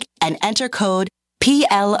the mic and enter code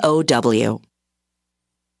PLOW.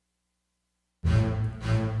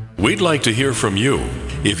 We'd like to hear from you.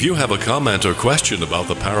 If you have a comment or question about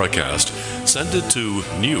the Paracast, send it to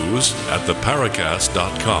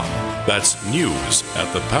news@theparacast.com. That's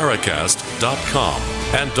news@theparacast.com.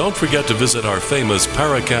 And don't forget to visit our famous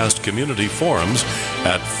Paracast community forums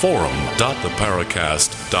at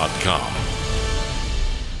forum.theparacast.com.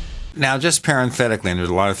 Now, just parenthetically, and there's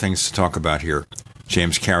a lot of things to talk about here,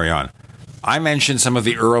 James Carrion. I mentioned some of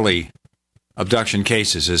the early abduction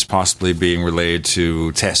cases as possibly being related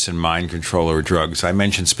to tests in mind control or drugs. I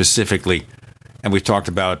mentioned specifically, and we've talked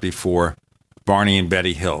about it before, Barney and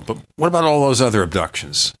Betty Hill. But what about all those other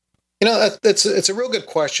abductions? You know, it's a real good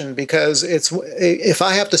question, because if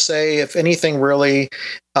I have to say, if anything really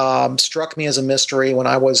struck me as a mystery when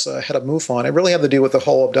I was head of MUFON, it really had to do with the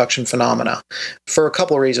whole abduction phenomena, for a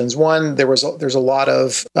couple of reasons. One, there's a lot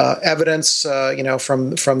of evidence,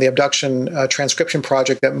 from the abduction transcription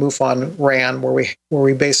project that MUFON ran, where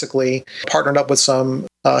we basically partnered up with some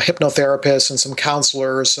hypnotherapists and some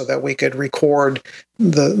counselors so that we could record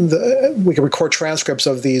transcripts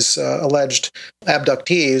of these alleged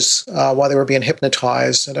abductees while they were being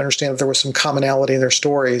hypnotized, and understand that there was some commonality in their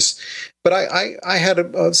stories. But I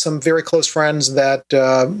had some very close friends that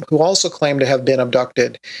who also claimed to have been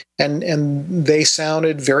abducted, and they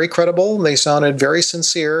sounded very credible. They sounded very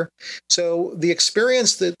sincere. So the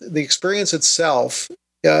experience itself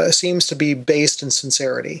seems to be based in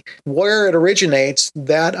sincerity. Where it originates,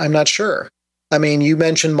 that I'm not sure. I mean, you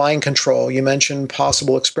mentioned mind control. You mentioned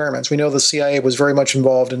possible experiments. We know the CIA was very much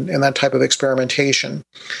involved in that type of experimentation.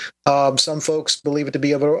 Some folks believe it to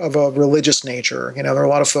be of a religious nature. There are a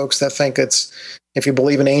lot of folks that think if you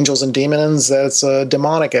believe in angels and demons, that it's a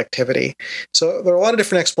demonic activity. So there are a lot of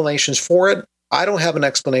different explanations for it. I don't have an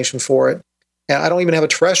explanation for it. And I don't even have a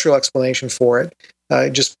terrestrial explanation for it,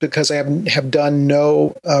 just because I have done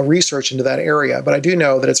no research into that area. But I do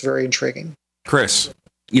know that it's very intriguing. Chris.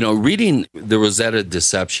 Reading the Rosetta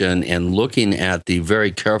Deception and looking at the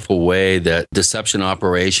very careful way that deception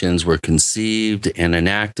operations were conceived and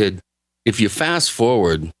enacted, if you fast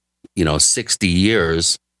forward, 60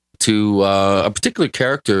 years to a particular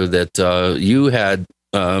character that you had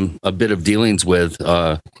a bit of dealings with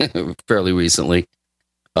fairly recently,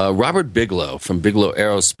 Robert Bigelow from Bigelow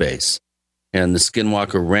Aerospace, and the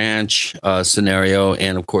Skinwalker Ranch scenario,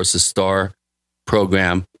 and of course the STAR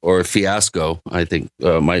program, or fiasco, I think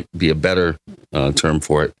might be a better term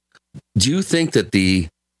for it. Do you think that the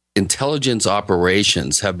intelligence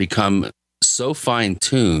operations have become so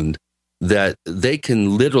fine-tuned that they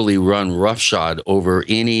can literally run roughshod over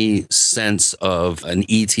any sense of an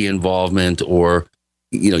ET involvement, or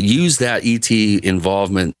use that ET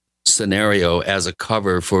involvement scenario as a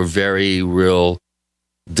cover for very real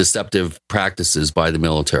deceptive practices by the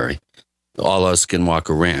military, a la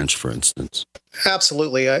Skinwalker Ranch, for instance?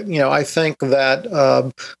 Absolutely. I think that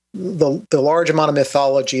the large amount of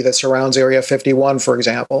mythology that surrounds Area 51, for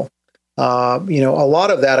example, a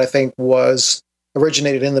lot of that, I think, was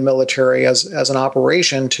originated in the military as an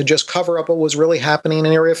operation to just cover up what was really happening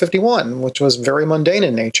in Area 51, which was very mundane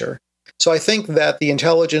in nature. So I think that the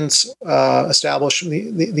intelligence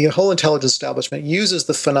establishment, the whole intelligence establishment, uses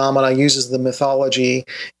the phenomena, uses the mythology,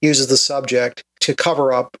 uses the subject to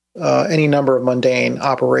cover up any number of mundane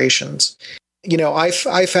operations.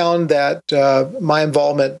 I found that my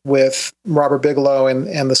involvement with Robert Bigelow and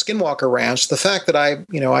the Skinwalker Ranch, the fact that I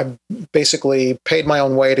basically paid my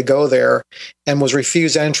own way to go there and was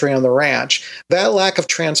refused entry on the ranch, that lack of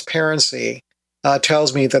transparency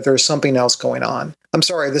tells me that there's something else going on. I'm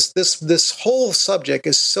sorry, this whole subject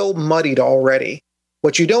is so muddied already.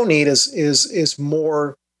 What you don't need is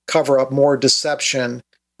more cover up, more deception,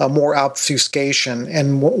 more obfuscation.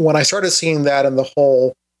 And when I started seeing that in the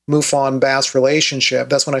whole MUFON-Bass relationship,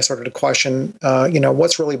 that's when I started to question,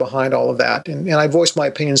 what's really behind all of that. And I voiced my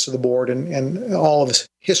opinions to the board and all of this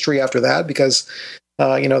history after that, because,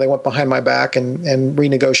 they went behind my back and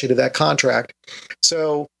renegotiated that contract.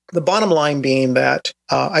 So the bottom line being that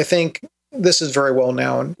I think this is very well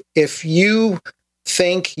known. If you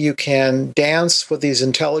think you can dance with these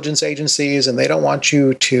intelligence agencies and they don't want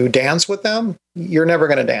you to dance with them, you're never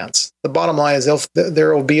going to dance. The bottom line is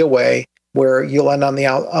there will be a way where you'll end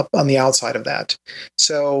up on the outside of that.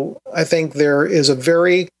 So I think there is a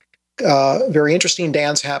very interesting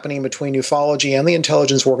dance happening between ufology and the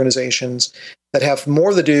intelligence organizations that have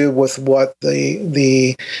more to do with what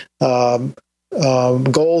the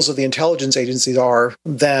goals of the intelligence agencies are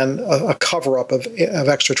than a cover-up of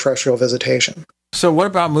extraterrestrial visitation. So what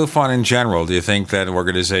about MUFON in general? Do you think that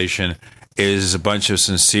organization is a bunch of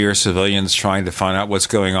sincere civilians trying to find out what's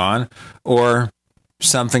going on, or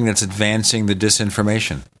something that's advancing the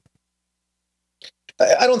disinformation?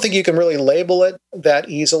 I don't think you can really label it that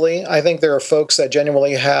easily. I think there are folks that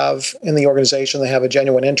genuinely have, in the organization, they have a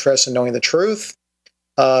genuine interest in knowing the truth.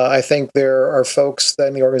 I think there are folks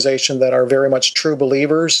in the organization that are very much true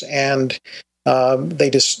believers, and they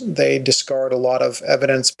discard a lot of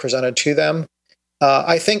evidence presented to them.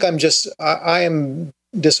 I think I am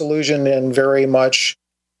disillusioned and very much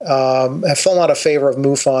have fallen out of favor of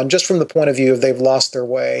MUFON, just from the point of view of they've lost their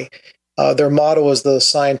way. Their motto is the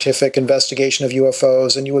scientific investigation of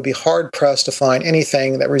UFOs, and you would be hard-pressed to find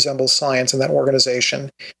anything that resembles science in that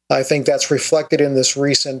organization. I think that's reflected in this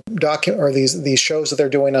recent these shows that they're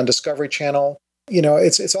doing on Discovery Channel.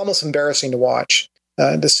 It's almost embarrassing to watch,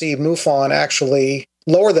 to see MUFON actually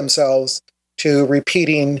lower themselves to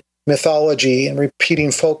repeating mythology and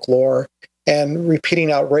repeating folklore and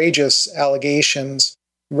repeating outrageous allegations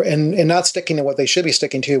and not sticking to what they should be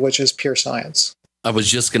sticking to, which is pure science. I was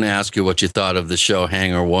just going to ask you what you thought of the show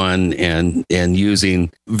Hangar One and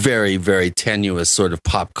using very, very tenuous sort of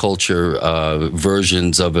pop culture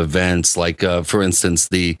versions of events, like, for instance,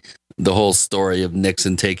 the whole story of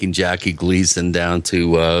Nixon taking Jackie Gleason down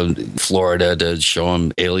to Florida to show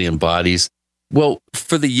him alien bodies. Well,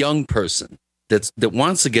 for the young person that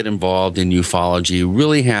wants to get involved in ufology,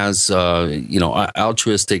 really has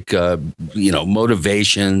altruistic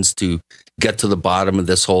motivations to get to the bottom of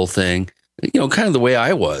this whole thing. Kind of the way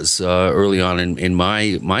I was early on in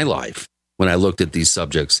my life when I looked at these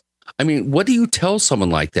subjects. I mean, what do you tell someone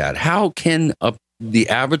like that? How can the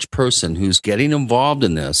average person who's getting involved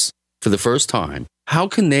in this for the first time, how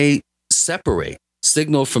can they separate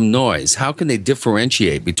signal from noise? How can they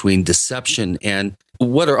differentiate between deception and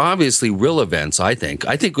what are obviously real events, I think?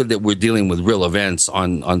 I think that we're dealing with real events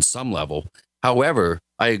on some level. However,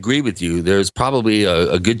 I agree with you. There's probably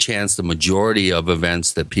a good chance the majority of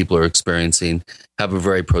events that people are experiencing have a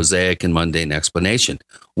very prosaic and mundane explanation.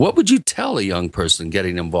 What would you tell a young person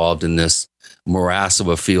getting involved in this morass of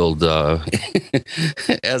a field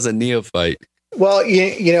as a neophyte? Well,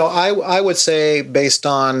 I would say, based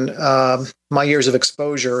on my years of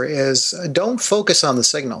exposure, is don't focus on the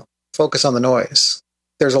signal. Focus on the noise.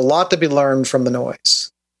 There's a lot to be learned from the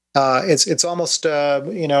noise. It's almost,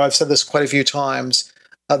 I've said this quite a few times,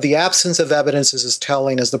 the absence of evidence is as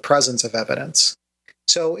telling as the presence of evidence.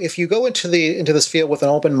 So if you go into this field with an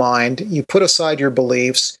open mind, you put aside your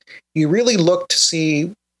beliefs, you really look to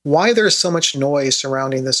see why there's so much noise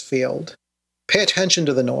surrounding this field. Pay attention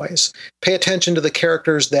to the noise. Pay attention to the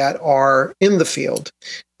characters that are in the field.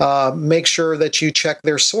 Make sure that you check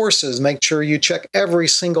their sources. Make sure you check every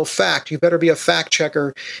single fact. You better be a fact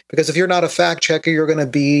checker, because if you're not a fact checker, you're going to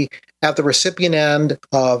be at the recipient end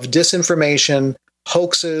of disinformation,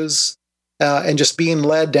 hoaxes, and just being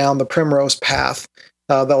led down the primrose path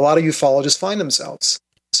that a lot of ufologists find themselves.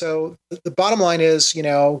 So the bottom line is,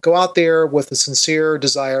 go out there with a sincere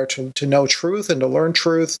desire to know truth and to learn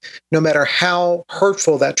truth, no matter how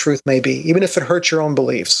hurtful that truth may be, even if it hurts your own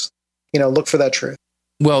beliefs. Look for that truth.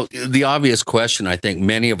 Well, the obvious question I think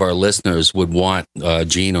many of our listeners would want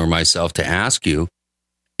Gene or myself to ask you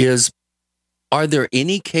is, are there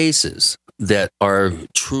any cases that are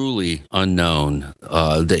truly unknown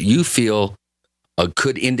that you feel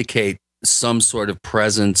could indicate some sort of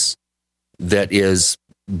presence that is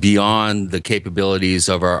beyond the capabilities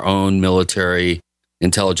of our own military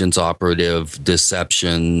intelligence operative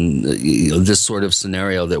deception, this sort of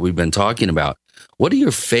scenario that we've been talking about? What are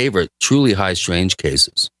your favorite truly high strange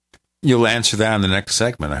cases? You'll answer that in the next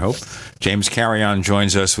segment, I hope. James Carrion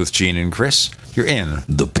joins us with Gene and Chris. You're in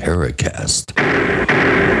the Paracast.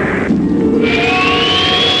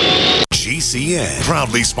 GCN,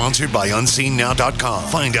 proudly sponsored by UnseenNow.com.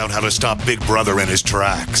 Find out how to stop Big Brother in his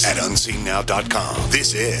tracks at UnseenNow.com.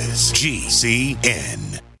 This is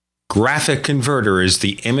GCN. Graphic Converter is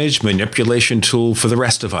the image manipulation tool for the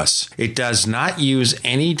rest of us. It does not use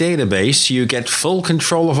any database. You get full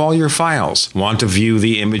control of all your files. Want to view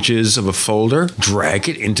the images of a folder? Drag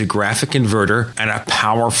it into Graphic Converter and a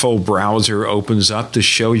powerful browser opens up to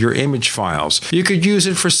show your image files. You could use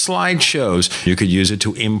it for slideshows. You could use it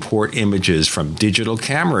to import images from digital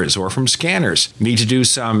cameras or from scanners. Need to do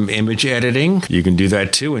some image editing? You can do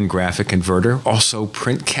that too in Graphic Converter. Also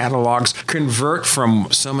print catalogs. Convert from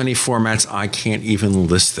so many formats I can't even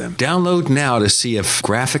list them. Download now to see if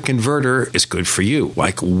Graphic Converter is good for you,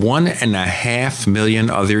 like 1.5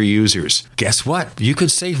 million other users. Guess what? You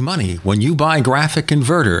could save money when you buy Graphic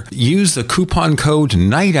Converter. Use the coupon code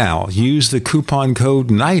Night Owl. Use the coupon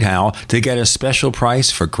code Night Owl to get a special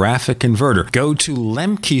price for Graphic Converter. Go to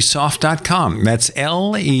lemkesoft.com. That's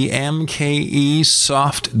LEMKE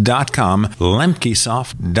soft.com.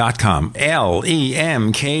 lemkesoft.com.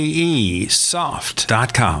 LEMKE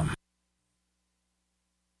soft.com.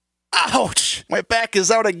 Ouch! My back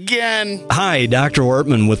is out again. Hi, Dr.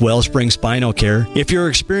 Ortman with Wellspring Spinal Care. If you're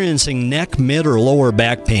experiencing neck, mid, or lower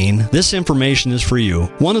back pain, this information is for you.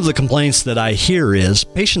 One of the complaints that I hear is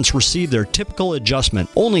patients receive their typical adjustment,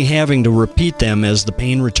 only having to repeat them as the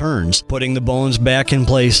pain returns. Putting the bones back in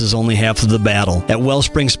place is only half of the battle. At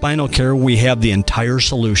Wellspring Spinal Care, we have the entire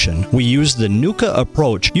solution. We use the NUCA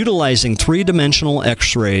approach, utilizing three-dimensional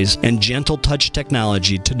x-rays and gentle touch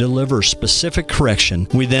technology to deliver specific correction.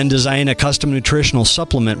 We then design a custom nutritional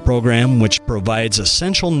supplement program which provides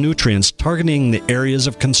essential nutrients targeting the areas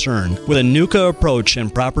of concern. With a NUCA approach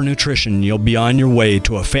and proper nutrition, you'll be on your way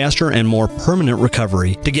to a faster and more permanent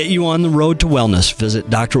recovery. To get you on the road to wellness, visit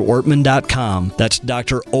drortman.com. That's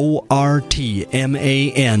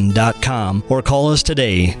drortman.com. Or call us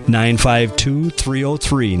today,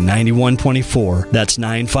 952-303-9124. That's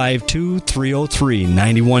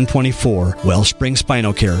 952-303-9124. Wellspring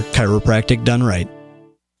Spinal Care, chiropractic done right.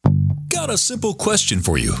 Got a simple question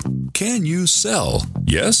for you. Can you sell?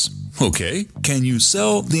 Yes? Okay. Can you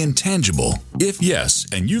sell the intangible? If yes,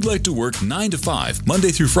 and you'd like to work 9 to 5, Monday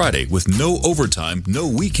through Friday, with no overtime, no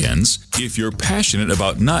weekends, if you're passionate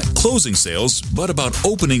about not closing sales, but about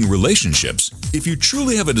opening relationships, if you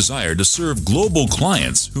truly have a desire to serve global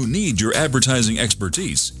clients who need your advertising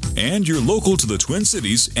expertise, and you're local to the Twin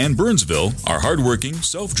Cities and Burnsville, are hardworking,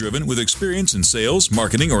 self-driven, with experience in sales,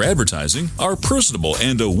 marketing, or advertising, are personable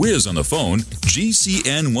and a whiz on the phone,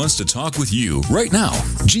 GCN wants to talk with you right now.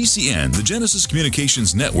 GCN, the Genesis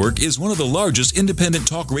Communications Network, is one of the largest independent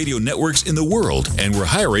talk radio networks in the world, and we're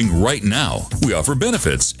hiring right now. We offer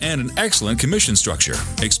benefits and an excellent commission structure.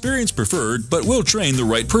 Experience preferred, but we'll train the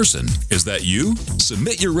right person. Is that you?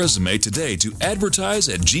 Submit your resume today to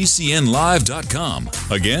advertise@gcnlive.com.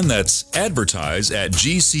 Again, that's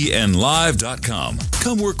advertise@gcnlive.com.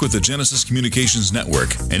 Come work with the Genesis Communications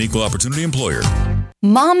Network, an equal opportunity employer.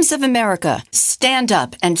 Moms of America, stand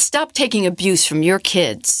up and stop taking abuse from your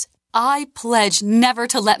kids. I pledge never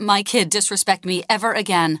to let my kid disrespect me ever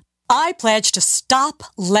again. I pledge to stop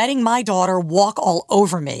letting my daughter walk all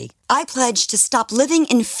over me. I pledge to stop living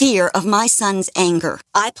in fear of my son's anger.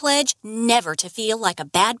 I pledge never to feel like a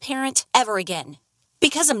bad parent ever again.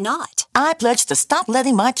 Because I'm not. I pledge to stop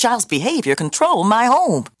letting my child's behavior control my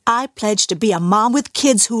home. I pledge to be a mom with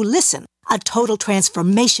kids who listen, a total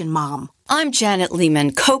transformation mom. I'm Janet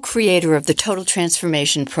Lehman, co-creator of the Total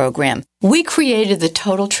Transformation Program. We created the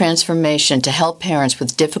Total Transformation to help parents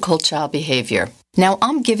with difficult child behavior. Now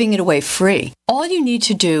I'm giving it away free. All you need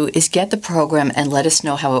to do is get the program and let us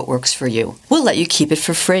know how it works for you. We'll let you keep it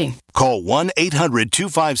for free. Call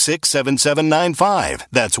 1-800-256-7795.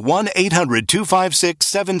 That's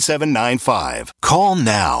 1-800-256-7795. Call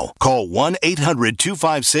now. Call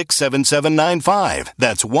 1-800-256-7795.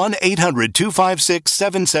 That's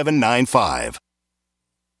 1-800-256-7795.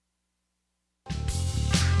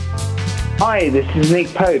 Hi, this is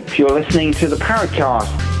Nick Pope. You're listening to the Paracast.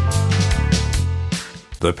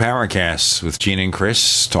 The Paracast with Gene and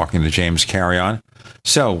Chris, talking to James Carrion.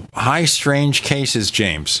 So, high strange cases,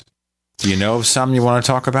 James. Do you know of some you want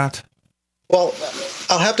to talk about? Well,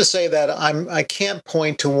 I'll have to say that I can't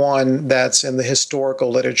point to one that's in the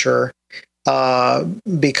historical literature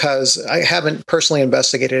because I haven't personally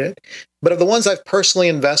investigated it. But of the ones I've personally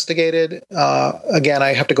investigated, again,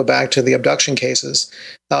 I have to go back to the abduction cases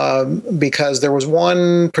because there was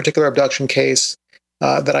one particular abduction case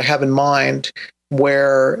that I have in mind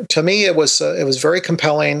where, to me, it was very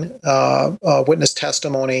compelling witness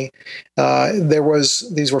testimony.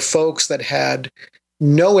 These were folks that had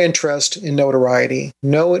no interest in notoriety,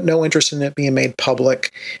 no interest in it being made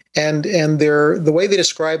public, and the way they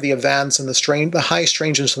described the events and the high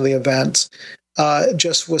strangeness of the events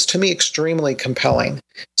just was, to me, extremely compelling.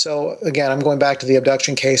 So again, I'm going back to the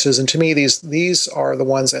abduction cases, and to me, these are the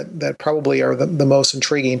ones that probably are the most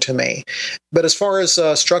intriguing to me. But as far as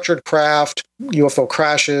structured craft, UFO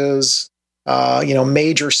crashes,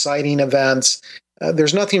 major sighting events,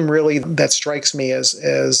 there's nothing really that strikes me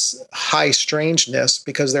as high strangeness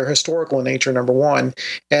because they're historical in nature, number one.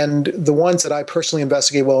 And the ones that I personally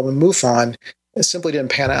investigate well in MUFON, it simply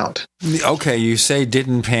didn't pan out. Okay, you say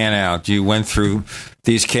didn't pan out. You went through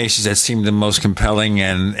these cases that seemed the most compelling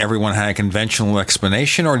and everyone had a conventional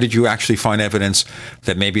explanation, or did you actually find evidence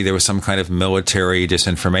that maybe there was some kind of military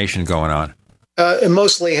disinformation going on? It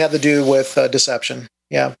mostly had to do with deception.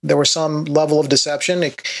 Yeah, there was some level of deception.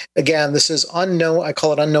 Again, this is unknown. I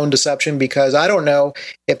call it unknown deception because I don't know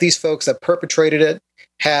if these folks that perpetrated it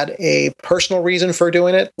had a personal reason for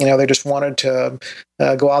doing it. They just wanted to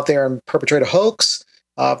go out there and perpetrate a hoax.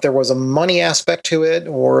 If there was a money aspect to it,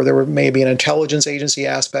 or there were maybe an intelligence agency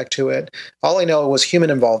aspect to it. All I know was human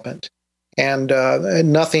involvement, and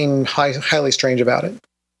nothing highly strange about it.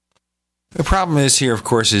 The problem is here, of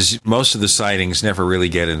course, is most of the sightings never really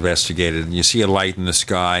get investigated. And you see a light in the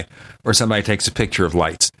sky, or somebody takes a picture of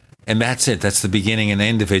lights, and that's it. That's the beginning and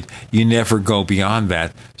end of it. You never go beyond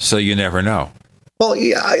that, so you never know. Well,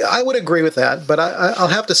 yeah, I would agree with that, but I'll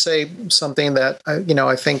have to say something that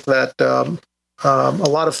I think that a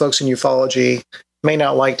lot of folks in ufology may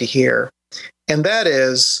not like to hear, and that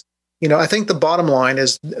is, I think the bottom line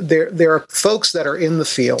is there are folks that are in the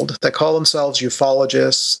field that call themselves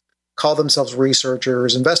ufologists, call themselves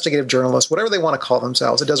researchers, investigative journalists, whatever they want to call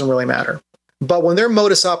themselves. It doesn't really matter. But when their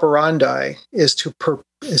modus operandi is to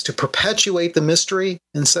perpetuate the mystery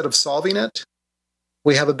instead of solving it,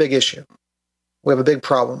 we have a big issue. We have a big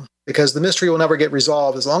problem because the mystery will never get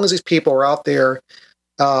resolved as long as these people are out there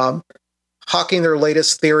hawking their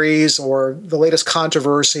latest theories or the latest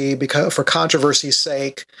controversy for controversy's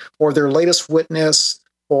sake, or their latest witness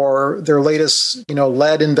or their latest,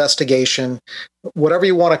 lead investigation, whatever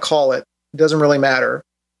you want to call it. It doesn't really matter.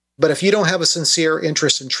 But if you don't have a sincere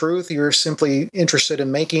interest in truth, you're simply interested in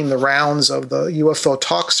making the rounds of the UFO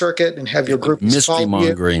talk circuit and have your group mystery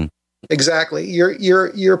mongering. Exactly.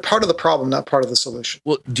 You're part of the problem, not part of the solution.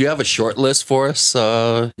 Well, do you have a short list for us?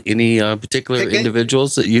 Any particular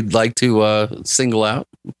individuals that you'd like to single out?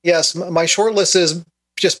 Yes, my short list is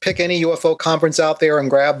just pick any UFO conference out there and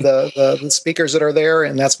grab the speakers that are there,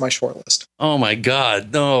 and that's my short list. Oh my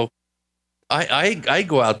God, no! I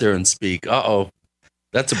go out there and speak.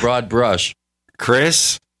 That's a broad brush.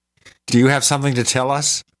 Chris, do you have something to tell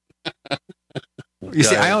us? You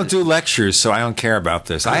see, I don't do lectures, so I don't care about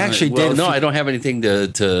this. I actually did. No, I don't have anything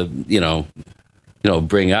to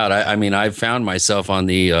bring out. I mean, I found myself on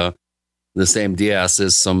the same DS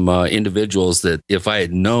as some individuals that if I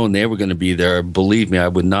had known they were going to be there, believe me, I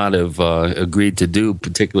would not have agreed to do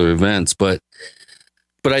particular events. But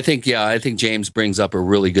I think James brings up a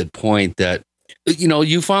really good point that,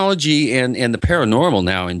 ufology and the paranormal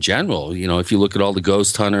now in general, if you look at all the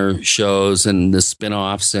ghost hunter shows and the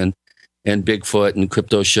spin-offs and Bigfoot and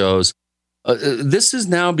crypto shows, this has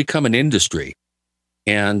now become an industry.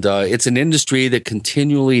 And it's an industry that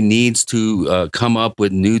continually needs to come up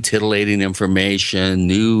with new titillating information,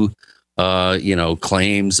 new,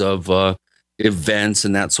 claims of events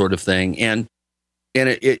and that sort of thing. And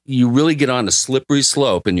you really get on a slippery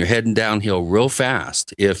slope and you're heading downhill real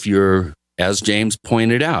fast if you're, as James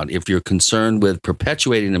pointed out, if you're concerned with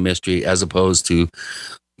perpetuating a mystery as opposed to,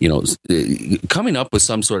 coming up with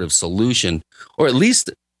some sort of solution, or at least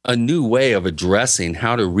a new way of addressing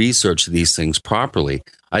how to research these things properly.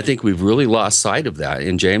 I think we've really lost sight of that.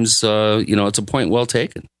 And James, it's a point well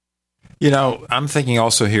taken. I'm thinking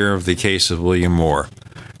also here of the case of William Moore.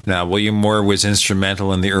 Now, William Moore was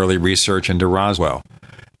instrumental in the early research into Roswell.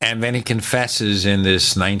 And then he confesses in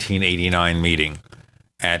this 1989 meeting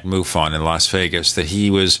at MUFON in Las Vegas that he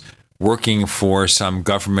was working for some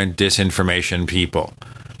government disinformation people.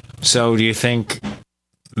 So do you think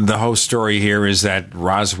the whole story here is that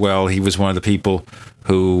Roswell, he was one of the people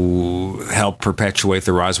who helped perpetuate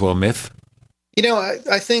the Roswell myth?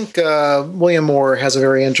 I think William Moore has a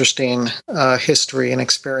very interesting history and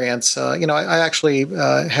experience. I actually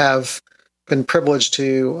have been privileged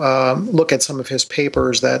to look at some of his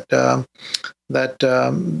papers that a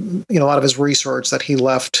lot of his research that he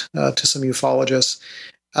left to some ufologists.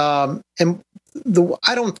 I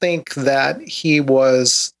don't think that he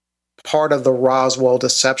was part of the Roswell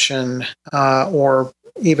deception or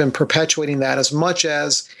even perpetuating that as much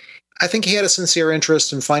as I think he had a sincere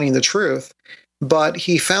interest in finding the truth, but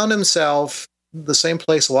he found himself the same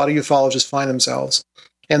place a lot of ufologists find themselves,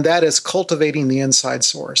 and that is cultivating the inside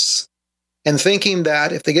source and thinking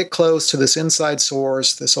that if they get close to this inside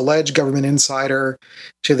source, this alleged government insider,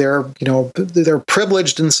 to they're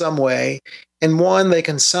privileged in some way, and they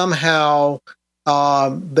can somehow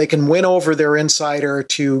they can win over their insider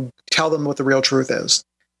to tell them what the real truth is.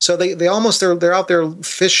 So they're out there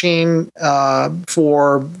fishing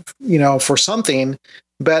for something,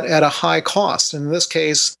 but at a high cost. And in this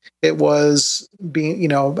case, it was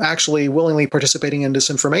being actually willingly participating in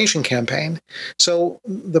disinformation campaign. So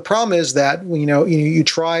the problem is that you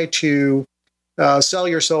try to sell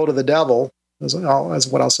your soul to the devil, as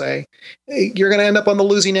what I'll say, you're going to end up on the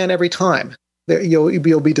losing end every time.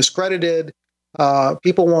 You'll be discredited.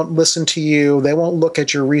 People won't listen to you. They won't look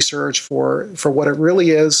at your research for what it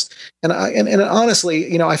really is. And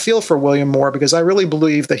honestly, I feel for William Moore because I really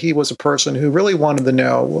believe that he was a person who really wanted to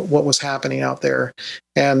know what was happening out there,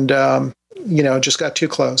 and just got too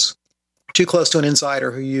close to an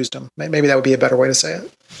insider who used him. Maybe that would be a better way to say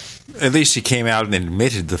it. At least he came out and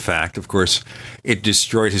admitted the fact. Of course, it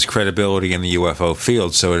destroyed his credibility in the UFO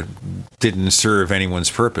field, so it didn't serve anyone's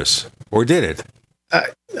purpose, or did it?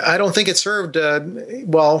 I don't think it served.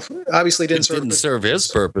 Obviously, it didn't serve his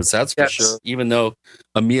purpose. That's for sure. Even though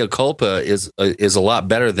a mea culpa is a lot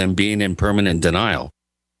better than being in permanent denial.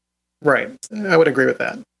 Right, I would agree with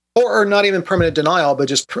that. Or not even permanent denial, but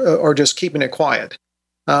just keeping it quiet.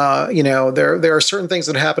 There are certain things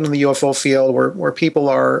that happen in the UFO field where people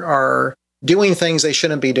are doing things they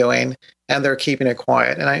shouldn't be doing, and they're keeping it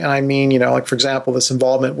quiet. And I mean, like for example, this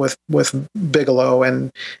involvement with Bigelow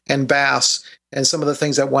and Bass. And some of the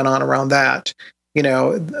things that went on around that,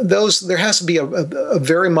 there has to be a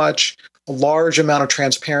very much a large amount of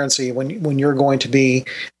transparency when you're going to be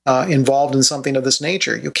involved in something of this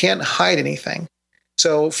nature. You can't hide anything.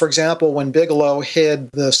 So, for example, when Bigelow hid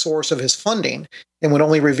the source of his funding and would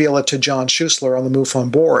only reveal it to John Schuessler on the MUFON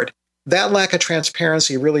board, that lack of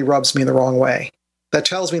transparency really rubs me the wrong way. That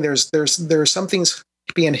tells me there's something's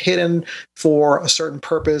being hidden for a certain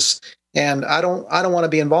purpose, and I don't want to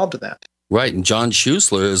be involved in that. Right, and John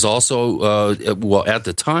Schuessler is also, at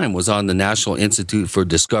the time, was on the National Institute for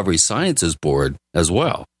Discovery Sciences board as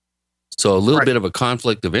well. So a little bit of a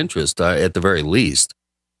conflict of interest at the very least.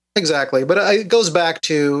 Exactly. But it goes back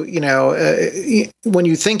to, when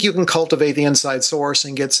you think you can cultivate the inside source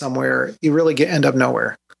and get somewhere, you really end up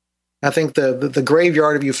nowhere. I think the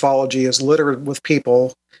graveyard of ufology is littered with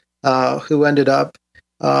people who ended up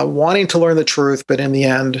wanting to learn the truth, but in the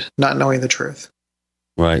end, not knowing the truth.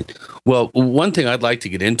 Right. Well, one thing I'd like to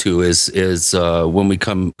get into is when we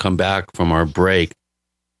come back from our break,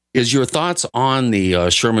 is your thoughts on the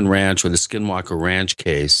Sherman Ranch or the Skinwalker Ranch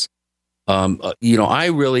case. I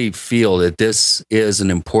really feel that this is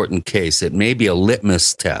an important case. It may be a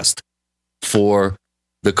litmus test for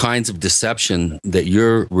the kinds of deception that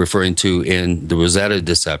you're referring to in the Rosetta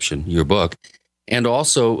Deception, your book, and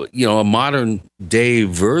also, a modern day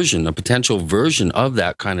version, a potential version of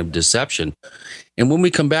that kind of deception. And when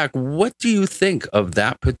we come back, what do you think of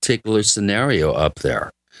that particular scenario up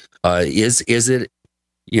there? Is it,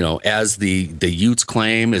 as the Utes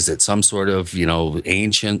claim, is it some sort of,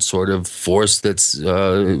 ancient sort of force that's,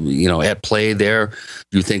 at play there?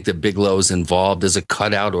 Do you think that Bigelow's involved as a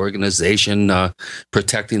cutout organization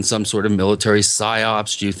protecting some sort of military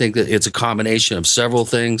psyops? Do you think that it's a combination of several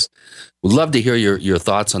things? We'd love to hear your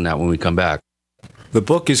thoughts on that when we come back. The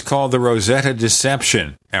book is called The Rosetta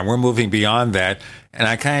Deception, and we're moving beyond that. And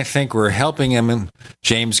I kind of think we're helping him,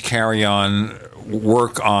 James Carrion,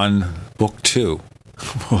 work on book 2.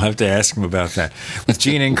 We'll have to ask him about that. With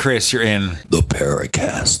Gene and Chris, you're in The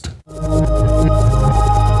Paracast.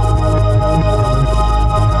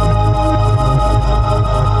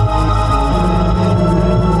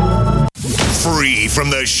 Free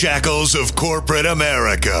from the shackles of corporate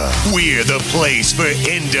America, we're the place for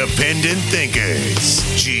independent thinkers.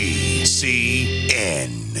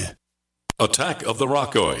 GCN. Attack of the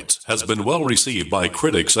Rockoids has been well received by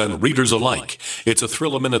critics and readers alike. It's a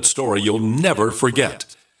thrill-a-minute story you'll never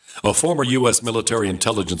forget. A former U.S. military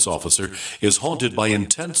intelligence officer is haunted by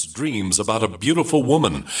intense dreams about a beautiful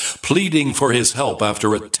woman pleading for his help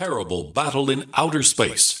after a terrible battle in outer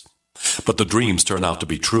space. But the dreams turn out to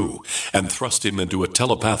be true and thrust him into a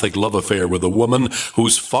telepathic love affair with a woman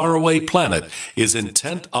whose faraway planet is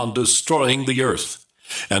intent on destroying the Earth.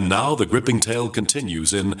 And now the gripping tale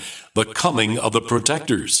continues in The Coming of the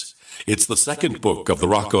Protectors. It's the second book of the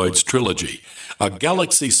Rockoids trilogy, a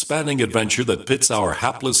galaxy-spanning adventure that pits our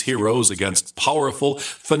hapless heroes against powerful,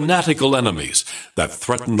 fanatical enemies that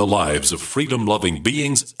threaten the lives of freedom-loving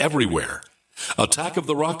beings everywhere. Attack of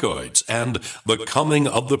the Rockoids and The Coming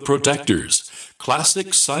of the Protectors,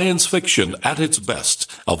 classic science fiction at its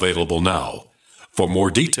best, available now. For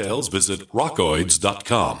more details, visit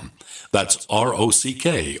rockoids.com. That's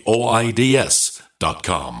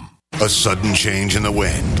ROCKOIDS.com. A sudden change in the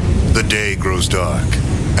wind. The day grows dark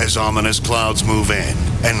as ominous clouds move in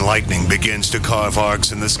and lightning begins to carve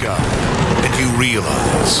arcs in the sky. And you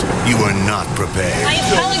realize you are not prepared. I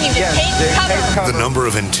am telling you to take cover. The number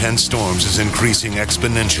of intense storms is increasing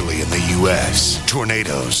exponentially in the U.S.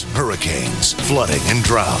 Tornadoes, hurricanes, flooding, and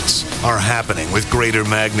droughts are happening with greater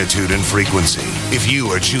magnitude and frequency. If you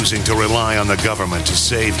are choosing to rely on the government to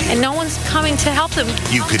save you, And no one's coming to help them.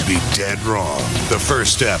 you could be dead wrong. The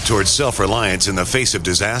first step towards self-reliance in the face of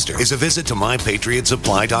disaster is a visit to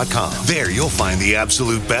MyPatriotSupply.com. There you'll find the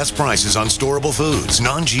absolute best prices on storable foods,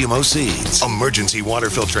 non-GMO seeds, emergency water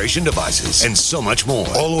filtration devices, and so much more.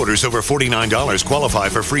 All orders over $49 qualify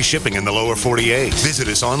for free shipping in the lower 48. Visit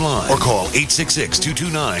us online or call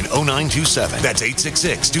 866-229-0927. That's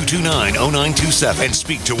 866-229-0927 and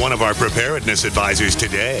speak to one of our preparedness advisors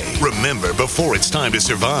today. Remember, before it's time to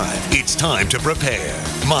survive, it's time to prepare.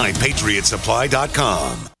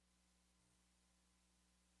 MyPatriotSupply.com.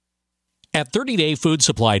 At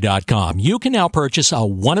 30dayfoodsupply.com, you can now purchase a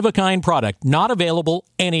one-of-a-kind product not available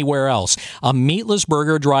anywhere else. A meatless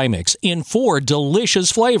burger dry mix in 4 delicious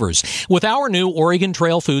flavors. With our new Oregon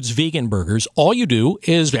Trail Foods vegan burgers, all you do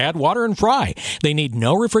is add water and fry. They need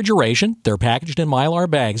no refrigeration. They're packaged in Mylar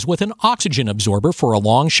bags with an oxygen absorber for a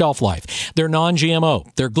long shelf life. They're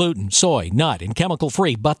non-GMO. They're gluten, soy, nut, and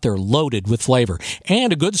chemical-free, but they're loaded with flavor.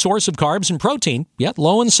 And a good source of carbs and protein, yet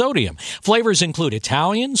low in sodium. Flavors include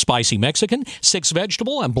Italian, spicy Mexican, 6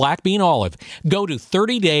 vegetable, and black bean olive. Go to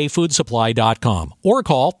 30dayfoodsupply.com or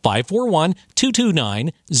call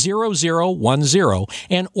 541-229-0010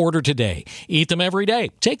 and order today. Eat them every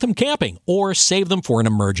day, take them camping, or save them for an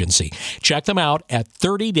emergency. Check them out at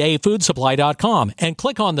 30dayfoodsupply.com and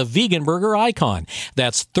click on the vegan burger icon.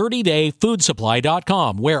 That's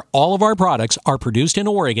 30dayfoodsupply.com, where all of our products are produced in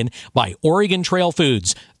Oregon by Oregon Trail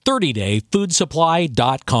Foods.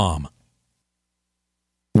 30dayfoodsupply.com.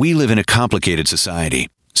 We live in a complicated society.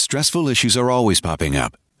 Stressful issues are always popping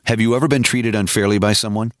up. Have you ever been treated unfairly by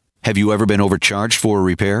someone? Have you ever been overcharged for a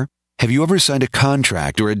repair? Have you ever signed a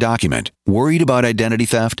contract or a document worried about identity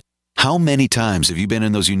theft? How many times have you been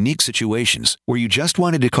in those unique situations where you just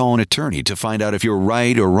wanted to call an attorney to find out if you're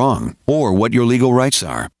right or wrong, or what your legal rights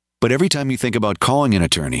are? But every time you think about calling an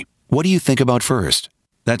attorney, what do you think about first?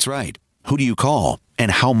 That's right. Who do you call, and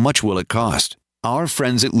how much will it cost? Our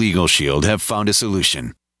friends at Legal Shield have found a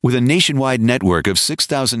solution. With a nationwide network of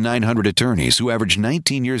 6,900 attorneys who average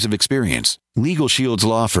 19 years of experience, Legal Shield's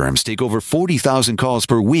law firms take over 40,000 calls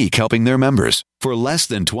per week helping their members. For less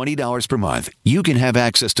than $20 per month, you can have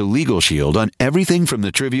access to Legal Shield on everything from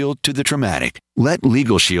the trivial to the traumatic. Let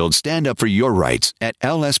Legal Shield stand up for your rights at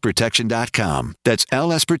lsprotection.com. That's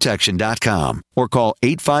lsprotection.com. Or call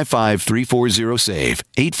 855-340-SAVE,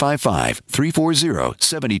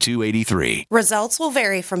 855-340-7283. Results will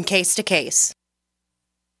vary from case to case.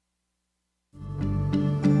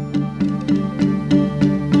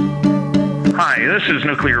 Hi, this is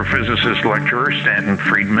nuclear physicist lecturer Stanton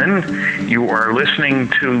Friedman. You are listening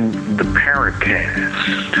to the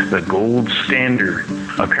Paracast, the gold standard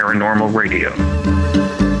of paranormal radio.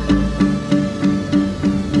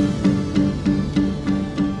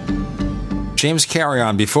 James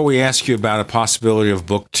Carrion, before we ask you about a possibility of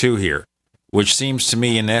book 2 here, which seems to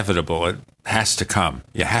me inevitable, it has to come.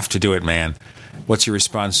 You have to do it, man. What's your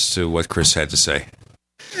response to what Chris had to say?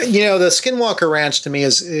 You know, the Skinwalker Ranch to me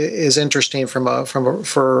is interesting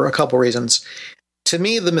for a couple reasons. To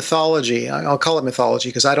me, the mythology, I'll call it mythology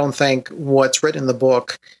because I don't think what's written in the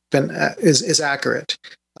book is accurate.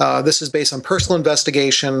 This is based on personal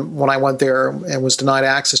investigation when I went there and was denied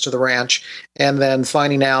access to the ranch, and then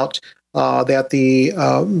finding out that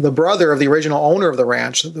the brother of the original owner of the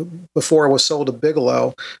ranch, before it was sold to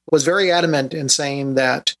Bigelow, was very adamant in saying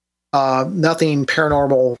that nothing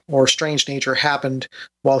paranormal or strange nature happened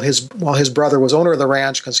while his brother was owner of the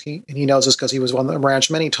ranch, because he knows this because he was on the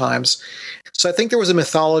ranch many times. So I think there was a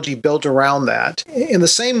mythology built around that, in the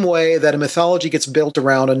same way that a mythology gets built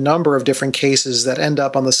around a number of different cases that end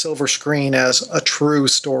up on the silver screen as a true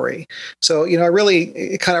story. So, you know,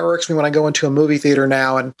 it kind of irks me when I go into a movie theater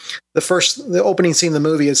now and the opening scene of the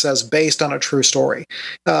movie, it says based on a true story,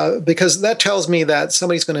 because that tells me that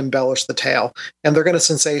somebody's going to embellish the tale and they're going to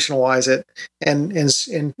sensationalize it. And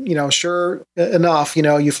you know, sure enough, you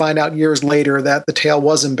know, you find out years later that the tale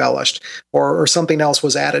was embellished or something else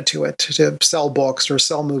was added to it to sell books or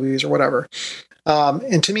sell movies or whatever.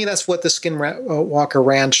 And to me, that's what the Skinwalker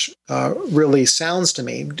Ranch really sounds to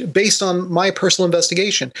me, based on my personal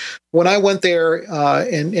investigation. When I went there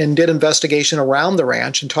and did investigation around the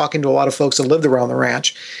ranch and talking to a lot of folks that lived around the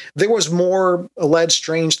ranch, there was more alleged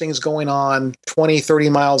strange things going on 20, 30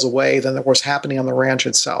 miles away than there was happening on the ranch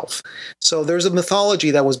itself. So there's a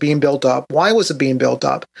mythology that was being built up. Why was it being built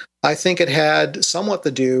up? I think it had somewhat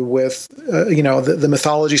to do with, the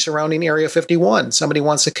mythology surrounding Area 51. Somebody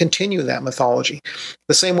wants to continue that mythology.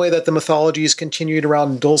 The same way that the mythology is continued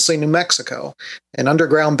around Dulce, New Mexico, and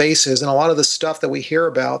underground bases, and a lot of the stuff that we hear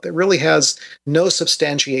about that really has no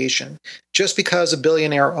substantiation. Just because a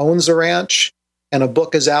billionaire owns the ranch and a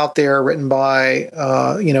book is out there written by,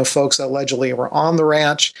 folks that allegedly were on the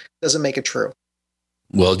ranch, doesn't make it true.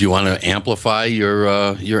 Well, do you want to amplify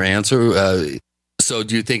your answer? So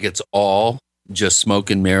do you think it's all just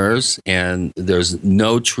smoke and mirrors and there's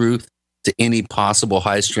no truth to any possible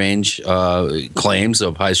high strange claims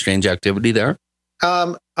of high strange activity there?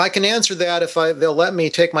 I can answer that if they'll let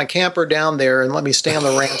me take my camper down there and let me stay on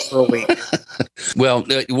the ranch for a week. Well,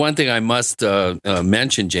 one thing I must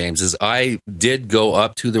mention, James, is I did go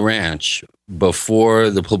up to the ranch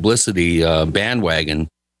before the publicity bandwagon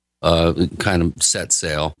kind of set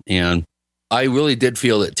sail. And I really did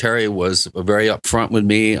feel that Terry was very upfront with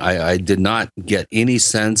me. I did not get any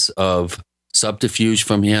sense of subterfuge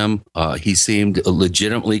from him. He seemed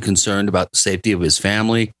legitimately concerned about the safety of his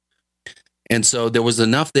family. And so there was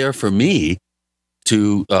enough there for me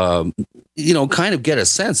to, kind of get a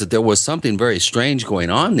sense that there was something very strange going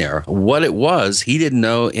on there. What it was, he didn't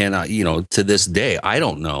know. And, to this day, I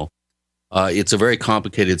don't know. It's a very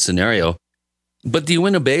complicated scenario. But the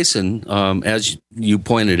Uinta Basin, as you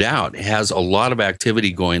pointed out, has a lot of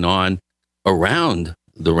activity going on around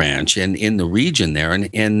the ranch and in the region there.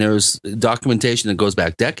 And there's documentation that goes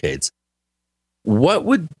back decades. What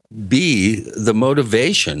would be the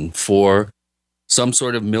motivation for some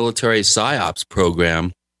sort of military psyops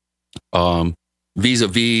program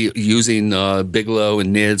vis-a-vis using Bigelow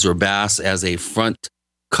and NIDS or Bass as a front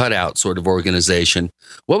cutout sort of organization?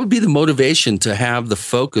 What would be the motivation to have the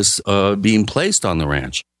focus being placed on the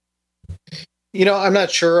ranch? I'm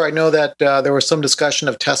not sure. I know that there was some discussion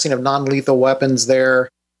of testing of non-lethal weapons there.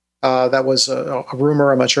 That was a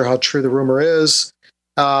rumor. I'm not sure how true the rumor is.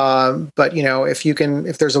 But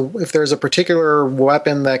if there's a particular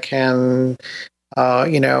weapon that can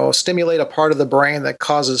stimulate a part of the brain that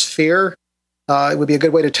causes fear, it would be a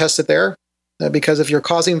good way to test it there. Because if you're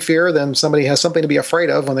causing fear, then somebody has something to be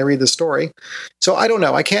afraid of when they read the story. So I don't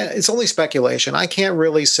know. It's only speculation. I can't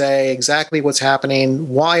really say exactly what's happening,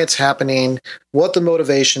 why it's happening, what the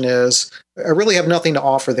motivation is. I really have nothing to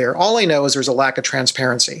offer there. All I know is there's a lack of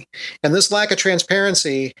transparency. And this lack of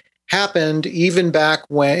transparency happened even back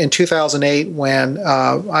in 2008 when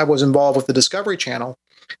I was involved with the Discovery Channel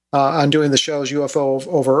on doing the shows UFO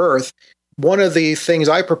Over Earth. One of the things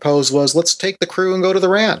I proposed was, let's take the crew and go to the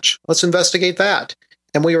ranch. Let's investigate that.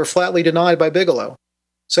 And we were flatly denied by Bigelow.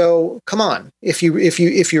 So come on, if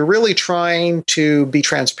you're really trying to be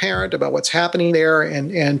transparent about what's happening there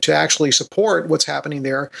and to actually support what's happening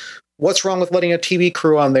there, what's wrong with letting a TV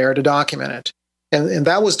crew on there to document it? And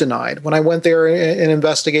that was denied. When I went there and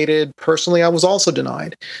investigated personally, I was also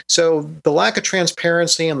denied. So the lack of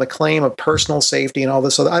transparency and the claim of personal safety and all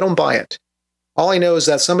this, I don't buy it. All I know is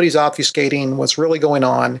that somebody's obfuscating what's really going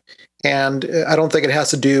on, and I don't think it has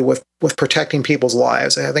to do with protecting people's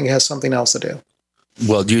lives. I think it has something else to do.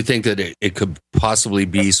 Well, do you think that it could possibly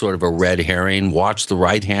be sort of a red herring? Watch the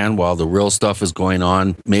right hand while the real stuff is going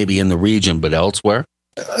on, maybe in the region, but elsewhere?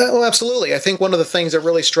 Well, absolutely. I think one of the things that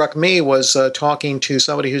really struck me was talking to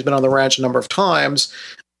somebody who's been on the ranch a number of times,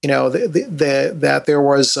 that there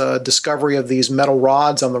was a discovery of these metal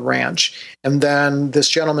rods on the ranch. And then this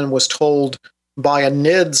gentleman was told by a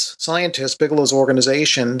NIDS scientist, Bigelow's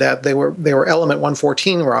organization, that they were element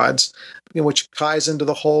 114 rods, which ties into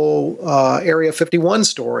the whole Area 51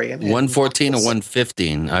 story. 114 or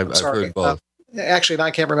 115? I've heard both. Actually,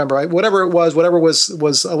 I can't remember. Whatever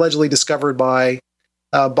was allegedly discovered by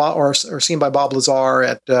or seen by Bob Lazar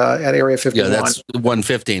at Area 51. Yeah, that's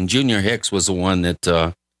 115. Junior Hicks was the one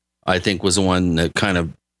that I think was the one that kind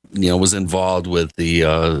of was involved with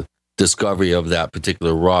the discovery of that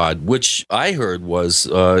particular rod, which I heard was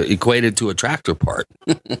equated to a tractor part.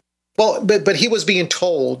 Well, but he was being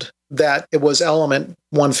told that it was element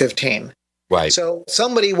 115. Right. So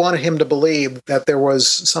somebody wanted him to believe that there was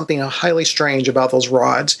something highly strange about those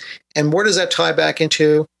rods. And where does that tie back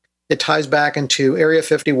into? It ties back into Area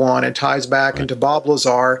 51. It ties back into Bob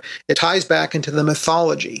Lazar. It ties back into the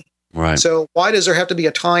mythology. Right. So why does there have to be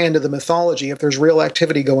a tie into the mythology if there's real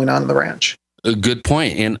activity going on in the ranch? A good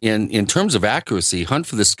point. And in terms of accuracy, Hunt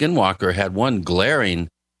for the Skinwalker had one glaring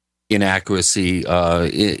inaccuracy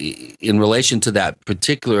in relation to that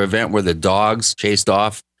particular event where the dogs chased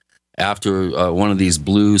off after one of these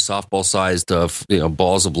blue softball-sized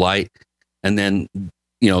balls of light. And then,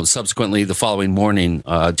 subsequently the following morning,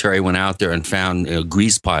 Terry went out there and found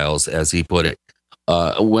grease piles, as he put it.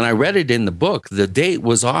 When I read it in the book, the date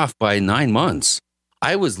was off by 9 months.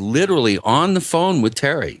 I was literally on the phone with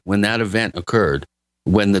Terry when that event occurred,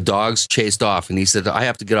 when the dogs chased off, and he said, I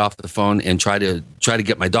have to get off the phone and try to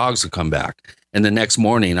get my dogs to come back. And the next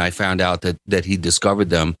morning I found out that he discovered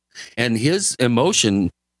them, and his emotion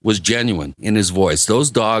was genuine in his voice. Those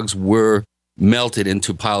dogs were melted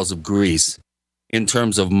into piles of grease in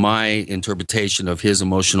terms of my interpretation of his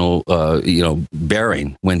emotional,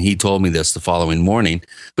 bearing when he told me this the following morning.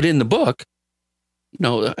 But in the book,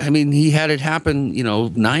 he had it happen,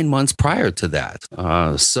 9 months prior to that.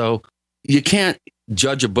 So you can't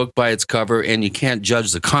judge a book by its cover, and you can't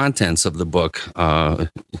judge the contents of the book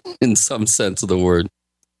in some sense of the word.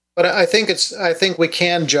 But I think we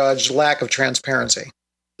can judge lack of transparency.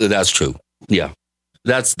 That's true. Yeah.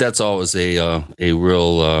 That's always a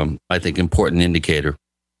real, I think, important indicator.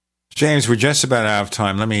 James, we're just about out of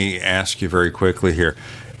time. Let me ask you very quickly here.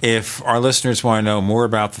 If our listeners want to know more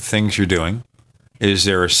about the things you're doing, is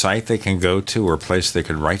there a site they can go to or a place they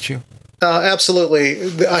can write you?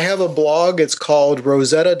 Absolutely. I have a blog. It's called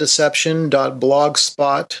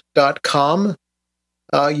rosettadeception.blogspot.com.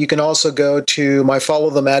 You can also go to my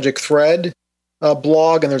Follow the Magic Thread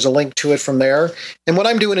blog, and there's a link to it from there. And what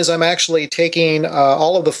I'm doing is I'm actually taking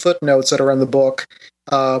all of the footnotes that are in the book,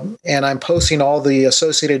 and I'm posting all the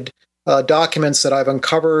associated documents that I've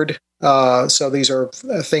uncovered. So these are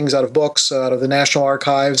things out of books, out of the National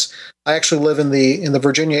Archives. I actually live in the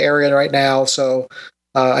Virginia area right now, so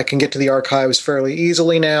I can get to the archives fairly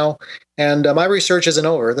easily now. And my research isn't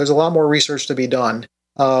over. There's a lot more research to be done.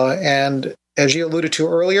 And as you alluded to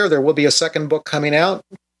earlier, there will be a second book coming out.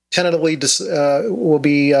 Tentatively will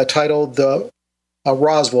be titled The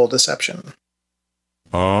Roswell Deception.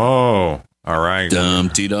 Oh, all right.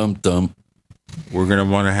 Dum-dee-dum-dum. We're going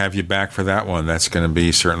to want to have you back for that one. That's going to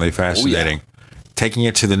be certainly fascinating. Oh, yeah. Taking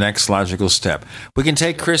it to the next logical step. We can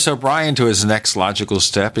take Chris O'Brien to his next logical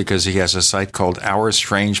step because he has a site called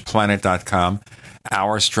OurStrangePlanet.com,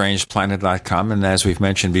 OurStrangePlanet.com. And as we've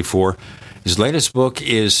mentioned before, his latest book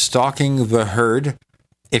is Stalking the Herd.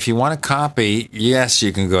 If you want a copy, yes,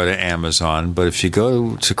 you can go to Amazon. But if you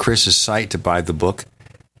go to Chris's site to buy the book,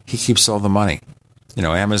 he keeps all the money.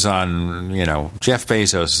 Amazon, Jeff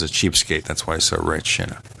Bezos is a cheapskate. That's why he's so rich.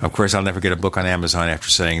 Of course, I'll never get a book on Amazon after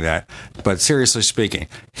saying that. But seriously speaking,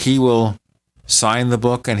 he will sign the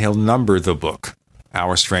book and he'll number the book.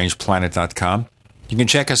 OurStrangePlanet.com. You can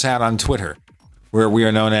check us out on Twitter, where we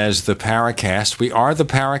are known as the Paracast. We are the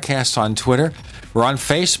Paracast on Twitter. We're on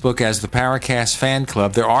Facebook as the Paracast Fan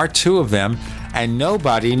Club. There are 2 of them, and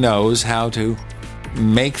nobody knows how to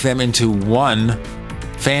make them into one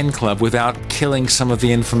fan club without killing some of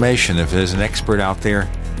the information. If there's an expert out there,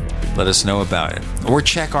 let us know about it. Or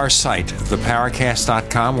check our site,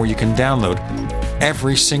 theparacast.com, where you can download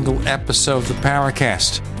every single episode of the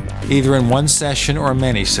Paracast, either in one session or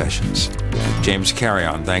many sessions. James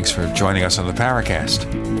Carrion, thanks for joining us on the Paracast.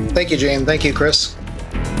 Thank you, Gene. Thank you, Chris.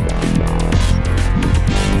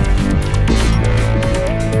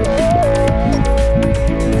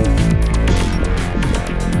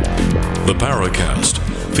 The Paracast,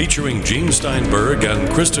 featuring Gene Steinberg and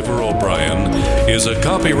Christopher O'Brien, is a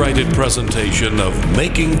copyrighted presentation of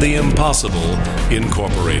Making the Impossible,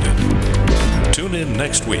 Incorporated. Tune in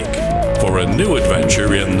next week for a new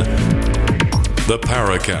adventure in The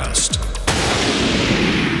Paracast.